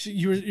 man.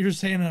 You're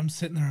saying, and I'm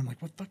sitting there. I'm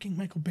like, what fucking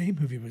Michael Bay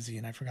movie was he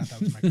in? I forgot that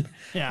was Michael Bay.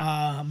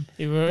 Yeah.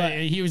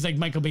 He was like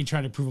Michael Bay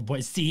trying to prove a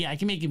point. See, I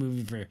can make a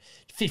movie for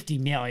 $50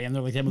 million.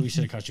 They're like, that movie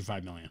should have cost you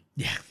 $5 million.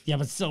 Yeah. Yeah,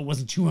 but still, it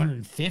wasn't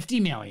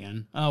 $250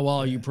 million. Oh,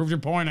 well, you proved your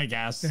point, I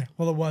guess. Yeah,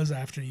 well, it was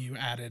after you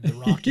added The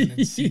Rock in and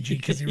CG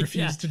because he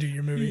refused to do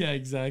your movie. Yeah,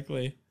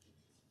 exactly.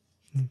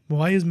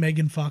 Why is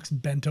Megan Fox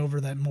bent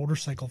over that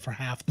motorcycle for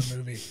half the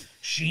movie?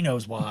 She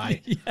knows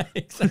why. Yeah,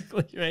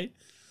 exactly, right?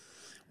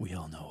 We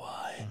all know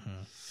why.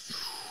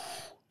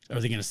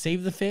 Are they going to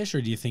save the fish, or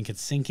do you think it's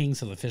sinking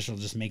so the fish will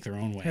just make their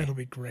own way? It'll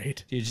be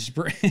great. Do you just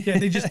Yeah,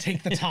 they just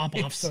take the top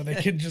off so they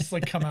can just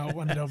like come out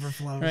when it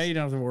overflows. right? You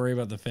don't have to worry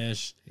about the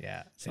fish.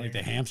 Yeah. It's like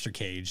the hamster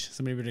cage.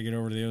 Somebody better get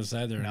over to the other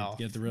side there No. and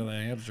get the real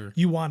hamster.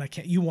 You want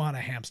a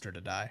hamster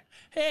to die.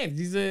 Hey,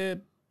 these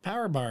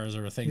power bars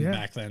are a thing Yeah.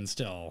 back then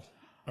still.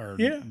 Or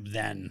Yeah.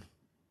 then.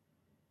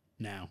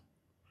 Now.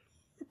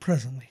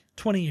 Presently.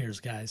 20 years,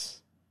 guys.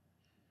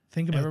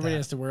 Think about Everybody that.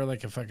 has to wear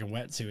like a fucking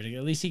wetsuit.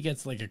 At least he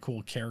gets like a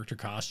cool character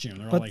costume.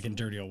 They're all But- like in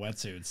dirty old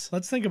wetsuits.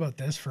 Let's think about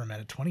this for a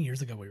minute. 20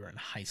 years ago, we were in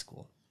high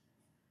school.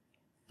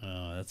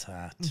 Oh, that's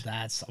hot.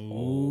 That's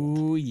old.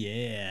 Oh,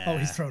 yeah. Oh,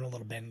 he's throwing a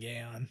little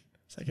Bengay on.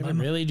 It's like, I didn't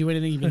really do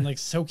anything. You've been like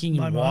soaking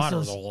in My water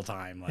muscles- the whole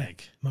time.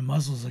 Like, My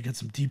muscles, I got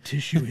some deep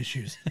tissue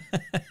issues.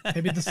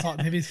 Maybe the salt.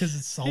 Maybe it's because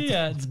it's salty.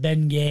 yeah, it's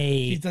Ben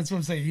Gay. That's what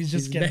I'm saying. He's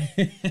just getting.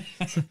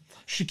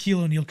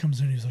 Shaquille O'Neal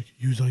comes in. He's like,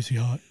 use icy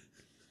hot.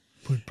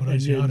 Put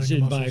icy hot on your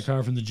buy a muscles.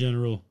 car from the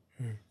general.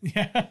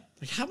 Yeah.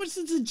 Like, how much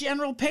is the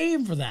general pay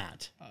him for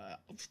that?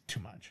 Too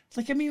much.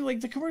 Like, I mean,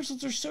 like the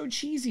commercials are so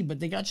cheesy, but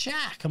they got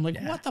Shaq. I'm like,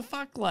 what the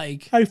fuck?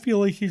 Like, I feel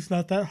like he's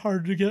not that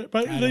hard to get,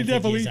 but I don't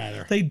think he is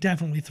either. they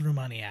definitely threw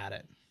money at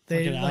it.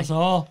 They fucking like,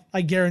 asshole.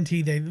 I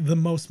guarantee the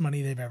most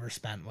money they've ever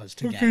spent was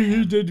to get Okay, he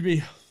him. did to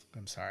me.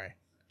 I'm sorry.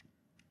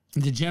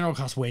 The general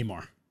costs way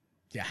more.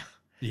 Yeah.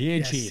 He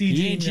ain't Yeah, cheap. CG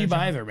He ain't cheap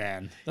general. either,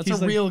 man. That's He's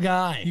a like- real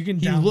guy. you can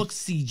he down- looks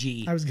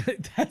CG. I was gonna.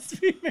 That's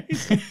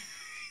amazing.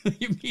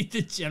 You meet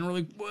the general,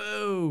 like,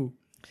 whoa.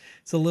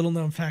 It's a little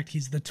known fact.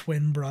 He's the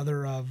twin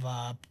brother of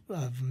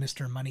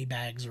Mr.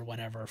 Moneybags or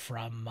whatever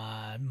from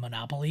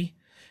Monopoly,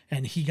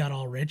 and he got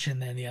all rich,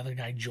 and then the other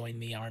guy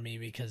joined the army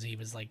because he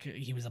was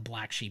a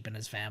black sheep in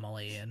his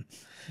family,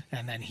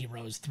 and then he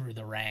rose through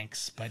the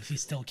ranks, but he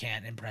still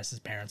can't impress his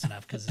parents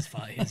enough because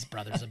his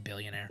brother's a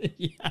billionaire.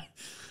 Yeah,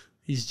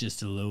 he's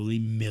just a lowly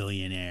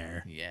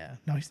millionaire. Yeah,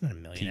 no, he's not a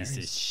millionaire. Piece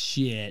of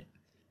shit.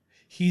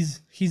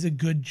 He's a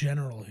good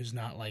general who's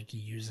not like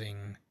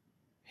using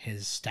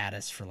his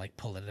status for like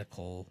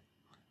political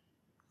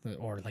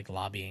or like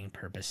lobbying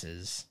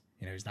purposes.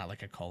 You know, he's not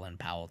like a Colin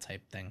Powell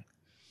type thing.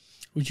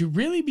 Would you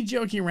really be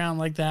joking around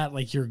like that?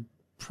 Like you're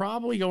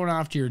probably going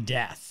off to your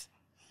death.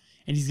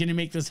 And he's gonna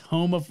make this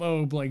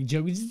homophobe like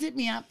joke. Just hit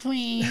me up,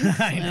 please.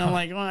 And I'm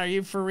like, oh, are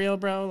you for real,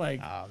 bro?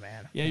 Like, oh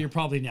man. Yeah, you're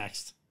probably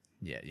next.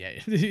 Yeah.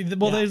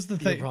 Well, there's the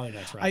thing. You're probably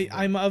next, right?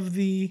 I'm of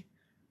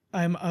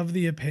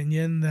the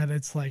opinion that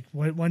it's like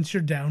once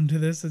you're down to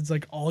this, it's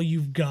like all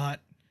you've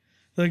got.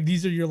 Like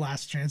these are your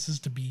last chances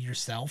to be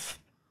yourself.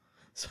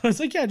 So it's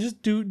like, yeah,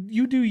 just do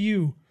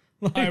you.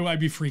 Like, I'd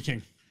be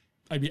freaking.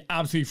 I'd be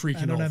absolutely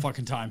freaking the whole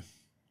fucking time.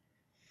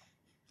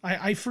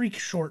 I freak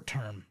short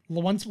term.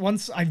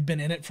 Once I've been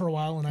in it for a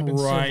while and I've been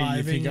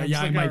surviving.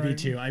 I might be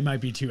too. I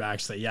might be too,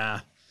 actually. Yeah.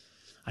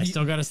 I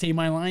still got to stay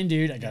my line,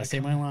 dude. I got to stay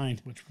my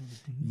line.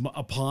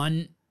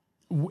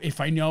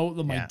 If I know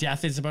that my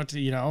death is about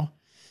to,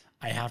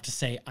 I have to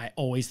say, I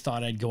always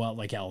thought I'd go out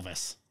like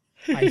Elvis.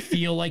 I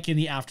feel like in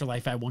the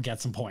afterlife, I will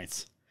get some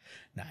points.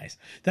 Nice.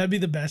 That'd be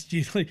the best.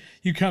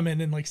 You come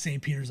in and like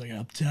St. Peter's like,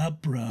 up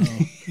top, bro.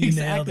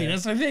 Exactly.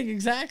 That's my thing.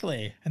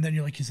 Exactly. And then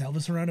you're like, is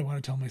Elvis around? I want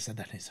to tell him I said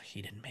that. And he's like,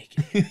 he didn't make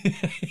it.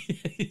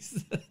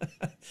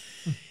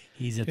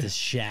 He's at the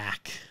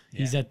shack. Yeah.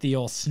 He's at the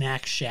old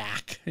snack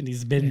shack. And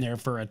he's been there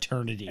for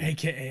eternity.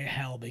 AKA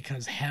hell,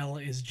 because hell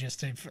is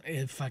just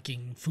a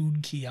fucking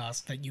food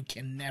kiosk that you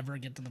can never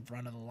get to the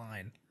front of the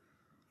line.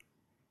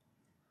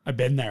 I've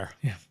been there.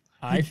 Yeah.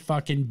 I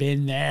fucking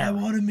been there. I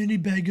want a mini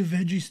bag of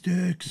veggie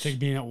sticks. It's like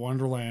being at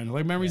Wonderland.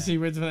 Like, remember you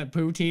went to that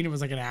poutine? It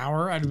was like an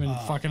hour. I'd have been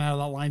fucking out of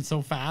that line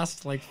so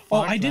fast. Like,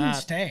 fuck I didn't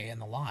stay in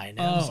the line.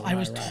 I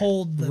was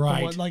told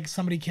that like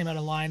somebody came out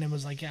of line and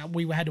was like, yeah,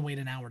 we had to wait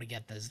an hour to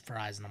get this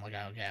fries. And I'm like,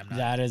 oh, okay, I'm not.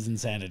 That is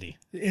insanity.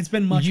 It's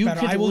been much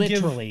better. I will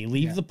literally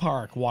leave the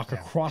park, walk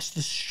across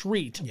the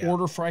street,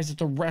 order fries at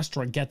the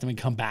restaurant, get them, and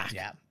come back.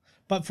 Yeah.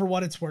 But for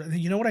what it's worth,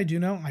 you know what I do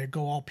know? I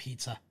go all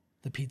pizza.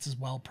 The pizza's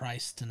well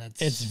priced and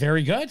it's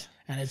very good.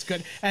 And it's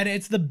good. And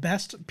it's the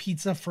best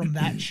pizza from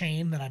that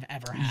chain that I've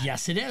ever had.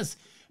 Yes, it is.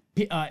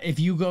 If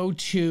you go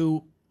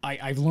to,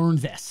 I've learned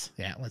this.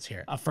 Yeah, let's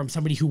hear it. From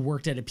somebody who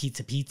worked at a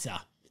pizza.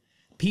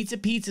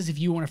 Pizzas, if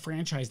you want a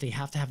franchise, they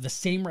have to have the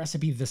same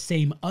recipe, the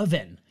same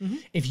oven. Mm-hmm.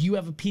 If you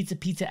have a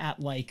pizza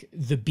at like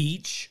the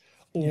beach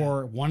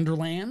or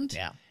Wonderland,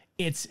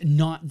 it's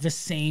not the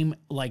same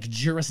like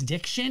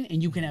jurisdiction,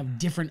 and you can have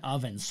different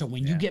ovens. So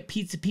when you get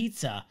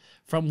pizza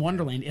from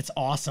Wonderland, it's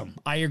awesome.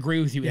 I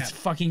agree with you. It's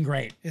fucking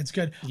great. It's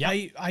good.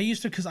 Yep. I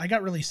used to, because I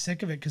got really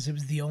sick of it because it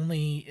was the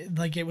only,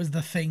 like, it was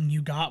the thing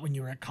you got when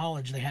you were at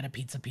college. They had a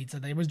pizza.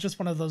 It was just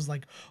one of those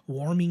like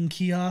warming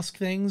kiosk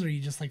things where you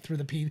just like threw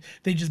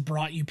they just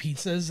brought you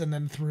pizzas and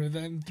then threw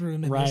them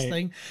in this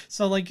thing.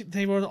 So like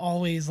they were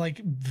always like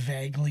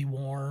vaguely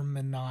warm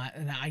and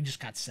I just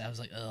got I was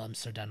like, oh, I'm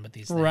so done with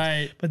these things.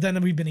 Right. But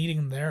then we've been eating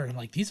them there and I'm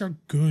like, these are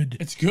good.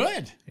 It's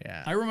good.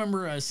 Yeah. I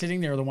remember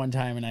sitting there the one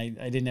time and I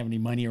didn't have any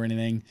money or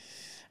anything.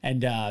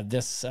 And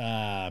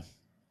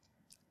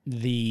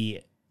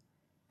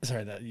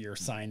your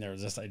sign there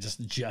was I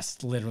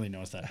just literally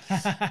noticed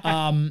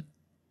that.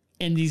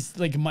 And these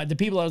the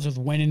people I was with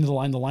went into the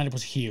line. The lineup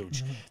was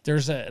huge. Mm-hmm.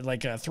 There's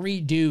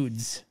three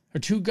dudes or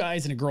two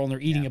guys and a girl, and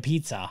they're eating a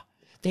pizza.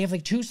 They have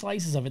like two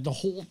slices of it, the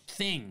whole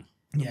thing,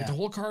 the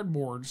whole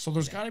cardboard. So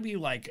there's got to be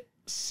like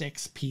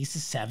 6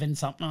 pieces, 7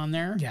 something on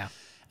there. Yeah.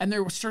 And they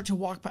start to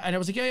walk by, and I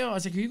was like, yo, I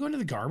was like, are you going to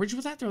the garbage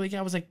with that? They're like, yeah.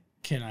 I was like,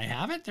 can I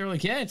have it? They're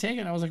like, yeah, take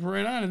it. I was like,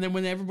 right on. And then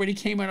when everybody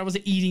came out, I was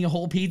eating a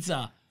whole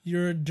pizza.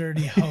 You're a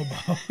dirty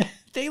hobo.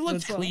 They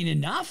looked clean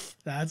enough.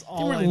 That's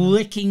all. They were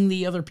licking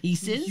the other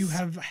pieces. You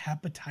have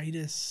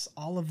hepatitis,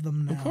 all of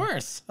them now.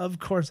 Of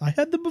course. I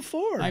had them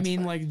before. I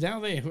mean, like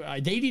now they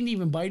didn't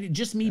even bite it.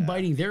 Just me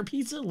biting their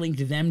pizza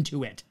linked them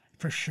to it.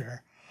 For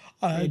sure.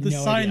 The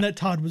sign that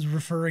Todd was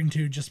referring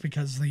to, just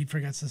because he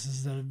forgets this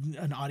is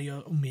an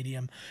audio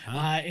medium,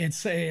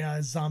 it's a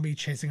zombie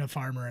chasing a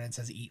farmer, and it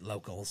says "Eat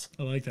locals."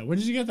 I like that. When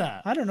did you get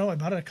that? I don't know. I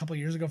bought it a couple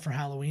years ago for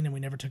Halloween, and we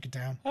never took it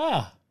down.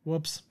 Ah,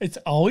 whoops! It's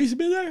always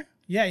been there.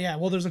 Yeah.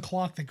 Well, there's a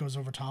clock that goes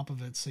over top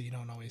of it, so you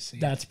don't always see.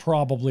 That's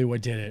probably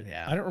what did it.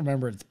 Yeah. I don't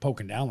remember it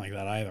poking down like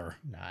that either.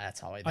 No,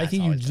 that's always. I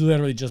think you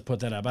literally just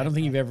put that up. I don't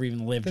think you've ever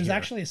even lived. There's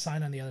actually a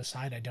sign on the other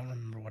side. I don't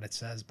remember what it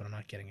says, but I'm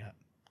not getting it.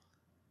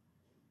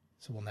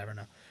 So we'll never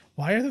know.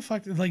 Why are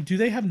do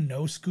they have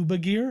no scuba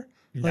gear?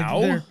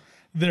 No.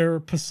 They're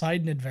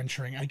Poseidon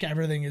adventuring. Like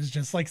everything is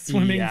just like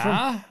swimming.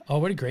 Yeah. Oh,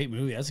 what a great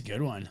movie. That's a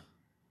good one.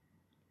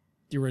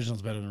 The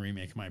original's better than the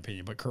remake, in my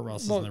opinion, but Kurt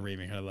Russell's in the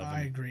remake. I love him.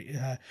 I agree.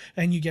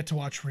 And you get to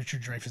watch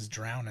Richard Dreyfuss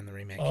drown in the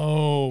remake.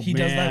 Oh, he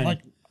does that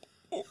like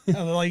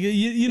Like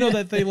you know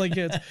that they like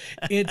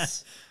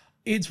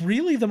it's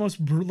really the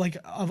most brutal, like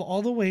of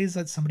all the ways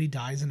that somebody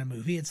dies in a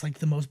movie, it's like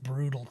the most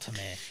brutal to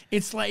me.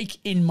 It's like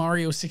in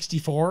Mario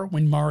 64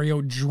 when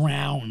Mario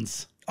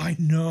drowns. I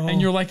know.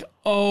 And you're like,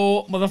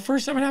 oh, well, the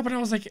first time it happened, I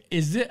was like,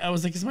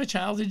 is my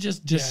childhood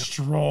just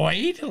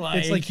destroyed? Like,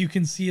 it's like you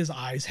can see his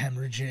eyes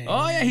hemorrhaging.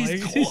 Oh yeah,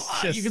 he's like, cool.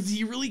 just, You can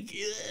see really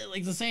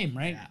like the same,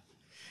 right? Yeah.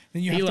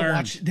 Then you have to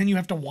watch. Then you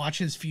have to watch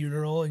his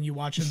funeral, and you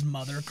watch his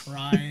mother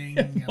crying.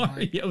 And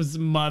Mario's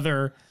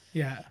mother.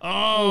 Yeah.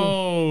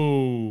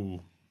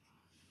 Oh.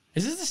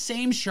 Is this the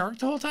same shark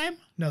the whole time?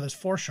 No, there's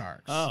 4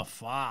 sharks. Oh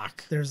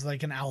fuck. There's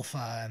like an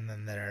alpha, and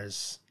then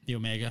there's The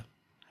Omega.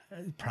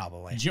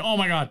 Probably. Oh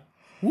my god.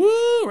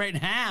 Woo! Right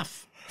in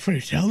half.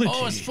 Fatality.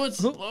 Oh, his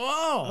foot's.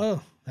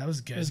 Oh, that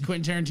was good. It was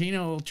Quentin Tarantino, a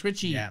little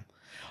twitchy. Yeah.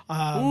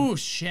 Ooh,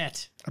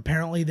 shit.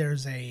 Apparently,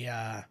 there's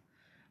a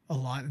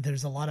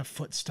lot of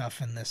foot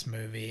stuff in this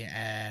movie,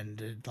 and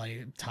it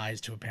like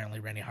ties to apparently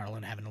Rennie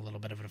Harlan having a little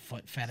bit of a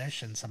foot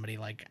fetish, and somebody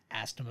like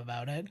asked him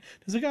about it.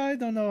 He's like, I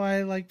don't know,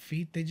 I like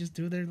feet. They just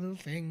do their little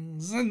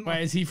things. And, Why,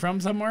 is he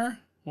from somewhere?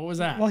 What was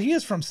that? well, he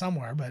is from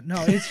somewhere, but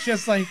no, it's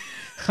just like.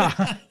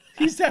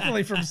 He's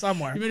definitely from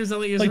somewhere. You made him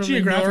sound like he was Like from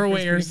geographic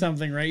Norway or perspective.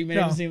 something, right? You made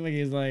him seem like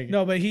he's like...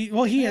 No, but he is.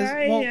 Well,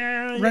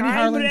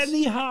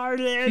 Rennie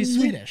Harlan. He's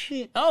Swedish.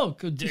 Oh,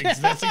 good.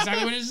 That's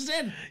exactly what it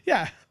said.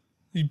 Yeah.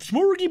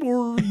 Smorgy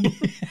board.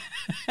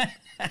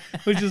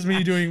 Which is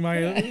me doing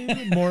my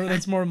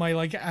that's more my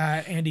like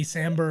Andy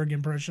Samberg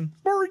impression.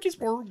 Board.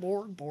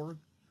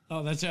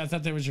 Oh, I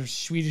thought that was your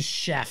Swedish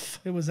chef.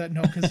 It was that,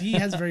 no, because he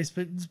has very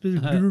Yeah,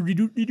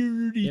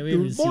 we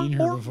haven't seen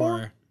her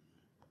before.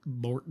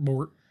 Bort.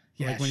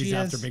 Yeah, Like when he's she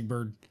after has- Big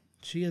Bird.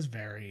 She is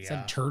very. Is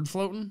that turd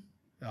floating?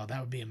 Oh, that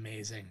would be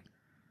amazing.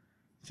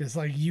 Just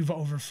like you've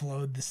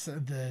overflowed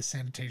the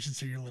sanitation,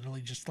 so you're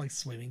literally just like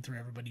swimming through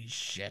everybody's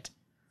shit.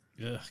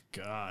 Ugh,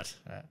 God.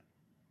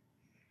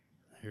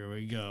 Here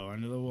we go,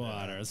 under the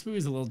water. This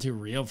movie's a little too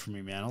real for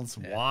me, man. All this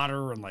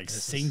water and like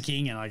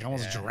sinking and like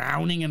almost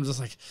drowning, and I'm just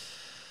like,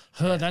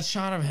 that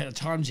shot of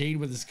Tom Jade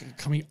with this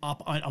coming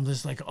up, I'm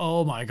just like,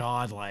 oh my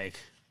God, like,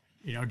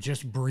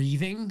 just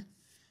breathing.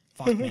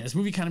 Fuck, man, this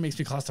movie kind of makes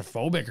me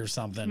claustrophobic or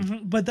something.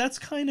 Mm-hmm. But that's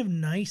kind of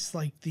nice,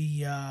 like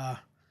the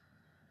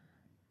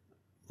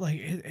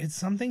it's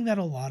something that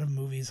a lot of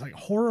movies, like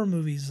horror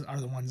movies, are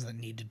the ones that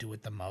need to do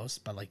it the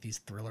most. But like these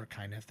thriller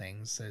kind of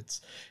things,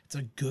 it's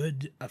a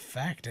good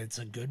effect. It's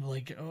a good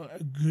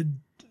a good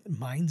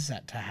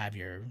mindset to have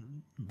your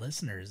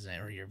listeners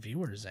or your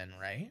viewers in,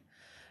 right?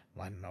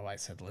 Well, I don't know why I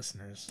said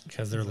listeners,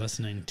 Because they're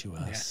listening to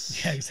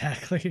us. Yeah,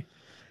 exactly.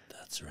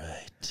 That's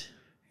right.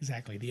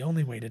 Exactly. The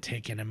only way to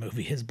take in a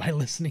movie is by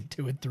listening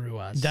to it through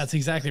us. That's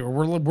exactly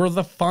we're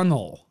the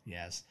funnel.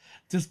 Yes.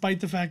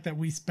 Despite the fact that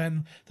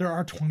there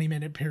are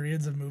 20-minute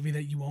periods of movie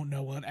that you won't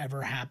know what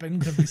ever happened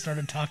because we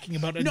started talking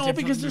about a No,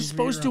 because they're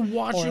supposed to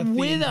watch it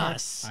with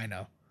us. I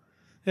know.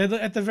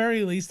 At the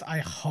very least, I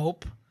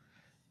hope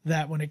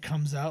that when it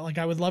comes out, like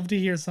I would love to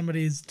hear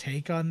somebody's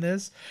take on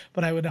this,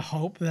 but I would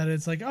hope that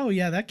it's like, oh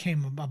yeah, that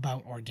came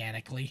about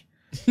organically.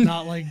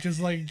 Not like just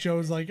like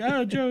Joe's like,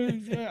 oh Joe,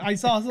 I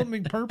saw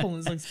something purple, and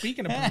it's like,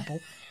 speaking of purple,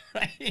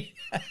 Right.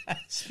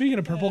 speaking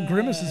of purple,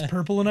 Grimace is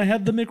purple, and I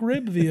had the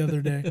McRib the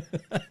other day.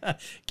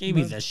 Gave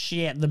me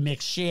the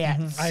mixed shit.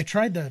 I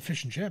tried the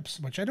fish and chips,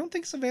 which I don't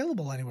think is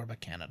available anywhere but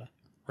Canada.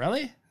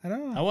 Really? I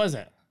don't know. How was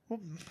it? Well,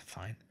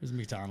 fine. It was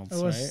McDonald's,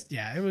 It was, right?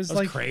 yeah, it was I was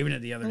like craving it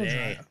the other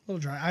day. a little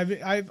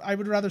dry. I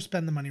would rather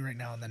spend the money right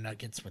now on the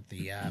nuggets with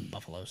the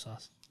buffalo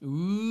sauce.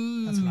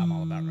 Ooh. That's what I'm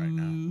all about right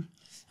now.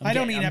 I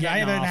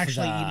haven't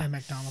actually eaten at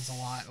McDonald's a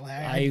lot.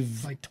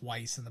 I've like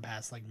twice in the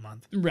past like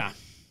month. Yeah,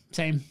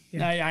 same.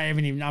 Yeah. I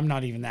haven't even. I'm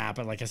not even that.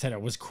 But like I said, I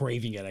was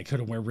craving it. I could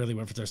have really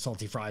went for their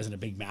salty fries and a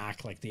Big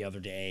Mac like the other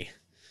day.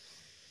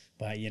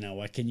 But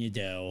what can you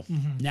do?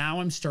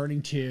 Now I'm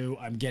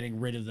getting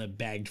rid of the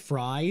bagged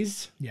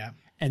fries. Yeah.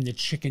 And the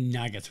chicken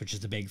nuggets, which is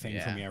the big thing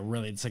for me.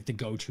 It's like the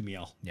go-to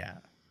meal. Yeah.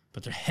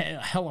 But they're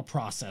hella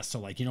processed. So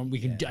like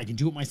I can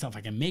do it myself.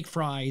 I can make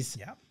fries.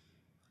 Yeah.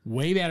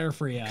 Way better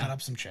for you. Cut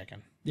up some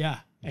chicken. Yeah.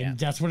 And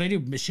that's what I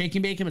do. Shake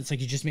and bake them. It's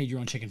like you just made your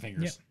own chicken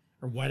fingers. Yep.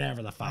 Or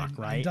whatever the fuck,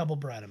 right? I double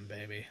bread them,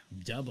 baby.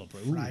 Double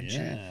bread. Fried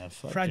chicken.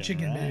 Fried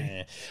chicken,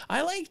 baby.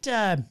 I liked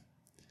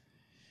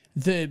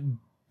the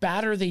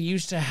batter they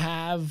used to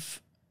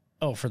have.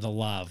 Oh, for the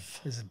love.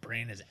 His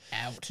brain is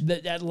out.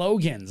 At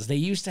Logan's, they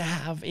used to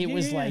have, it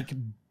was Yeah. like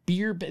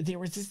beer, but there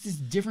was this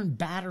different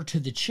batter to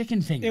the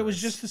chicken fingers. It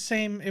was just the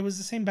same. It was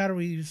the same batter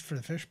we used for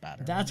the fish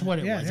batter. That's what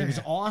it was. Yeah, It was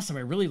awesome.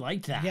 I really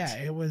liked that. Yeah,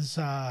 it was.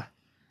 What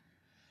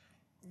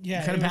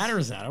kind of batter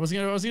is that? I was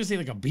gonna say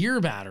like a beer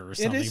batter or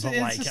something. It's but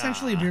like,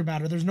 essentially a beer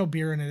batter. There's no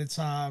beer in it. It's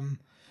I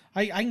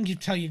can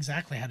tell you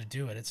exactly how to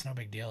do it. It's no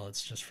big deal.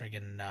 It's just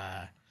friggin'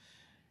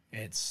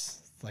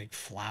 it's like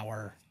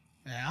flour.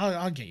 Yeah,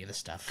 I'll get you the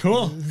stuff.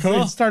 Cool.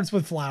 It starts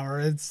with flour.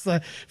 It's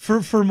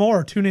for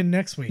more. Tune in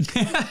next week.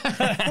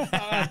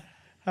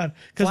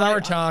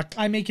 Flour talk.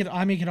 I make it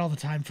all the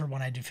time for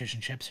when I do fish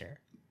and chips here.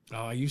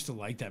 Oh, I used to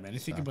like that, man. I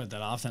think about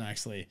that often,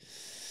 actually.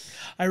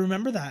 I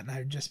remember that, and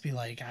I'd just be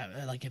like,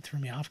 like it threw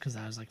me off because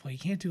I was like, well, you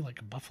can't do like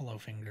a buffalo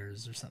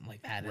fingers or something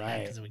like that,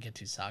 right? Because it would get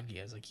too soggy.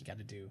 I was like, you got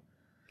to do.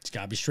 It's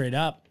got to be straight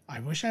up. I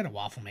wish I had a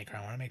waffle maker.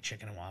 I want to make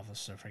chicken and waffles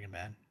so freaking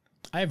bad.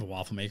 I have a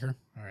waffle maker.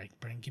 All right,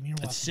 Brendan, give me your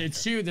waffle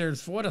It's you.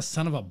 There's what a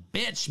son of a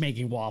bitch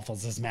making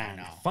waffles, this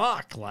man.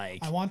 Fuck, like.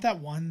 I want that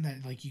one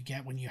that like you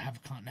get when you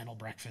have continental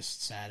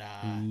breakfasts at or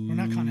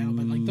not continental,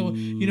 but like the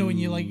when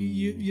you like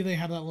you they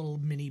have that little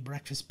mini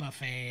breakfast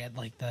buffet at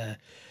like the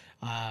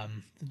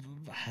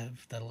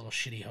have the little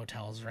shitty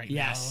hotels right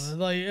now.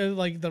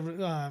 Like the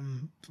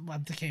I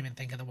can't even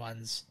think of the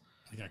ones.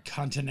 Like a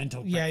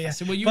continental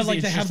breakfast. Well, but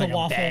like they have the like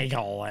waffle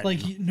bagel and...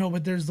 like no,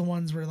 but there's the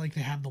ones where like they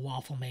have the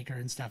waffle maker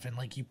and stuff, and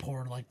like you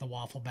pour like the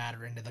waffle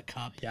batter into the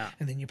cup,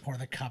 and then you pour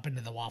the cup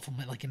into the waffle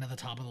like into the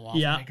top of the waffle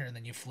maker, and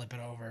then you flip it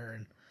over,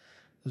 and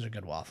those are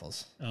good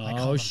waffles.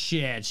 Oh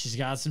shit, she's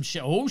got some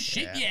shit. Oh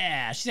shit,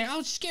 yeah. She's like,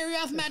 I'll scare you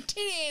off my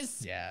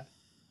titties. Yeah.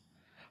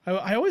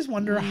 I always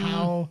wonder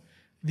how.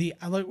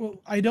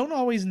 I don't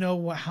always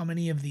know how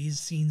many of these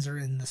scenes are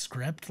in the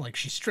script. Like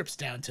she strips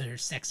down to her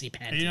sexy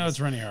panties. You know it's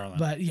Rennie Harlan.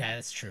 But yeah,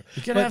 that's true.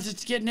 You're gonna have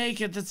to get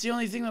naked. That's the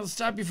only thing that'll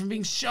stop you from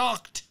being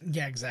shocked.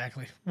 Yeah,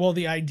 exactly. Well,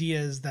 the idea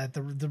is that the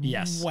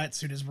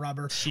wetsuit is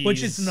rubber,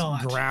 which it's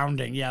not.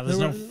 Grounding. Yeah, there's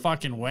no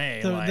fucking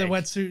way. The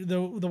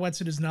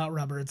wetsuit is not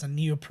rubber. It's a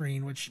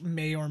neoprene, which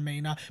may or may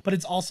not. But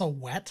it's also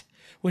wet,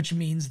 which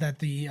means that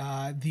the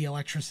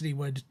electricity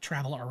would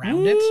travel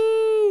around it.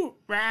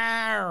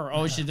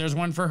 Oh shit! There's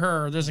one for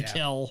her. There's a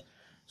kill.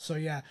 So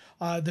yeah,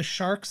 the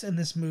sharks in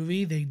this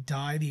movie, they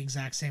die the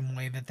exact same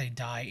way that they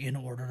die in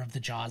order of the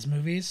Jaws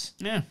movies.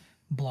 Yeah,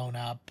 blown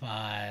up.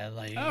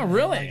 Like oh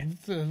really?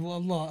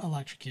 Like,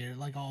 electrocuted,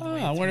 like all the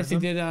way. I wonder if they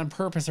did it on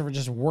purpose or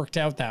just worked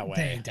out that way.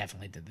 They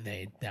definitely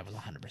did. That was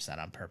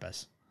 100% on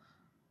purpose.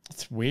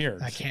 That's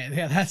weird. I can't.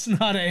 Yeah, that's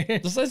not a.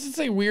 Just let's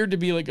say weird to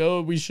be like,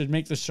 oh, we should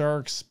make the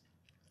sharks.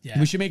 Yeah.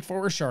 We should make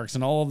 4 sharks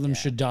and all of them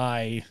should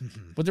die.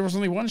 Mm-hmm. But there was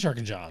only one shark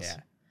in Jaws.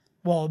 Yeah.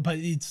 Well, but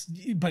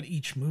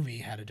each movie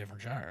had a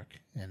different shark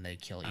and they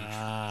kill each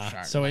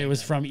shark. So it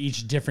was from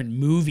each different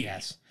movie.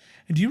 Yes.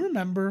 And do you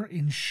remember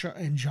in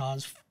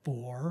Jaws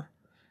 4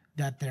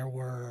 that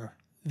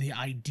the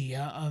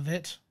idea of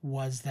it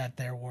was that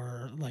there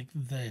were like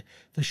the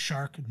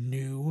shark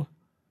knew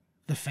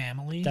the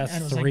family? That's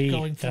and it was 3.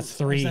 Like that's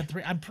 3. That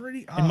 3. I'm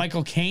pretty. And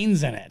Michael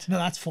Caine's in it. No,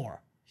 that's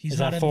 4. He's Is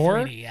not that in 4?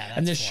 3D. Yeah, that's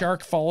and the 4.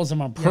 shark follows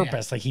him on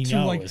purpose, like he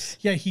knows.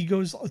 He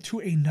goes to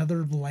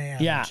another land.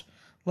 Yeah.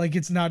 Like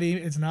it's not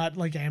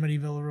like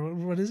Amityville or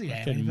what is he?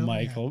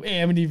 Amityville,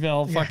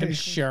 Amityville, fucking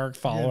shark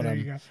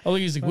following him. Oh,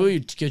 he's like, well, you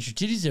get your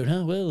titties out,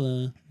 huh?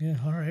 Well, yeah,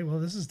 all right. Well,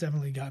 this has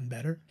definitely gotten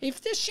better.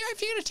 If this shark,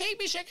 if you're gonna take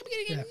me, shark, I'm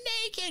gonna get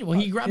naked. Well,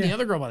 he grabbed the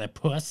other girl by the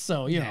puss,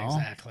 so you know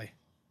exactly.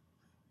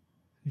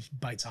 He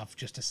bites off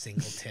just a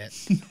single tit.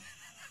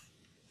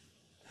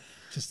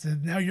 Just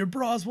now, your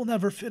bras will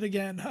never fit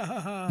again.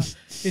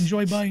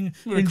 Enjoy buying.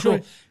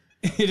 Enjoy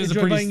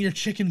buying your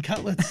chicken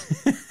cutlets.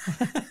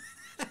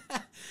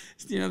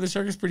 You know, the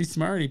shark is pretty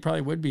smart. He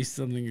probably would be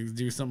something to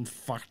do something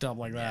fucked up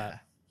like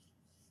that.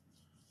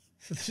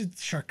 So the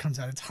shark comes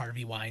out, it's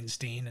Harvey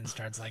Weinstein, and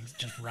starts like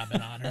just rubbing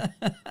on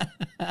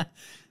her.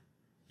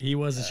 He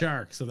was a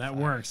shark, so that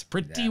works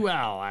pretty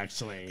well,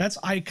 actually.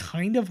 I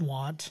kind of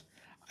want.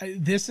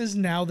 This is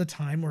now the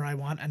time where I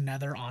want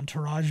another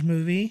Entourage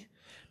movie,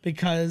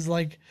 because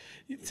like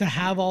to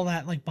have all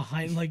that like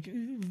behind, like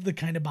the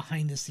kind of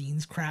behind the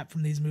scenes crap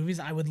from these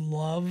movies, I would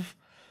love.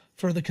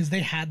 Because they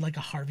had like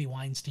a Harvey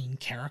Weinstein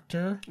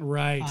character,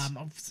 right?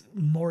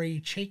 Maury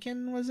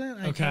Chaykin was it?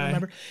 I can't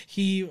remember.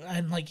 He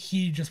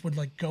just would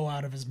like go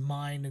out of his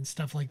mind and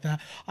stuff like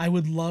that. I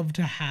would love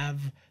to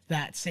have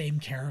that same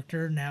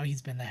character. Now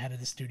he's been the head of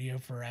the studio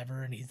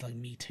forever, and he's like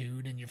Me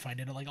Too'd, and you're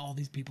finding out like all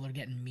these people are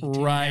getting Me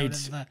Too'd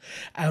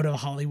out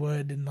of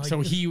Hollywood, and like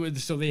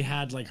so they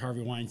had like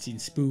Harvey Weinstein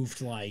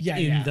spoofed like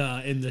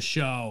in the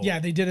show. Yeah,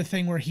 they did a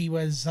thing where he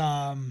was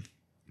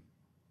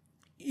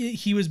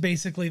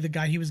basically the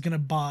guy. He was going to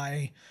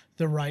buy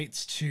the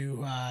rights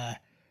to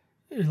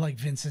like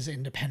Vince's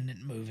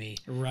independent movie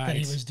that he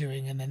was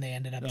doing, and then they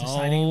ended up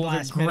deciding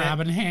last minute,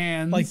 grabbing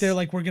hands. Like they're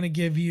like, we're going to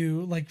give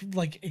you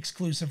like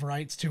exclusive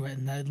rights to it,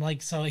 and then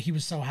like so he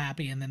was so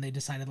happy, and then they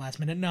decided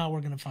last minute, no,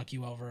 we're going to fuck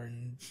you over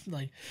and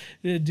like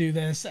do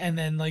this, and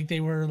then like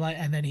they were like,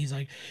 and then he's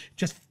like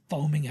just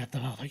foaming at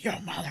them, like, yo,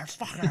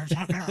 motherfuckers,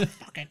 I'm gonna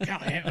fucking kill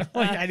you.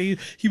 Like,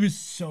 he was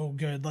so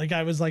good. Like,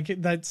 I was like,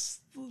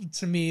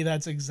 to me,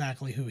 that's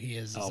exactly who he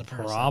is as a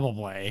person.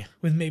 Probably.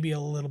 With maybe a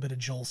little bit of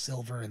Joel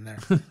Silver in there.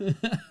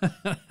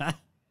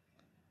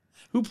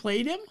 Who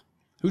played him?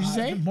 Who'd you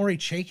say? Maury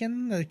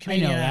Chaykin, the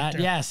Canadian actor.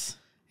 Yes.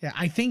 Yeah,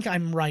 I think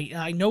I'm right.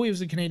 I know he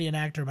was a Canadian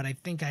actor, but I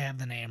think I have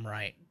the name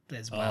right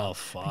as well. Oh,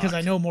 fuck. Because I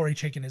know Maury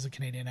Chaykin is a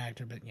Canadian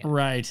actor, but yeah.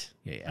 Right.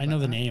 Yeah, I know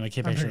the name. I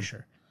can't picture him.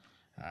 Sure.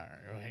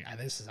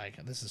 This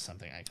is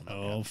something I can.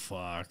 Oh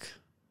fuck!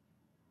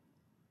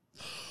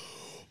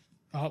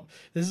 Oh,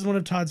 this is one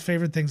of Todd's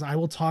favorite things. I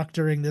will talk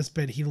during this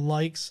bit. He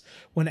likes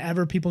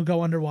whenever people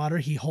go underwater,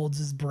 he holds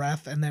his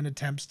breath and then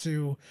attempts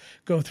to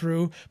go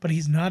through. But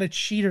he's not a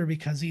cheater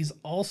because he's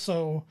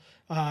also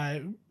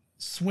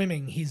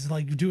swimming. He's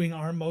like doing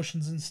arm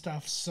motions and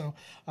stuff. So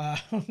I'm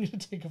going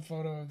to take a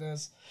photo of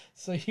this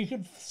so you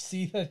can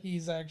see that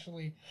he's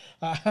actually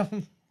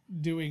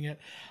doing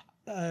it.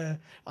 I'm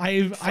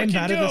bad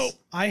at this.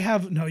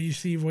 You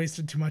see, you've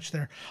wasted too much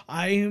there.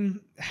 I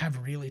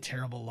have really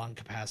terrible lung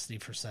capacity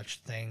for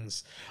such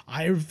things.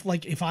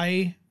 If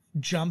I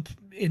jump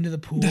into the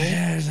pool,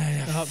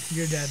 oh,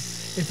 you're dead.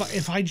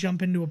 If I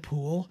jump into a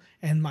pool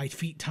and my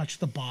feet touch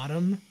the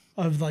bottom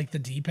of like the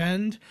deep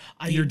end,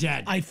 you're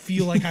dead. I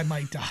feel like I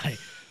might die.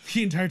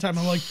 The entire time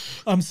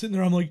I'm sitting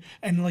there,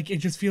 and it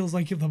just feels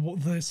like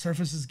the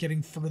surface is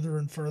getting further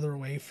and further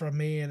away from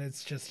me, and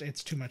it's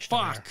too much.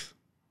 Fuck.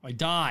 I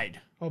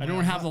died. I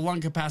don't have the lung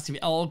capacity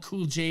of LL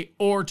Cool J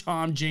or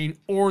Tom Jane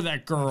or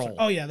that girl.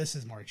 Oh yeah, this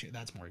is Maury.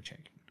 That's Maury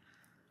Chaykin.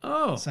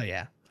 Oh, so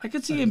yeah, I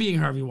could see him being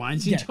Harvey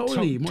Weinstein. Yeah,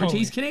 totally.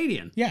 Morty's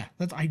Canadian. Yeah,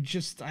 I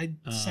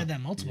said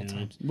that multiple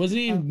times. Wasn't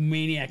he in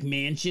Maniac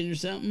Mansion or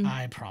something?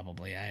 I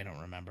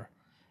don't remember,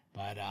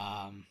 but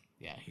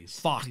yeah,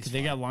 he's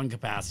they got lung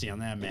capacity on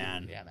that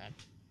man. Yeah, man.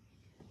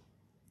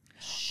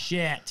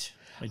 Shit,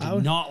 I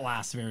did not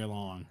last very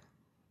long.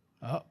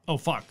 Oh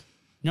fuck,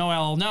 no,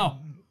 LL, no.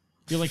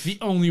 You're like the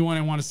only one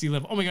I want to see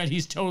live. Oh my god,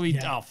 he's totally.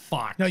 Yeah. Oh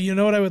fuck. No, you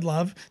know what I would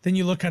love? Then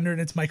you look under and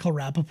it's Michael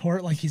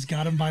Rappaport, like he's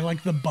got him by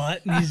like the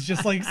butt and he's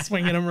just like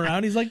swinging him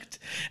around. He's like,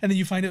 and then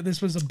you find out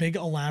this was a big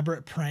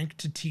elaborate prank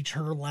to teach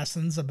her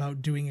lessons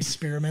about doing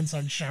experiments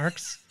on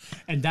sharks.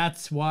 And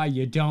that's why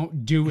you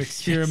don't do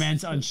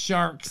experiments on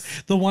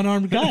sharks. The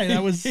one-armed guy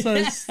that was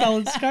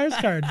Stellan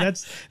Skarsgård.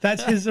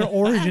 That's his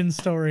origin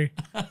story.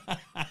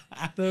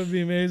 That would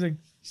be amazing.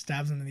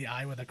 Stabs him in the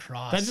eye with a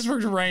cross. That just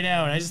worked right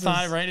out. I just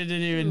thought it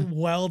didn't even.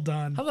 Well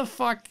done. How the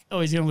fuck? Oh,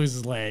 he's gonna lose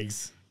his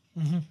legs.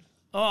 Mm-hmm.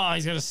 Oh,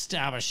 he's gonna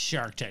stab a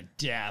shark to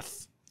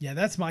death. Yeah,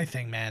 that's my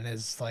thing, man.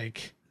 Is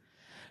like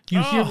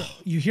you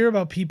hear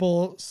about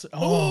people.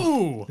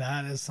 Oh,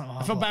 that is. Awful.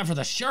 I felt bad for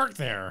the shark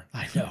there.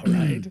 I know,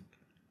 right?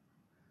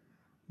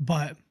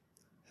 But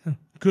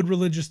good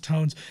religious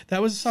tones.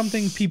 That was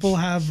something people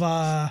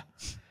have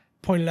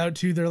pointed out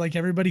too. They're like,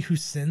 everybody who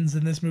sins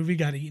in this movie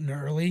got eaten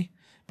early.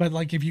 But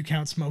like, if you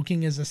count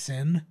smoking as a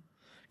sin,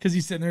 because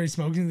he's sitting there, he's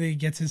smoking, then he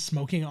gets his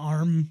smoking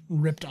arm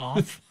ripped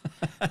off.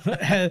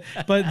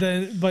 but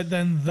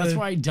then that's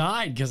why I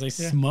died, because I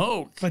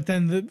smoked. But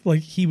then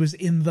he was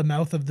in the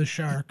mouth of the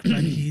shark,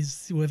 but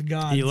he's with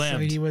God. He lived. So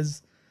he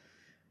was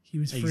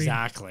free.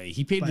 Exactly.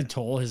 He paid the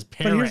toll. His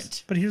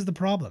parent. But here's the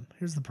problem.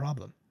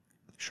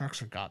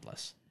 Sharks are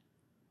godless.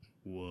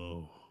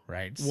 Whoa.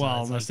 Right.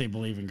 Well, unless they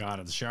believe in God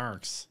of the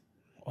sharks.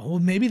 Oh,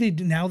 maybe they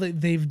do now that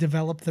they've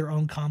developed their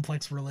own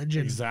complex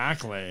religion.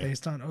 Exactly.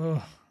 Based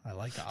on I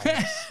like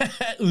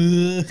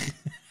Alice.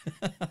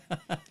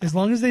 As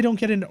long as they don't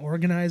get into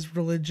organized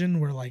religion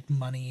where like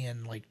money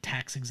and like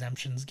tax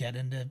exemptions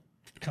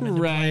come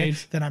into play,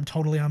 then I'm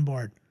totally on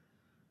board.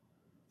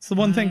 It's the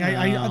one thing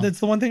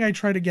that's the one thing I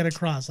try to get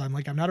across. I'm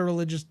not a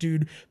religious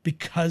dude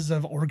because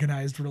of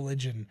organized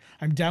religion.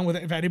 I'm down with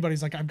it. If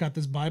anybody's like, I've got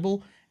this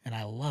Bible and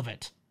I love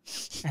it,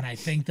 and I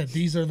think that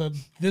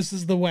this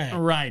is the way.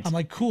 Right. I'm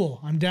like, cool,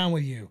 I'm down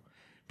with you.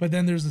 But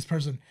then there's this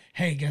person,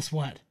 hey, guess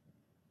what?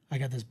 I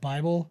got this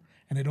Bible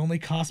and it only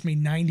cost me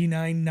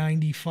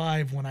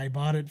 $99.95 when I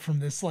bought it from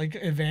this like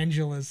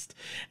evangelist,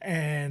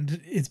 and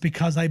it's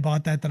because I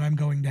bought that I'm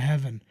going to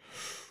heaven.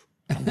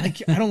 I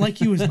don't like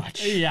you as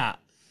much. Yeah.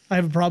 I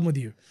have a problem with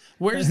you.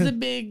 Where's the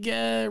big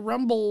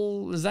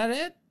rumble? Is that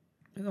it?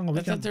 No,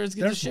 I thought there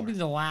should be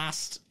the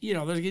last.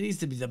 There needs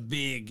to be the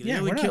big. Yeah, they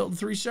only killed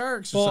 3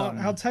 sharks. Well, or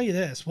something. I'll tell you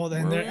this. Well,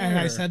 then and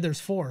I said there's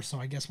 4, so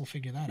I guess we'll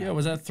figure that out. Yeah,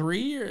 was that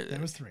 3? Or? There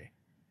was 3.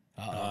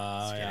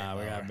 Oh yeah,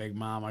 we got Big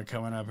Mama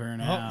coming up here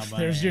now.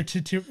 There's your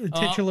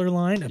titular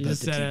line about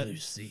the deep blue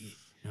sea.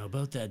 No,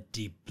 about that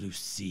deep blue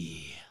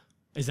sea.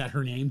 Is that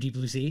her name, Deep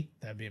Blue Sea?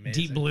 That'd be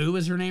amazing. Deep Blue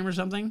is her name or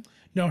something?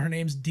 No, her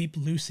name's Deep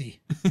Lucy.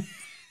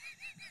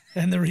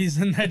 And the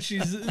reason that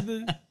she's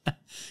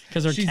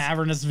because her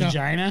cavernous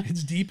vagina.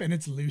 It's deep and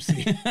it's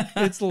Lucy.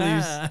 It's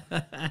loose.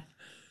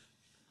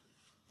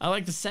 I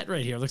like the set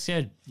right here. It looks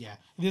good. Yeah,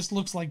 this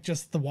looks like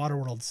just the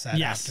Waterworld set.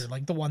 Yes, after,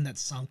 like the one that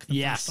sunk.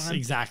 The first time.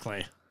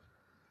 Exactly.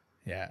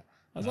 Yeah,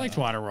 I liked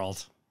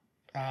Waterworld.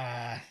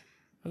 That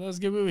was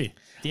a good movie.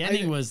 The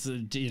ending was, a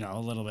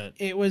little bit.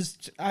 It was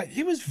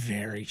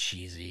very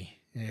cheesy.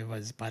 It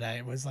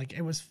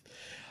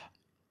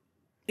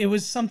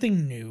was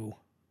something new.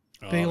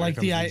 They like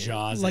the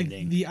Jaws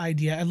ending. The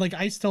idea, and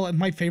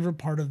my favorite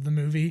part of the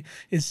movie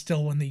is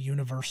still when the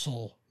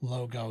Universal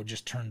logo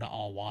just turned to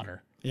all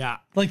water. Yeah,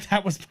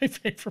 that was my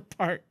favorite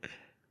part.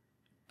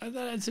 I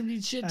thought it had some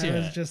neat shit to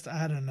it.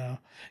 I don't know.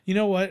 You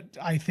know what?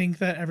 I think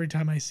that every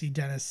time I see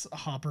Dennis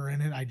Hopper in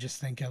it, I just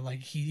think of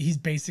he's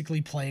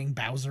basically playing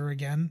Bowser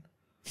again.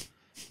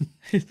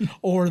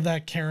 Or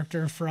that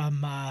character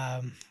from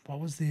what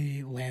was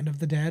the Land of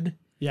the Dead?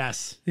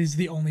 Yes. He's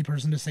the only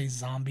person to say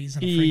zombies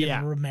in a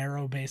freaking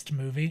Romero-based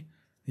movie.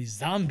 these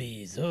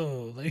zombies.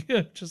 Oh, like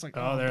just like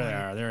Oh, there they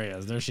are. There he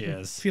is. There she I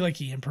is. feel like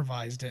he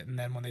improvised it, and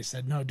then when they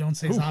said no, don't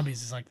say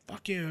zombies, he's like,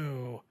 fuck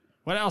you.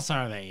 What else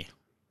are they?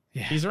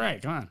 Yeah, He's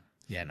right. Come on.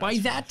 yeah. No, By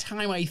it's that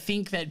time, I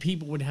think that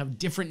people would have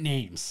different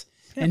names,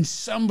 and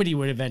somebody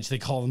would eventually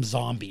call them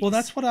zombies. well,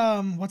 that's what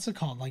what's it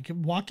called? Like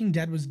Walking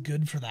Dead was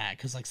good for that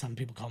because like some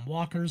people call them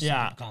walkers, some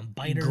people call them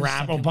biters, some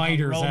grapple people call 'em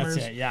biters. That's roamers.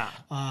 it.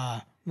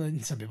 Yeah.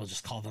 Then some people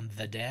just call them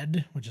the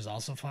dead, which is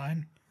also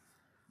fine.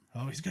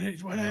 Oh, he's gonna.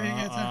 What do I think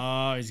it's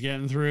Oh, he's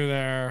getting through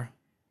there.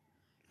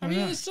 I mean,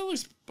 it still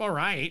looks all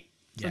right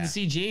for Yeah. the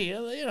CG.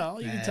 You know,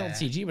 you can tell it's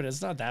CG, but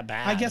it's not that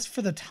bad. I guess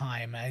for the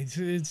time,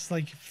 it's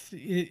like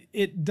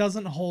it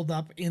doesn't hold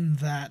up in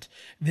that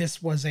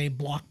this was a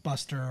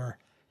blockbuster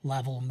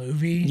level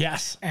movie.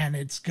 Yes. And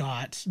it's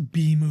got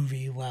B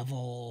movie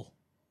level,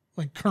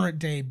 like current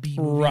day B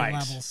movie Right.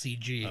 level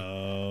CG.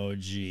 Oh,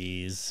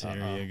 geez.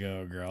 Here you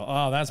go, girl.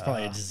 Oh, that's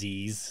probably a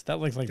disease. That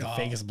looks like the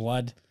fakest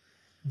blood.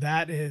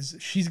 That is,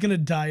 she's gonna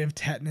die of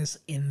tetanus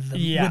in the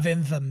Yeah.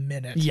 within the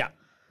minute. Yeah.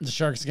 The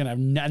shark's going to have,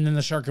 and then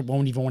the shark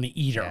won't even want to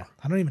eat her. Yeah.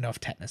 I don't even know if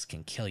tetanus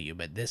can kill you,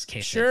 but this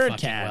case Sure it it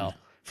fucking can. will.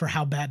 For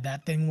how bad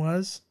that thing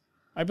was.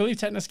 I believe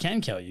tetanus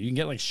can kill you. You can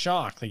get like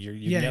shock. Like you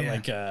Yeah, get yeah.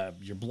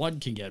 like your blood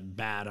can get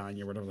bad on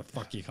you, whatever the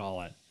fuck you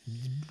call it.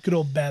 Good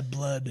old bad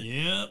blood.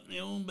 Yep, the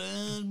old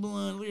bad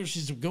blood. Look,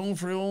 she's going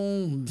for the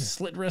old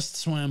slit wrist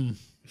swim.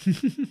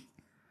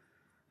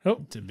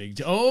 Oh. It's a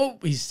big. Oh,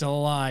 he's still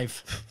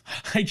alive.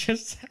 I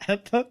just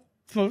had the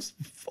most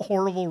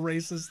horrible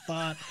racist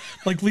thought.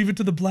 Like, leave it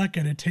to the black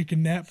guy to take a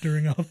nap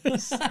during all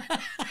this.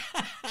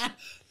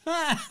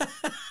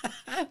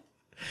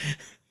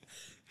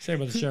 Say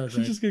about the shark,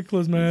 right? Just gonna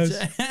close my eyes.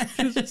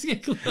 Just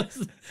get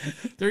close.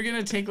 They're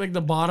gonna take like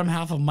the bottom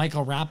half of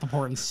Michael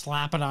Rappaport and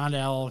slap it onto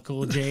LL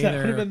Cool J. That would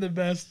have There been the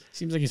best.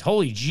 seems like he's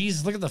holy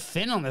Jesus. Look at the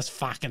fin on this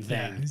fucking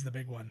Yeah, thing. he's the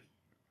big one.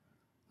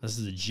 This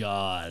is the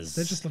Jaws.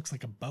 That just looks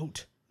like a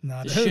boat.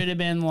 Not It should have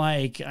been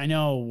like I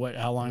know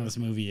how long this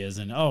movie is,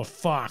 and oh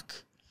fuck,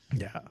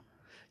 Yeah.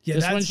 Yeah,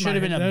 this one that's should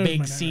have been that a was big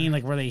my scene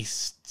like where they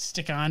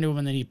stick onto him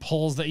and then he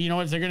pulls the. You know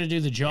what? If they're gonna do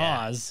the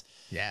Jaws,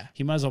 Yeah.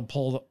 he might as well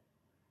pull the.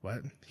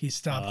 What? He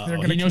stopped. Oh, They're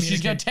gonna he knows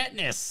she's got communicate.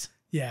 tetanus.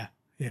 Yeah.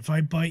 If I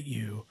bite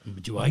you,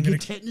 Do I'm I gonna-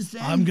 get tetanus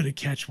then? I'm gonna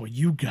catch what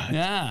you got.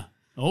 Yeah.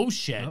 Oh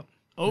shit.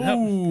 Oh,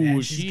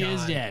 and she's she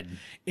is gone. dead.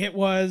 It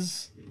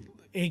was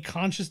a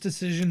conscious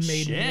decision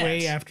made Shit.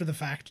 way after the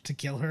fact to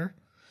kill her.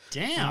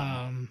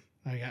 Damn.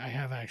 I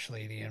have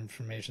actually the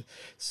information.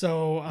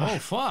 So, Oh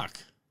fuck.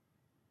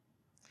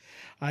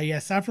 yeah,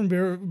 Saffron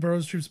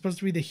Burrows, she was supposed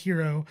to be the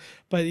hero,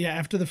 but yeah,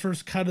 after the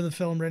first cut of the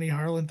film, Rennie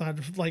Harlan thought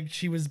like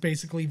she was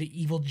basically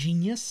the evil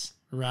genius,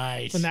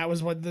 Right. and that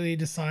was what they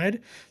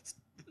decide.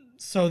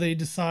 So they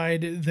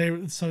decide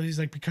so he's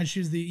like, because she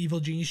was the evil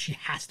genius, she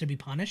has to be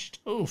punished,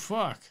 Oh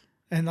fuck.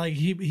 and like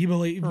he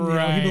believes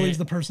Right. he believes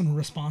the person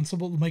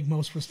responsible, like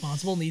most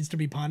responsible, needs to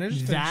be punished.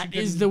 and That she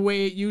is couldn't- the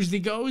way it usually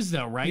goes,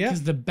 though, right? Yeah.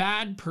 Because the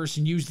bad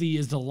person usually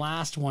is the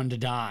last one to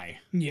die.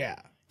 yeah.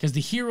 Because the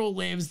hero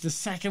lives, the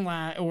second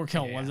or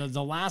kill. Yeah.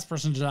 The last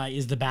person to die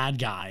is the bad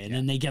guy, and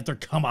then they get their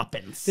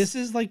comeuppance. This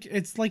is like,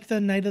 it's like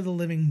the Night of the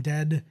Living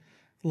Dead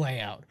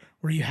layout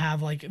where you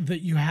have like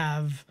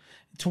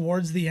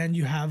towards the end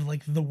you have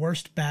like the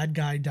worst bad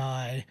guy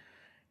die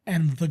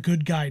and the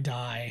good guy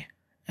die,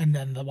 and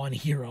then the one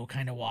hero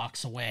kind of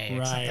walks away.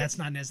 Except Right. that's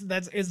not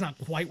it's not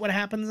quite what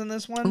happens in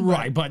this one.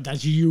 right, but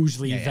that's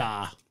usually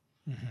Yeah.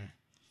 the.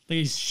 Like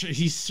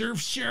he's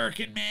surf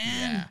sharking,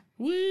 man. Yeah.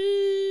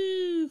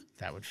 Woo!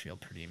 That would feel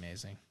pretty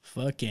amazing.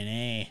 Fucking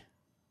A.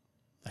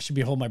 I should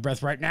be holding my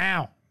breath right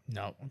now.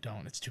 No,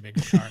 don't. It's too big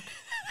a shark.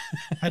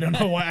 I don't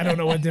know why. I don't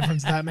know what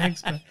difference that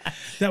makes, but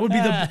that would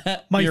be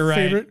my You're right.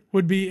 favorite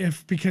would be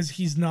because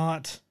he's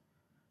not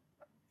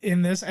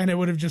in this, and it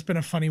would have just been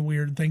a funny,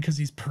 weird thing because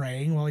he's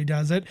praying while he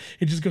does it.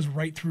 It just goes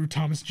right through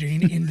Thomas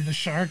Jane into the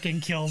shark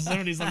and kills him,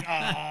 and he's like,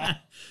 ah.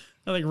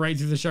 I like right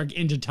through the shark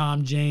into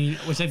Tom Jane,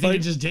 which I think it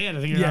just did.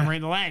 I think it got him right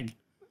in the leg.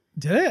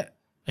 Did it?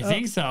 I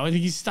think so. I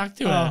think he's stuck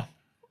to Oh. it.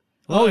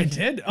 Oh, Look. it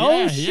did? Oh,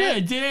 Yeah, shit. Yeah,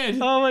 it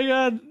did. Oh, my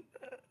God.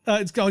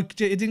 It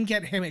didn't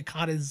get him. It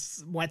caught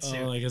his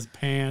wetsuit. Oh, like his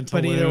pants.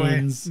 But either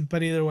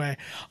way,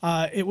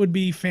 it would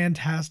be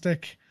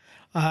fantastic.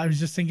 I was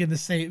just thinking the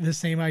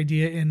same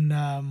idea in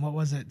what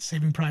was it,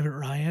 Saving Private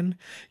Ryan?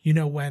 You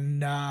know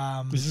when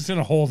He's just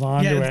gonna hold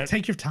on to it.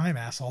 take your time,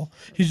 asshole.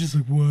 He's just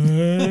like,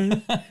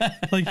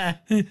 what? Like,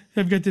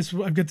 I've got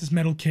this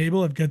metal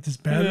cable, I've got this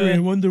battery. I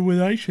wonder what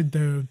I should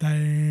do.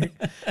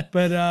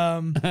 But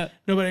no,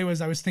 but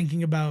anyways, I was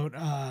thinking about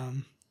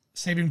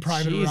Saving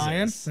Private Jesus.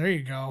 Ryan. There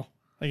you go.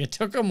 Like it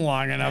took him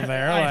long enough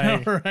there. I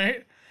Like, know,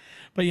 right?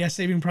 But yeah,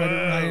 Saving Private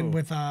Ryan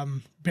with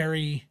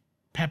Barry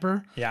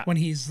Pepper. Yeah. When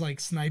he's like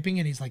sniping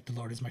and he's like, "The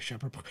Lord is my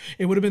shepherd."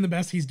 It would have been the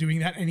best. He's doing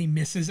that and he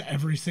misses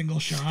every single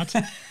shot.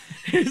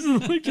 He's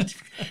like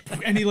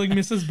and he like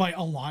misses by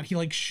a lot. He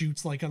like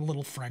shoots like a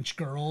little French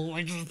girl.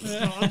 Like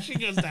she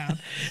goes down,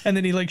 and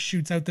then he like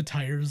shoots out the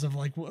tires of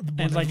like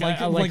and like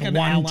an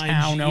one Allied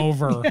town Jeep.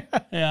 over.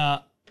 Yeah.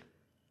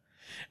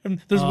 And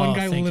there's one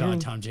guy thank literally.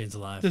 God Tom Jane's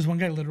alive. There's one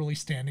guy literally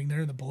standing there,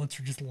 and the bullets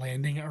are just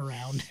landing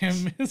around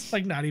him. It's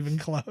like not even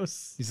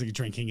close. He's like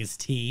drinking his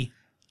tea.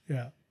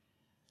 Yeah.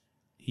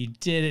 He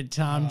did it,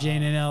 Tom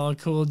Jane and LL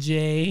Cool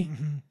J.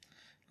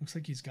 Looks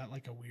like he's got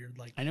like a weird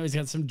like. I know he's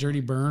got some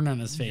dirty burn on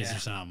his face Yeah. or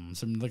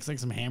something. Looks like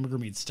some hamburger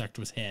meat stuck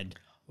to his head.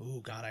 Oh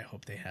God, I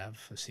hope they have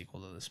a sequel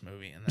to this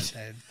movie, and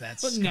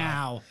that's But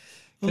now,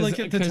 Well, like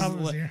at the top of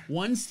his ear.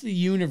 once the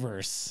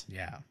universe,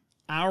 Yeah.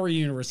 our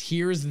universe,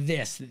 hears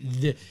this,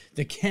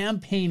 the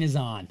campaign is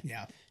on.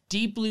 Yeah.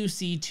 Deep Blue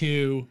Sea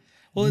 2.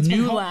 Well, it's my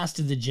new hope- Last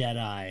of the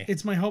Jedi.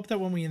 It's my hope that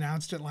when we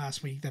announced it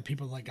last week, that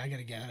people like, I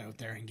gotta get it out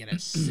there and get a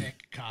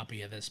sick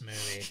copy of this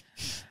movie.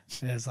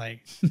 And it's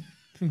like,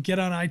 get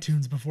on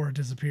iTunes before it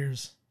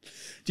disappears.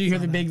 Do you hear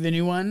the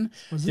new one?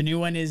 Was The it? new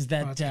one is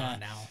that it's gone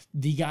now.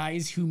 the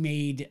guys who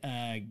made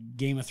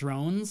Game of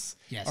Thrones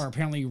Yes. are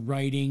apparently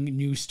writing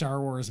new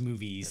Star Wars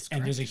movies,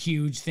 and there's a correct.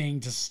 huge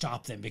thing to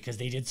stop them because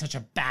they did such a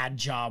bad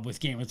job with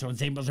Game of Thrones.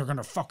 They're going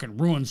to fucking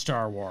ruin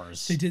Star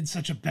Wars. They did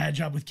such a bad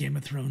job with Game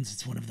of Thrones.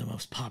 It's one of the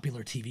most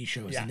popular TV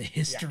shows in the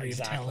history of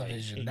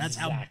television. That's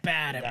how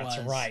bad it was.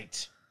 That's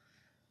right.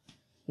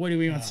 What do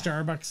we want?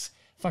 Starbucks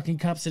fucking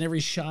cups in every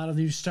shot of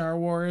new Star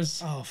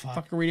Wars? Oh fuck.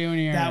 Fuck are we doing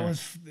here?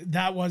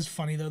 That was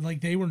funny though. Like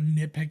they were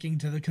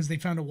nitpicking because they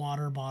found a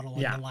water bottle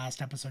in Yeah. the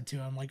last episode too.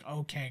 I'm like,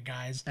 okay,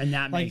 guys. and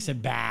that like- makes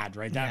it bad,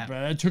 right? That,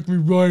 Yeah. that took me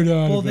right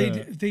out Well, of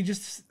it. they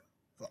just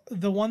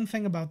the one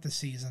thing about the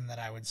season that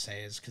I would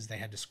say is because they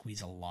had to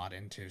squeeze a lot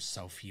into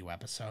so few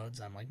episodes.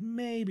 I'm like,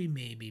 maybe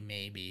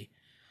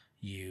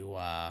you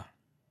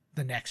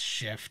the next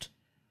shift.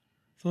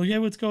 So yeah,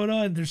 what's going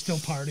on? They're still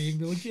partying.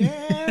 They're like,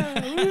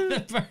 yeah.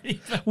 Party.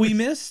 We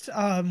missed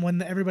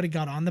when everybody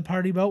got on the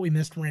party boat. We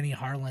missed Rennie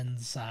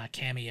Harlan's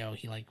cameo.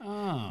 He like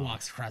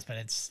walks across, but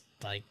it's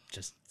like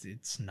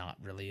it's not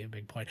really a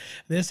big point.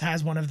 This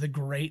has one of the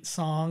great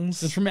songs.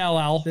 This is from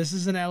LL. This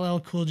is an LL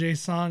Cool J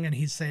song, and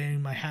he's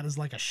saying, "My hat is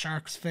like a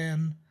shark's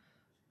fin."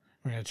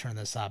 We're gonna turn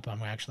this up.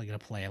 I'm actually gonna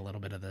play a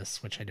little bit of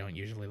this, which I don't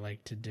usually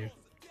like to do.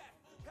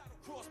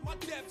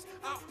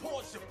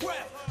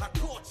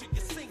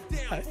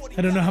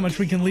 I don't know how much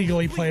we can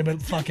legally play,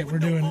 but fuck it, we're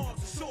doing it.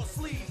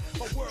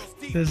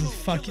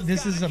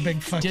 This is a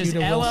big fuck Does you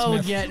to Will LL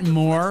Smith. get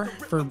more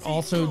for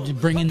also to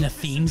bring in the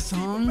theme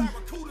song?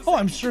 Oh,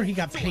 I'm sure he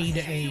got paid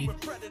a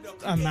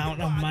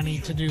amount of money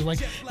to do. Like,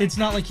 it's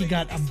not like he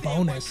got a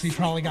bonus. He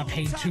probably got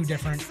paid two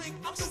different,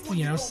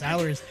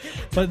 salaries.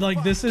 But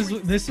like, this is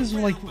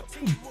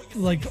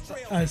like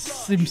a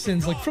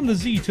Simpsons, like from the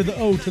Z to the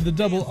O to the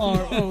double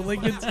R O. Like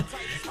it's.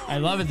 I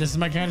love it. This is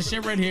my kind of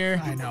shit right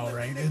here. I know,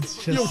 right?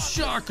 It's Yo, just.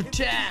 shark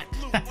attack!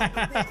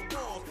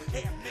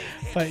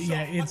 But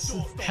yeah, it's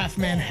half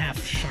man,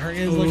 half shark.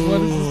 It's like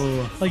what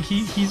is this? Like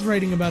he's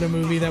writing about a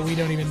movie that we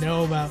don't even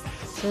know about.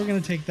 So we're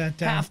gonna take that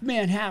down. Half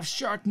man, half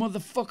shark,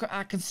 motherfucker.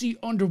 I can see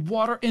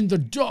underwater in the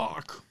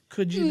dark.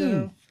 Could you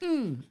though? I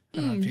don't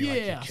feel like you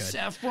Yeah, could.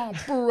 saffron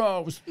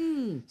burrows.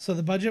 So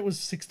the budget was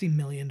 $60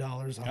 million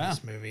on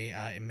this movie.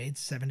 It made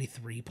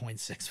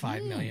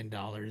 $73.65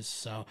 million.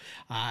 So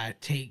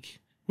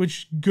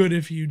which good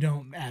if you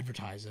don't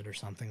advertise it or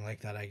something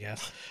like that, I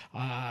guess.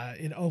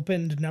 It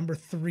opened number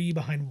 3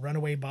 behind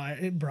Runaway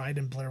Bride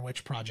and Blair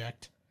Witch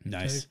Project.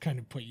 Nice. To kind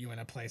of put you in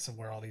a place of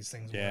where all these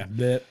things Yeah.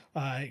 were.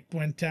 It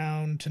went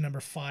down to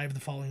number 5 the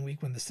following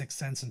week when The Sixth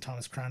Sense and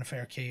Thomas Crown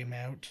Affair came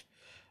out.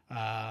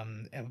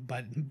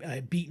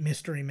 But beat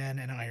Mystery Men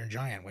and Iron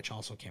Giant, which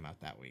also came out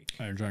that week.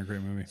 Iron Giant,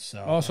 great movie.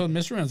 So Also,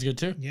 Mystery Man's good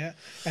too. yeah,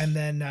 and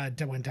then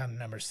it went down to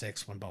number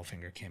 6 when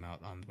Bowfinger came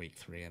out on week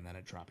 3, and then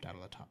it dropped out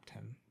of the top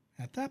 10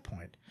 at that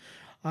point.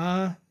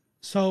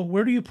 So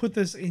where do you put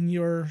this in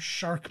your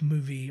shark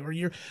movie or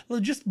your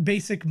just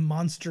basic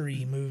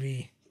monster-y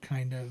movie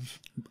kind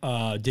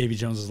of? Davy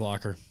Jones's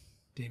Locker.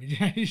 David,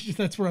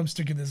 that's where I'm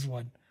sticking this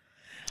one.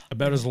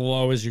 About as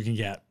low as you can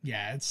get.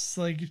 Yeah, it's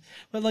like,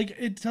 but like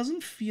it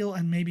doesn't feel,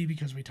 and maybe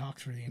because we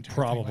talked through the entire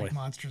thing Probably. like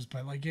monsters,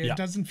 but like it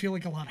doesn't feel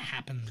like a lot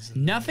happens.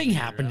 In Nothing the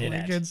movie, happened in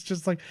like, it. It's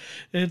just like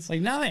it's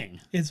Like nothing.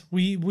 It's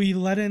we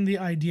let in the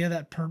idea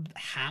that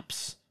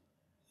perhaps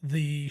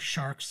the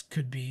sharks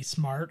could be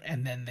smart,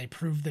 and then they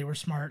proved they were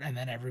smart, and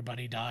then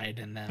everybody died,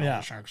 and then all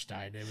the sharks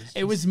died.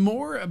 It was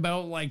more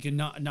about like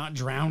not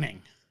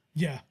drowning.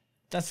 yeah.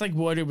 That's like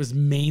what it was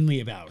mainly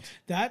about.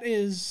 That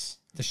is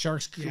The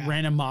sharks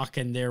ran amok,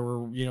 and there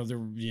were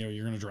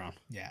you're gonna drown.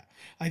 yeah.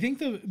 I think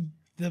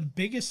the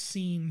biggest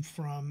scene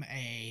from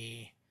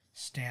a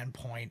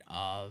standpoint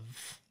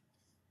of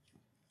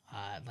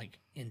like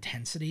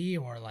intensity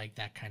or like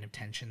that kind of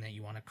tension that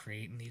you want to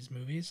create in these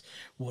movies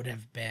would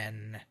have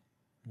been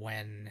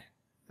when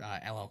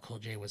LL Cool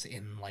J was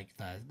in like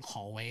the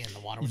hallway and the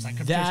water was like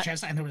up to his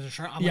chest and there was a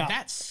shark. I'm like,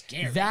 that's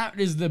scary. That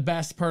is the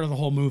best part of the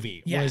whole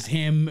movie. Yeah. Was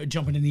him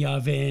jumping in the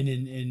oven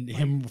and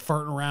him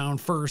farting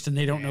around first, and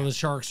they don't know the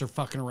sharks are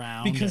fucking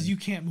around. because and, you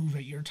can't move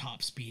at your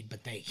top speed,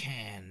 but they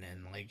can,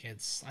 and like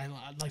it's I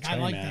like Hey,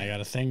 man, that. I got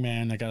a thing,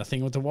 man. I got a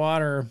thing with the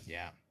water.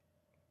 Yeah.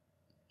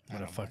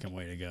 What a fucking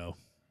way to go.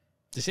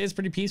 They say it's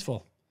pretty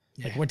peaceful.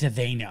 Yeah. Like, what do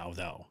they know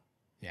though?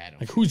 Yeah, I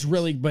don't. Like, who's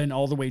really been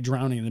all the way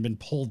drowning and then been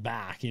pulled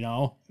back, you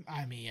know?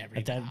 I mean,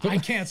 that- I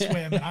can't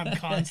swim, and I'm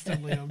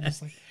constantly. I'm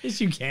just like, Yes,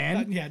 you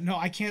can. yeah, no,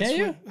 I can't Can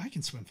swim. you? I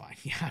can swim fine.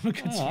 Yeah, I'm a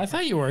good Oh, swimmer. I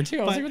thought you were too.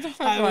 I was But like, what the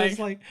fuck? I was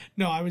like,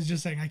 no, I was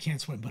just saying I can't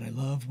swim, but I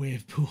love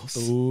wave pools.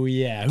 oh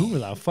yeah, who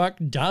the fuck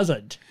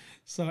doesn't?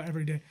 So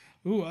every day,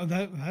 ooh,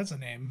 that's a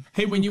name.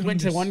 Hey, when you went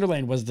to Kukundas.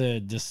 Wonderland, was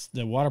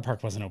the water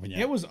park wasn't open yet?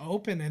 It was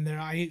open, and there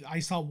I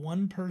saw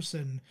one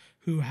person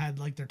who had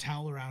like their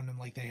towel around them,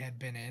 like they had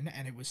been in,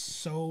 and it was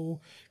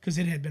so because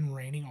it had been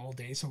raining all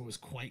day, so it was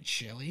quite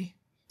chilly.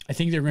 I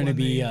think they're going to when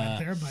be. they went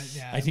there, but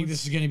yeah, I think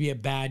this is going to be a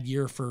bad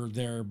year for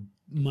their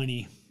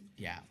money.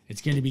 Yeah,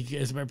 It's going to be.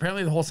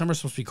 Apparently, the whole summer's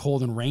supposed to be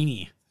cold and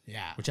rainy,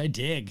 yeah. which I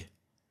dig.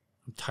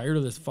 I'm tired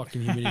of this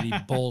fucking humidity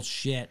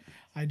bullshit.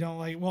 I don't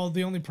like. Well,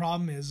 the only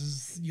problem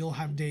is you'll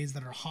have days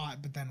that are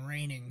hot, but then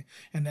raining,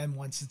 and then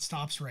once it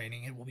stops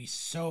raining, it will be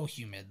so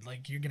humid.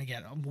 Like you're gonna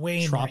get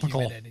way Tropical.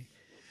 more humidity.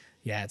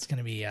 Yeah, it's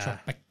gonna be.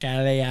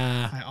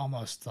 Tropicalia. I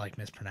almost like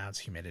mispronounce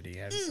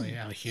humidity. I was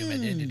like,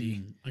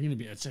 humidity. I'm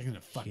gonna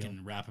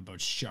fucking rap about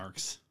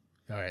sharks.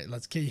 All right,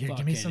 let's get here.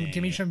 Give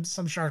me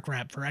some shark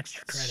rap for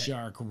extra credit.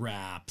 Shark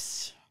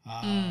raps.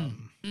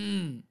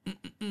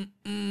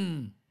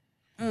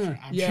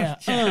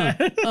 Yes,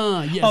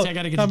 I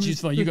gotta get the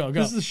juice flow. You go.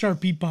 This is a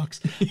sharp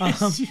beatbox.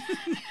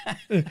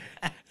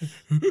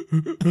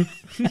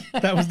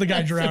 That was the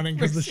guy drowning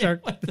because the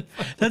shark.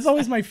 That's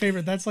always my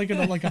favorite. That's like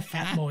a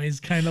fat noise,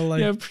 kind of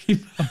like. Yeah,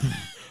 pretty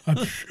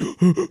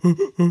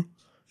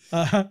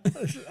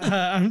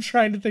I'm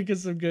trying to think of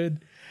some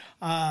good.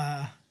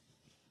 I'm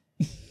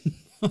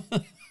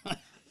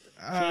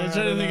trying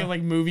to think of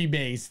like movie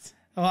based.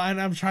 Oh,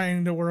 and I'm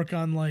trying to work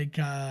on like,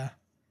 to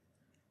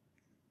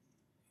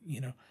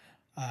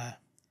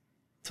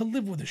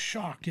live with a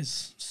shark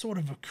is sort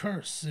of a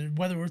curse,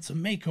 whether it's a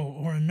mako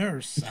or a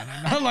nurse. I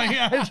don't know.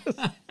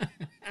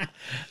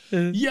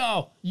 Like,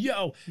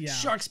 Yo, Yeah.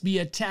 sharks be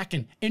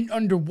attacking an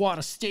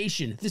underwater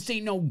station. This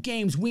ain't no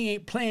games. We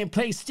ain't playing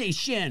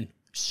PlayStation.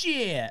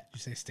 Shit. you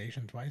say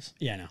station twice?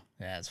 Yeah, no.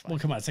 Yeah, that's fine. Well,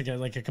 come on. It's like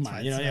a come on.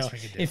 fine. You know, It's the best we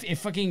can do. if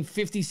fucking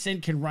 50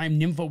 Cent can rhyme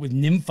nympho with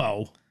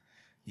nympho,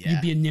 Yeah.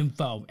 you'd be a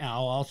nympho.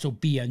 I'll also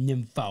be a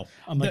nympho.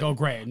 I'm like, oh,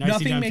 great. Nicely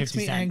Nothing done, makes 50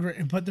 me Cent.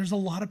 angry, but there's a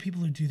lot of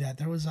people who do that.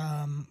 There was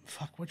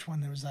which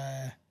one? There was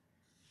a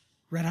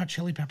Red Hot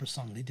Chili Peppers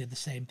song. They did the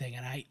same thing,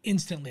 and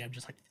I'm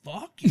just like,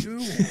 fuck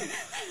you.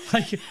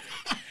 Like,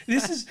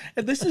 this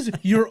is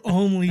your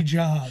only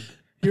job.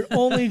 Your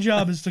only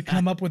job is to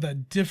come up with a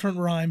different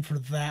rhyme for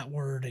that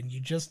word, and you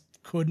just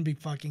couldn't be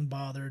fucking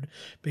bothered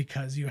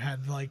because you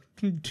had like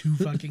 2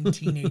 fucking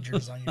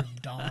teenagers on your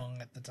dong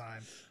at the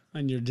time.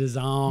 On your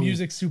design.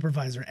 Music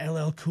supervisor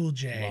LL Cool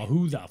J. Well,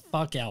 who the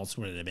fuck else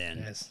would it have been?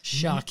 Yes.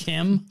 Shock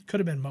him. Could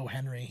have been Mo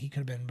Henry. He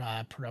could have been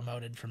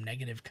promoted from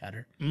Negative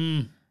Cutter. I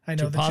know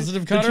To the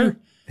Positive the Cutter?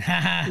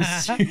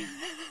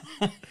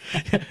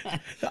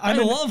 I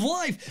love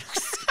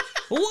life.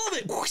 I love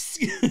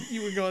it.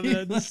 You were going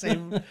down the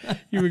same.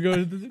 You were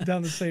going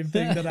down the same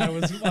thing that I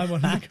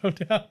wanted to go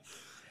down.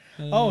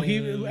 Oh,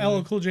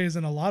 LL Cool J is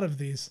in a lot of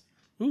these.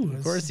 Ooh,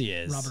 of course he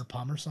is. Robert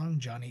Palmer song,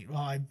 Johnny.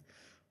 Well,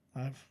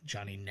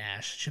 Johnny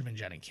Nash should have been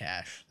Johnny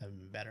Cash. That would have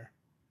been better.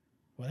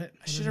 What?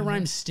 I should have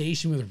rhymed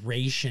station with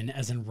ration,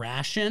 as in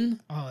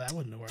ration. Oh, that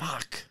wouldn't have worked.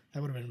 Fuck.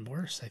 That would have been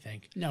worse, I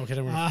think. No, because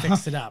I would have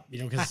fixed it up. You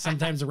know, because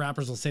sometimes the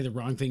rappers will say the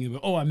wrong thing and go,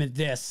 oh, I meant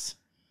this.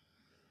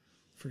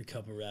 For a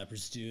couple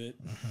rappers do it.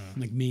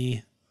 Like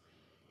me.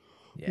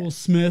 Yeah. Will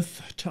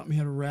Smith taught me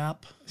how to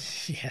rap.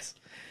 Yes.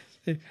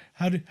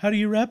 How do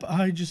you rap?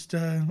 I just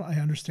I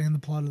understand the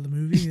plot of the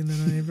movie and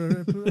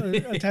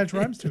then I attach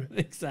rhymes to it.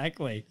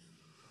 Exactly.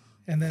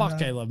 And then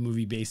Fuck, I love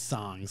movie-based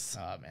songs.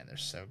 oh man, they're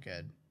so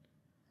good.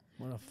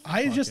 What a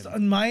I just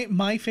fucking-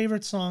 my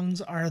favorite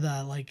songs are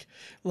the like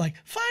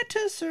fight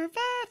to survive,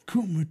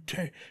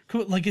 kumite.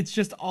 Like it's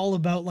just all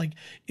about like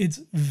it's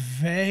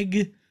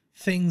vague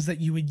things that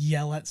you would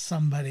yell at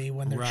somebody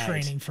when they're Right.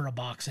 training for a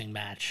boxing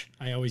match.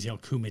 I always yell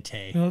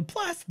kumite.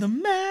 Plus the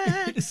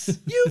max,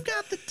 you've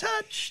got the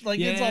touch. Like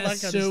it's all that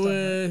kind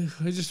of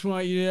stuff. I just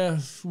want you to,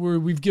 we're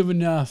giving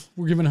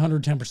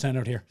 110%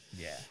 out here.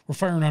 Yeah. We're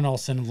firing on all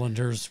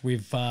cylinders. We're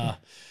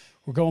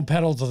going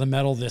pedal to the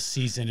metal this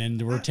season, and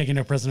we're taking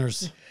no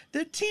prisoners.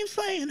 The team's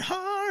playing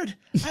hard.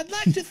 I'd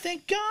like to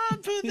thank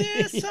God for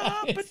this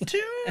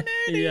opportunity.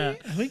 Yeah.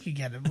 We can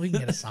get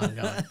a song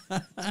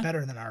going. It's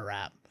better than our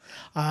rap.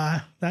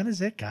 That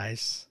is it,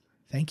 guys.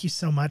 Thank you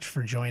so much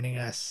for joining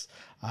us.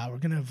 We're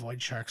gonna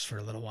avoid sharks for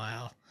a little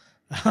while.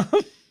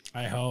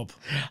 I hope.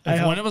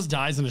 If one of us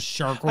dies in a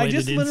shark-related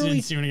just literally-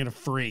 incident, you're gonna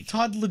freak.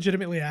 Todd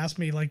legitimately asked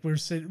me, like, we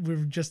were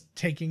just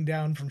taking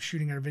down from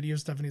shooting our video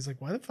stuff, and he's like,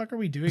 "Why the fuck are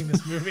we doing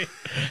this movie?"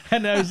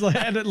 And I was like,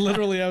 I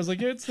was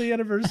like, "It's the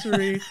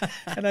anniversary,"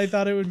 and I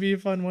thought it would be a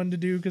fun one to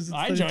do because it's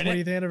I the enjoyed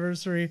it. 20th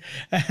anniversary.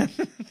 And,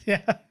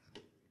 yeah,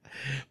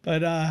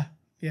 but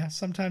yeah,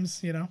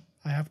 sometimes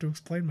I have to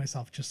explain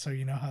myself just so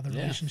you know how the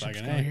relationships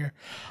fucking go A. here.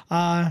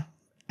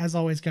 As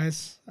always,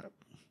 guys,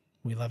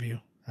 we love you.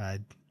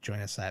 Join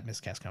us at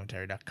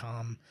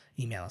miscastcommentary.com.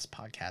 Email us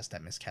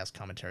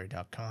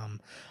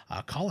podcast@miscastcommentary.com.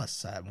 Call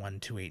us at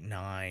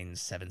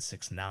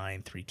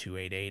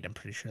 1-289-769-3288. I'm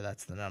pretty sure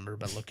that's the number,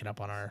 but look it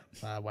up on our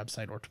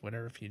website or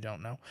Twitter if you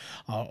don't know,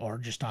 or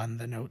just on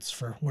the notes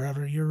for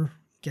wherever you're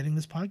getting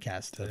this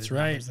podcast. That's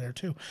right. There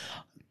too.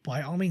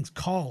 By all means,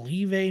 call,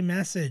 leave a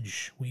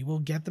message. We will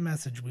get the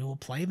message. We will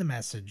play the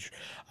message.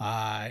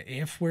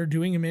 If we're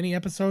doing a mini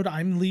episode,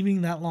 I'm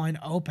leaving that line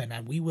open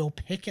and we will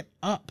pick it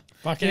up.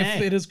 Fucking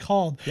if it is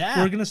called. Yeah.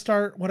 What I'm going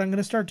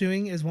to start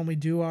doing is when we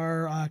do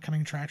our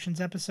coming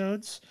attractions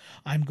episodes,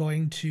 I'm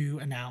going to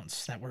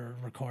announce that we're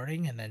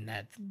recording and then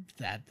that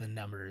the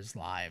number is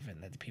live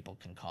and that the people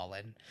can call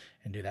in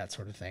and do that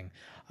sort of thing.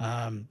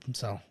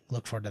 So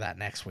look forward to that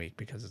next week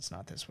because it's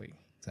not this week.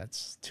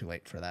 That's too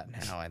late for that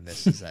now, and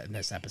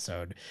this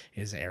episode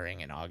is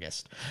airing in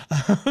August.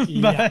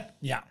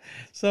 Yeah.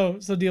 So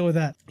deal with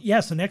that.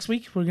 Yeah. So next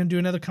week we're gonna do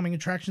another coming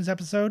attractions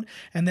episode,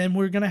 and then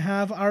we're gonna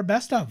have our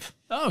best of.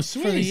 Oh,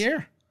 sweet. For the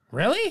year.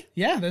 Really?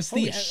 Yeah.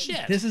 Holy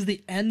shit. This is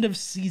the end of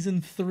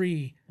season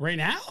 3. Right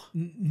now?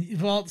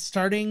 Well,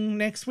 starting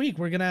next week,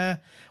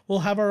 we'll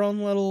have our own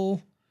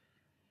little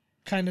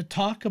kind of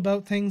talk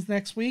about things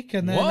next week,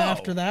 and then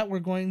after that, we're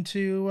gonna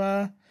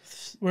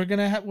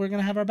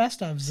have our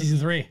best of Season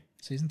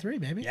 3,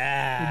 baby.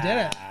 Yeah, we did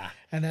it.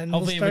 And then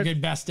hopefully have a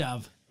good best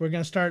of. We're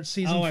gonna start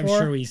season 4. I'm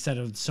sure we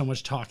said so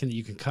much talking that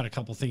you can cut a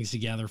couple things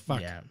together.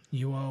 Fuck. Yeah,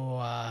 you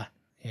owe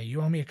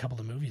me a couple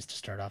of movies to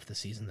start off the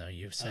season though.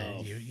 You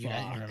said you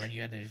remember you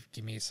had to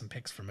give me some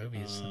picks for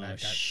movies. Oh,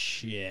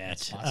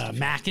 shit.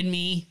 Mac and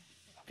Me.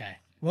 Okay.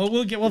 Well,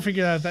 we'll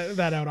figure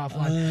that out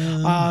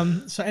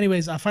offline. So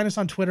anyways, find us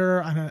on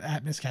Twitter. I'm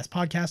at Miscast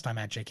Podcast. I'm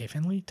at JK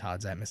Finley.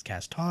 Todd's at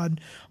Miscast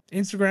Todd.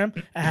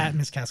 Instagram at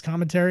Miscast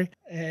Commentary.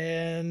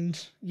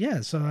 And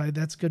yeah, so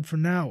that's good for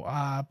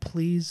now.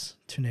 Please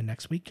tune in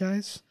next week,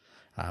 guys.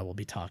 We'll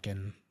be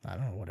talking, I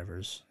don't know,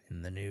 whatever's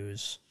in the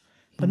news.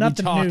 But not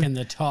the talking news.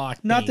 The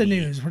talk, not the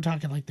news. We're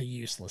talking like the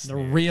useless, the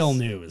news. Real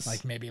news,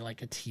 like maybe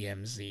like a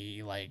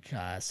TMZ, like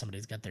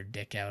somebody's got their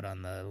dick out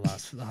on the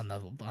on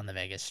the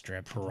Vegas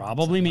Strip.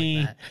 Probably me.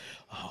 Like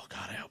oh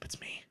God, I hope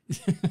it's me.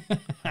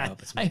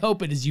 I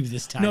hope it is you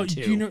this time. No,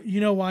 too.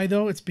 you know why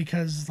though? It's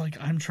because like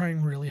I'm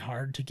trying really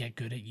hard to get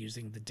good at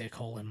using the dick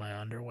hole in my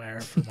underwear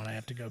for when I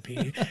have to go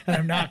pee, and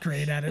I'm not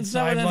great at it. So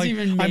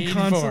I'm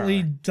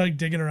constantly like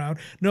digging around.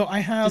 No, I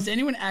have. Does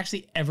anyone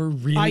actually ever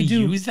really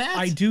use that?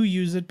 I do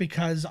use it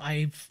because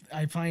I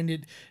find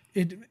it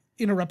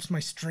interrupts my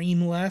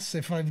stream less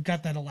if I've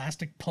got that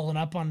elastic pulling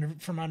up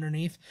from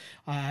underneath.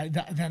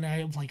 Then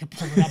I like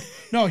pull it up.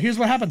 No, here's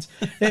what happens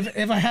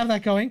if I have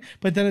that going,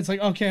 but then it's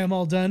like okay, I'm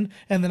all done,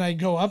 and then I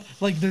go up.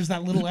 Like there's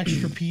that little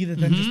extra pee that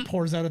then just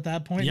pours out at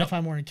that point. Yep. If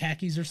I'm wearing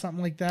khakis or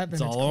something like that, then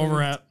it's all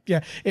over it.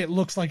 Yeah, it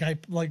looks like I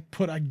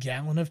put a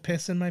gallon of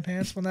piss in my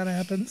pants when that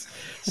happens.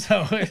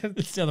 So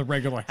it's the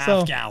regular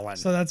half gallon.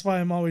 So that's why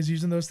I'm always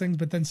using those things.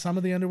 But then some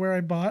of the underwear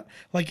I bought,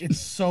 like it's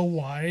so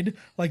wide,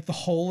 like the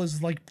hole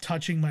is like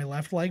touching my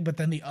left leg, but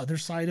then the other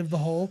side of the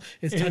hole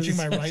is touching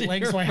my right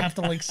leg, so I have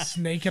to like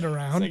snake it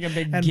around. It's like a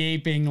big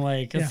gaping,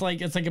 like it's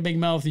like a big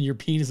mouth, and your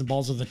penis and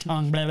balls are the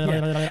tongue. Blah, blah,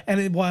 blah, blah.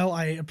 And while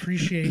I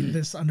appreciate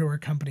this underwear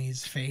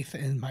company's faith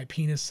in my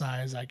penis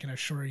size, I can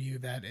assure you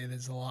that it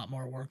is a lot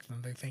more work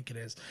than they think it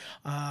is.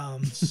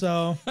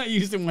 So I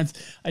used it once.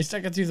 I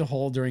stuck it through the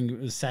hole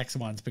during sex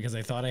once because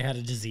I thought I had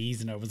a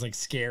disease, and I was like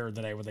scared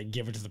that I would like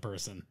give it to the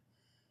person,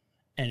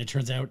 and it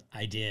turns out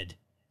I did.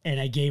 And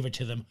I gave it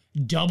to them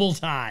double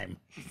time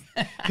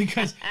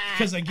because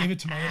I gave it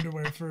to my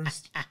underwear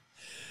first.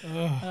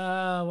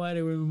 Why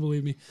do women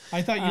believe me?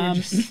 I thought you were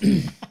just.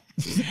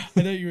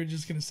 I thought you were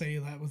just gonna say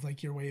that was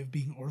like your way of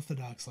being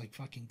orthodox, like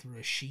fucking through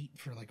a sheet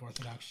for like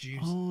Orthodox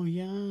Jews. Oh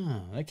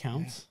yeah, that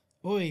counts.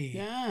 Yeah. Oi.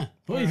 Yeah.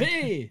 Oi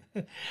vey.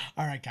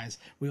 All right, guys.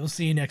 We will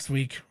see you next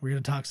week. We're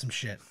gonna talk some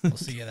shit. We'll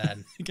see you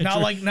then. not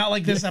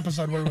like this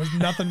episode where it was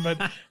nothing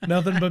but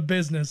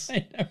business.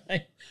 I know,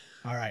 right?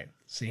 All right.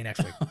 See you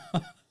next week.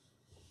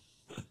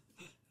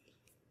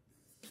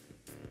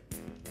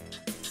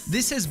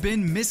 This has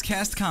been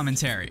Miscast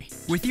Commentary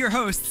with your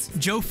hosts,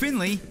 Joe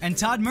Finley and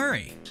Todd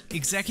Murray.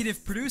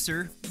 Executive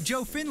producer,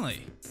 Joe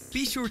Finley.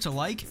 Be sure to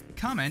like,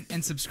 comment,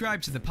 and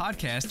subscribe to the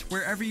podcast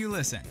wherever you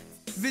listen.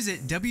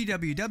 Visit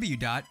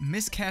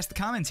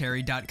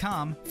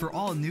www.miscastcommentary.com for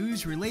all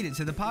news related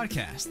to the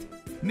podcast.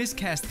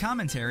 Miscast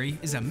Commentary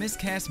is a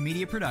Miscast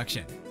Media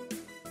production.